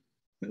see.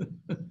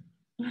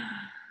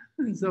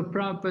 So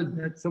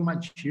Prabhupada had so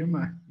much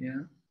humor,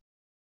 yeah.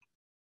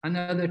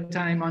 Another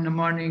time on a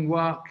morning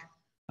walk,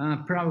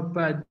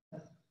 Prabhupada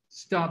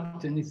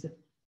stopped and he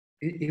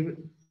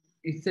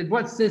said,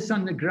 what's this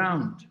on the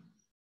ground?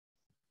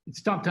 It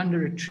stopped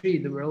under a tree.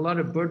 There were a lot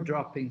of bird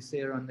droppings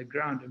there on the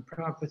ground. And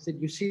Prabhupada said,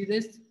 you see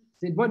this?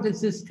 He said, what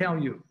does this tell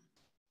you?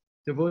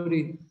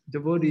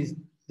 Devotees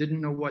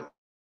didn't know what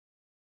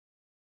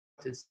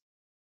to say.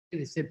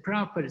 They said,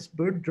 Prabhupada, it's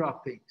bird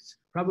droppings.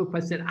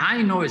 Prabhupada said,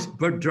 I know it's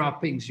bird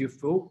droppings, you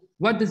fool.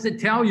 What does it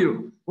tell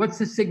you? What's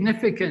the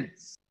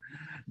significance?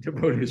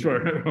 Devotees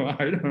were, oh,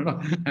 I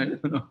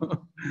don't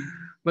know.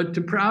 But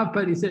to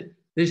Prabhupada, he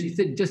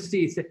said, just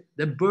see, he said,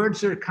 the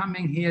birds are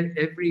coming here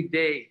every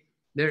day.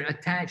 They're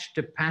attached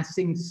to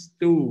passing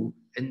stool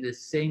in the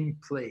same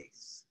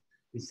place.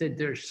 He said,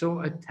 they're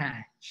so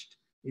attached.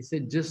 He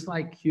said, just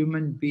like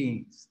human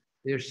beings,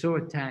 they're so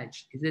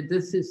attached. He said,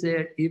 this is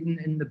there even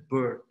in the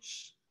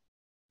birds.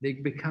 They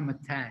become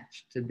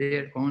attached to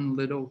their own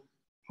little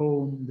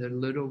home, their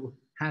little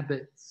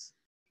habits.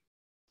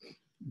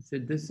 He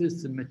said, this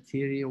is the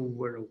material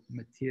world,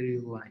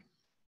 material life.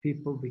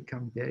 People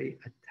become very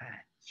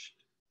attached.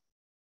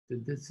 So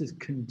this is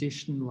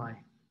conditioned life.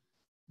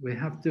 We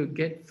have to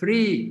get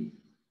free.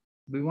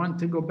 We want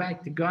to go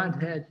back to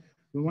Godhead.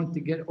 We want to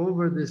get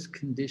over this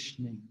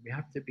conditioning. We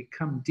have to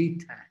become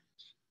detached.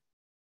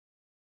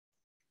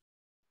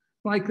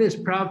 Like this,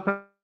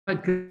 Prabhupada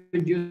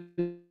could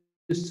use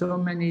so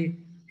many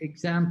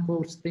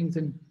examples, things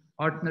in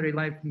ordinary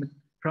life.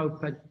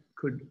 Prabhupada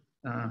could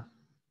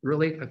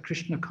relate a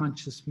Krishna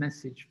conscious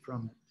message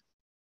from it.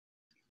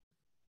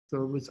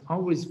 So it was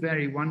always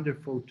very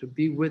wonderful to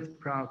be with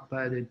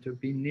Prabhupada and to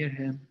be near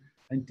him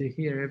and to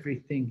hear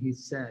everything he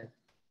said.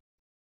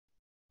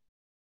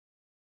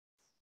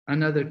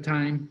 Another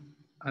time,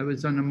 I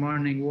was on a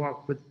morning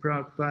walk with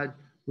Prabhupada.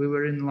 We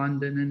were in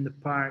London in the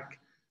park,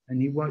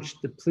 and he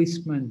watched the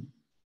policeman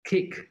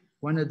kick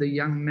one of the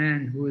young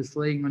men who was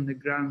laying on the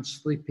ground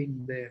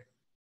sleeping there.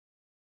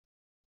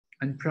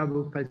 And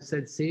Prabhupada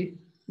said, see,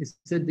 he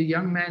said, the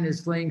young man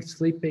is laying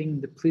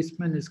sleeping, the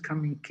policeman is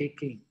coming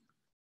kicking.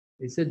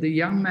 He said, the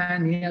young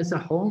man, he has a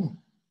home,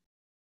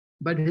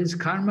 but his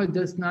karma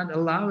does not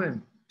allow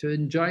him to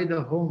enjoy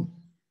the home.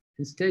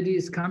 Instead, he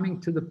is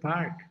coming to the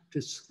park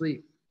to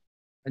sleep.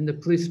 And the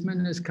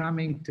policeman is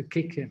coming to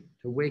kick him,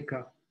 to wake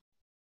up.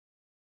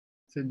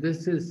 So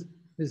this is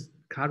his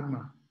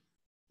karma.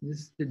 This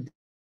is the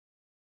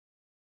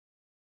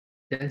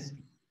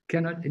destiny.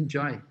 Cannot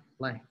enjoy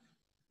life.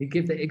 He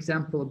gave the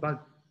example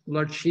about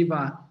Lord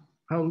Shiva,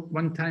 how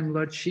one time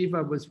Lord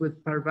Shiva was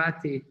with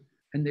Parvati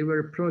and they were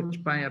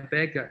approached by a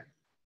beggar.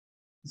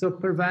 So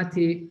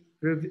Parvati,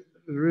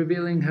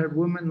 revealing her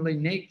womanly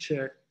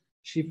nature,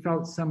 she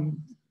felt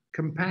some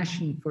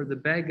compassion for the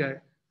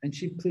beggar and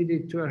she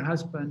pleaded to her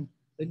husband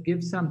to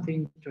give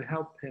something to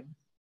help him.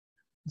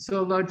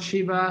 So Lord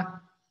Shiva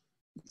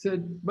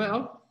said,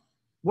 well,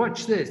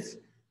 watch this.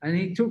 And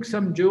he took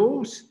some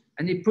jewels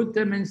and he put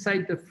them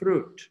inside the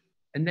fruit.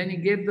 And then he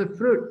gave the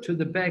fruit to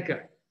the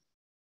beggar.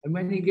 And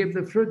when he gave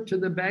the fruit to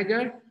the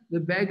beggar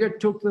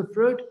took the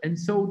fruit and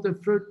sold the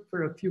fruit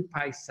for a few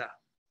paisa.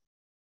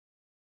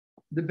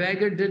 The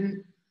beggar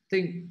didn't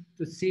think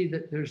to see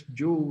that there's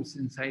jewels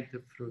inside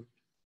the fruit.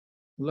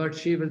 Lord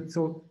Shiva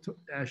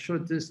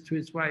showed this to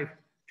his wife,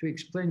 to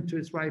explain to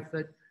his wife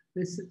that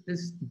this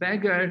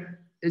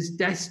beggar is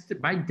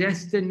by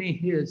destiny,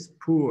 he is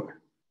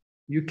poor.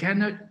 You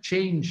cannot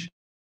change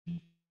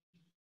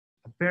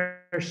a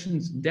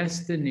person's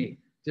destiny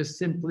just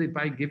simply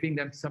by giving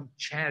them some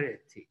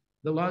charity.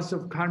 The laws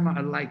of karma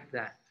are like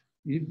that.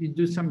 You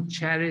do some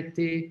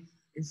charity,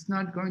 it's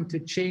not going to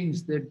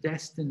change their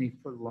destiny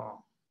for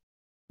long.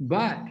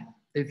 But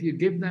if you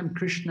give them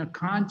Krishna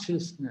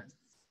consciousness,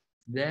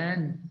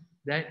 then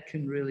that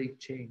can really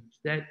change.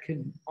 That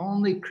can,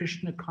 only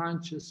Krishna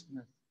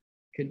consciousness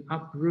can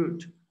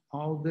uproot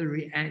all the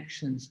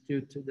reactions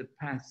due to the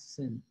past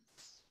sins,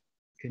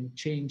 can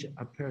change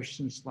a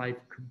person's life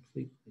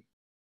completely.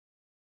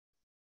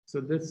 So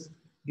this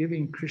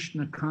giving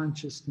Krishna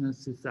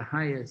consciousness is the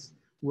highest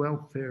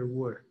welfare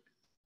work.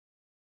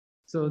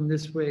 So in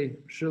this way,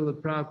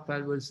 Srila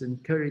Prabhupada was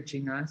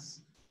encouraging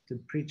us to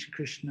preach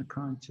Krishna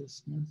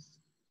consciousness.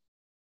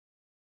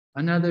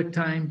 Another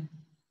time,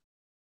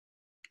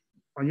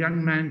 a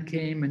young man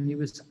came and he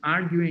was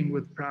arguing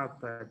with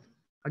Prabhupada.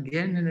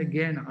 Again and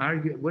again,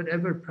 argue.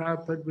 Whatever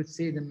Prabhupada would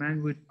say, the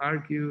man would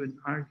argue and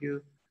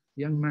argue.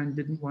 The young man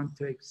didn't want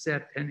to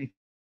accept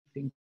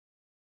anything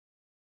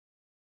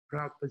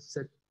Prabhupada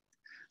said.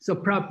 So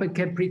Prabhupada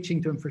kept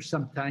preaching to him for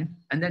some time.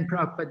 And then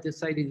Prabhupada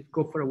decided to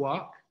go for a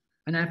walk.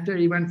 And after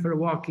he went for a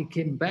walk, he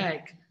came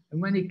back.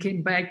 And when he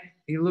came back,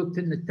 he looked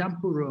in the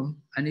temple room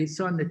and he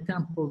saw in the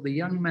temple, the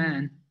young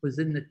man was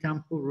in the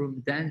temple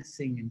room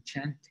dancing and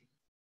chanting.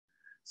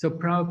 So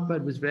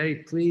Prabhupada was very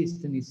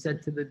pleased and he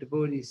said to the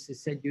devotees, he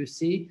said, you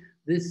see,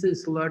 this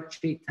is Lord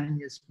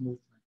Chaitanya's movement.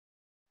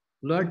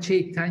 Lord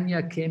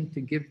Chaitanya came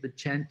to give the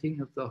chanting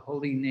of the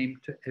holy name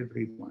to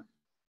everyone.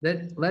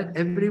 Let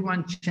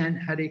everyone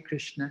chant Hare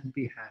Krishna and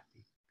be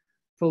happy.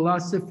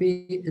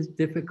 Philosophy is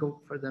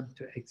difficult for them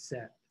to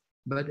accept.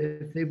 But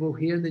if they will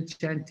hear the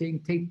chanting,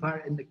 take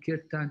part in the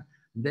kirtan,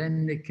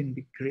 then they can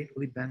be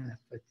greatly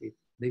benefited.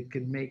 They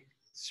can make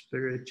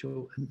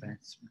spiritual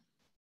advancement.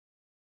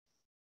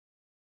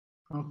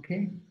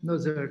 Okay,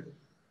 those are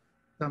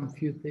some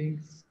few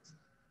things.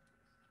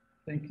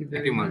 Thank you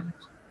very much.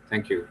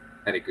 Thank you.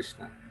 Hare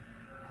Krishna.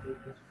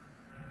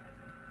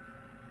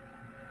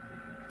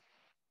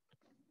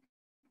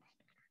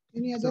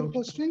 Any other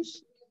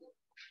questions?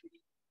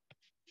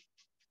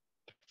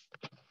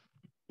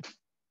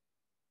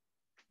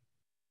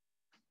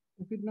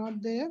 If it's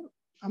not there,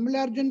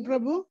 Amalarjan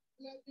Prabhu.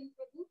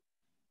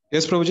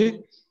 Yes,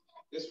 Prabhuji.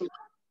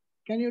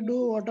 Can you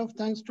do vote of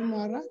thanks to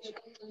Maharaj?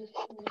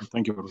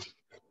 Thank you, Prabhuji.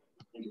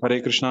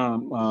 Hare Krishna,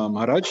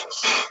 Maharaj.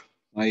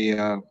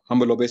 My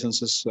humble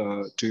obeisances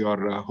to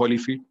your holy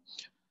feet.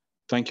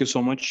 Thank you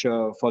so much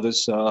for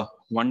this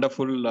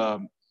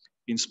wonderful,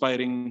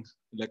 inspiring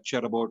lecture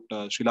about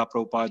Srila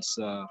Prabhupada's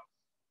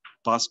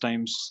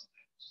pastimes.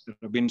 There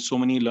have been so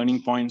many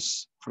learning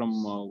points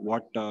from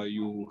what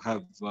you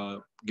have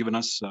given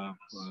us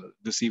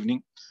this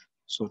evening.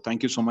 So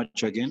thank you so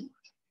much again.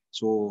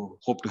 So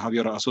hope to have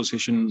your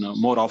association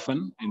more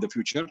often in the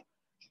future.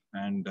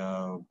 And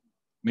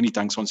many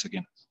thanks once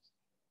again.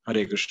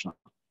 Hare Krishna.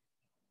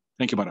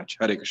 Thank you, Maharaj.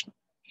 Hare Krishna.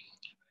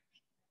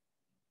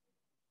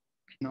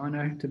 An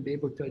honor to be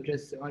able to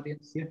address the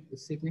audience here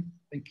this evening.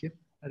 Thank you.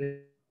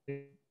 Hare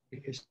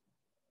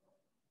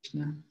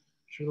Krishna.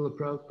 Srila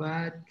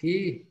Prabhupada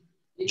ki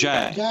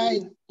Jai.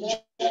 Jai.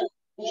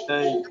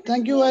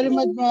 Thank you very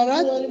much,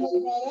 Maharaj.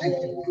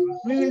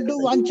 We will do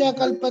Vancha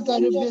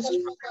Kalpatarubhyascha.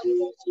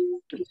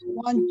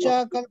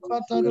 Vancha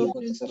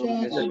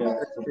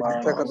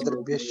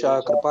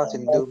Kalpatarubhyascha Kripa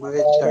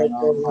Sindhubhyascha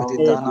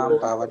Patitanam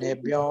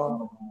Pavanebhyo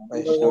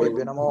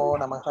Vaishnavibhyo Namo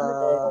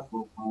Namaha.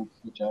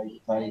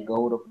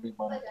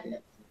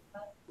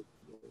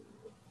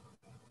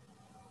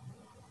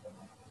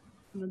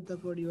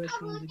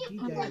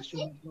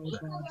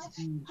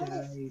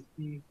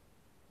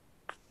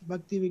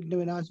 Bhakti Vighna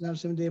Vinasa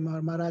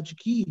Narasimha Maharaj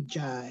ki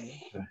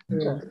Jai.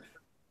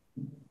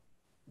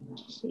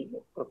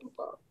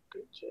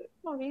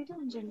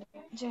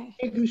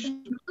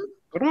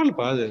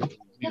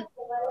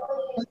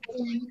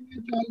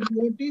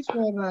 Devotees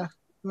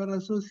for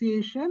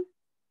association.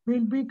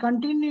 We'll be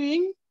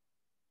continuing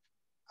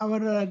our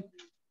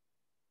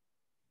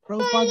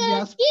Prabhupada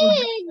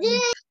Vyasapuja.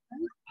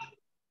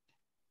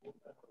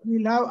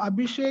 We'll have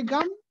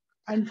Abhishekam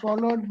and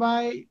followed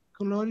by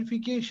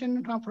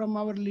glorification from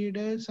our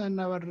leaders and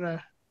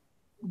our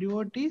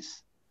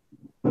devotees.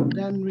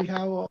 Then we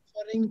have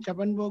offering,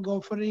 Chapanbhog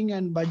offering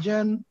and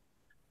bhajan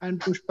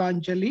and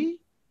Pushpanjali.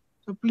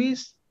 So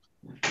please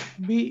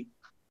be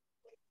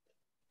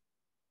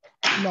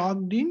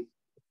logged in.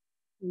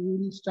 We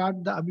will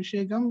start the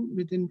Abhishekam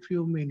within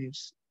few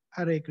minutes.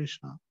 Hare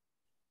Krishna.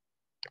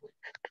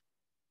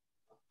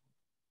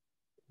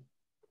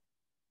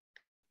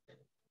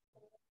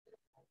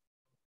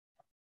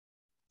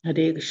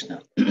 Hare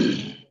Krishna.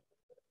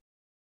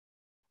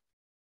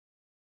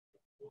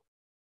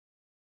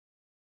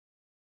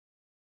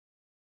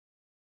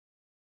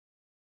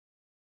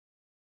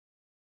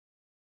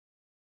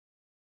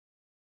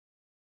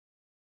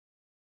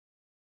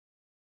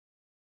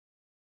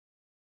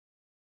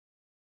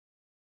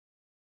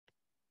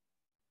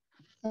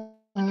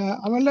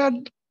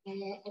 Amalad,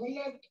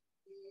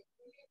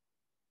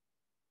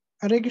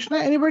 Hare Krishna.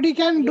 Anybody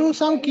can do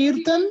some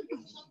kirtan?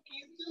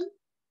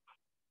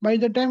 By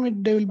the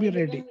time they will be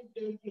ready.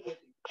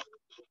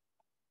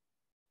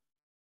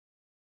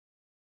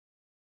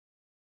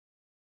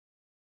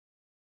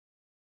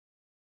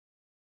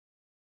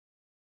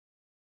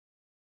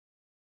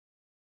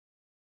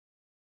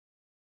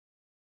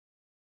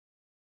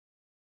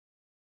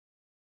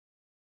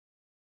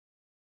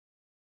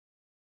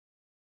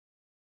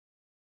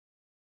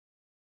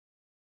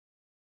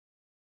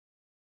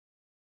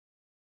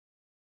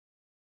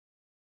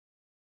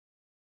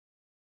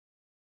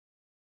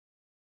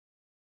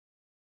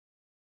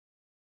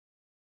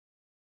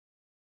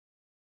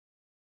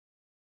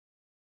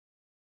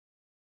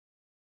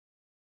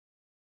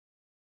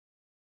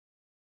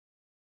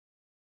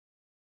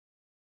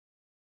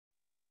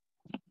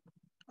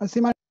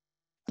 Asima,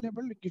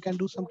 you can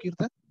do some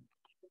kirtan.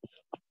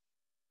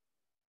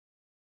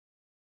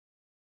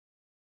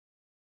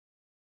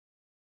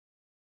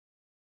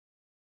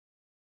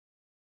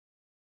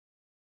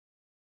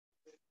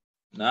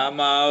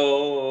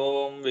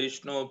 Namo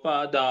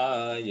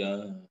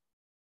Vishnupadaya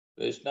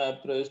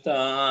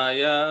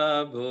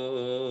Krishnapristhaya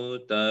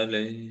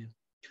Bhutale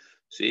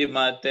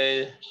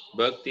Srimate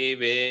Bhakti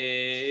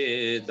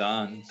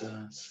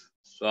Vedanta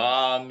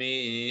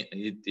Swami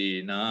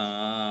iti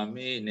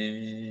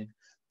namine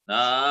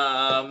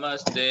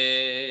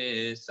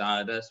Namaste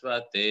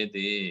Saraswate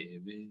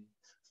Devi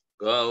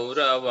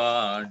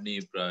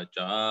Gauravani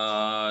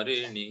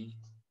Pracharini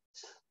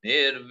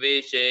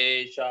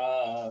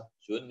Nirvishesha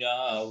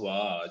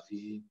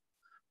Shunyavadi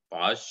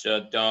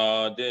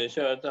Paschatya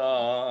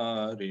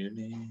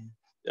Deshatarini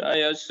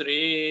Jaya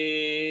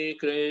Shri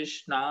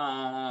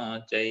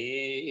Krishna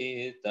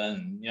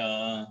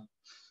Chaitanya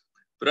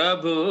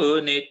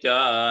Prabhu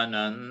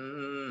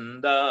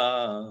Nityananda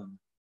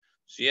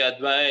Shri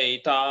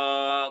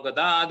Advaita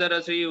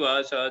Gadadhara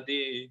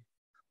Srivasadi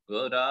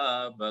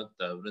Gaura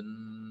Bhakta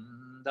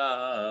Vrinda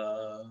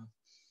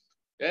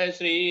Jai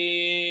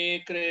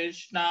Shri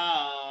Krishna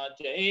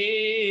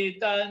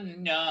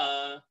Chaitanya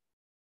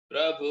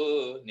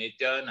Prabhu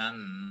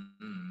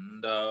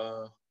Nityananda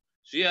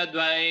Shri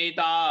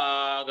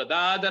Advaita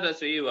Gadadhara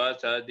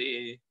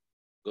Srivasadi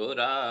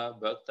Gaura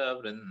Bhakta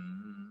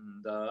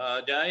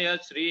Vrinda Jaya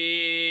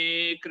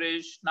Shri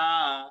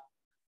Krishna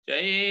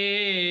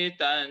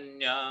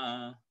Chaitanya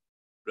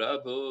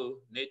Prabhu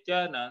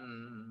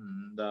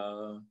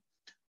Nityananda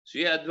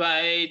Shri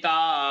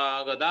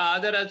Advaita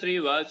Gadadhara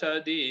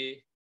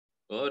Srivasadi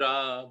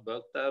Gaura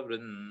Bhakta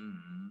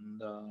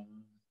Vrinda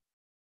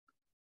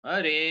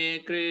Hare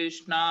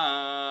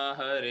Krishna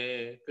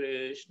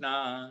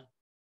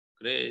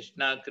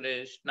Krishna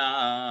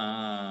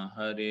Krishna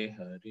Hare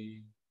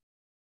Hare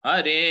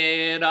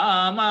Hare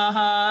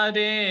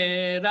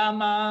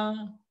Rama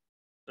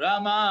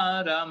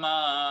Rama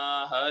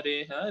Rama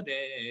Hare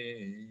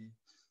Hare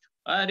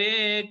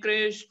Hare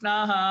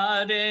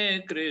Krishna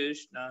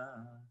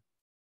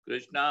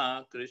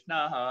Krishna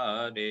Krishna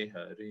Hare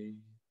Hare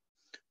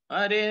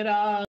Hare Rama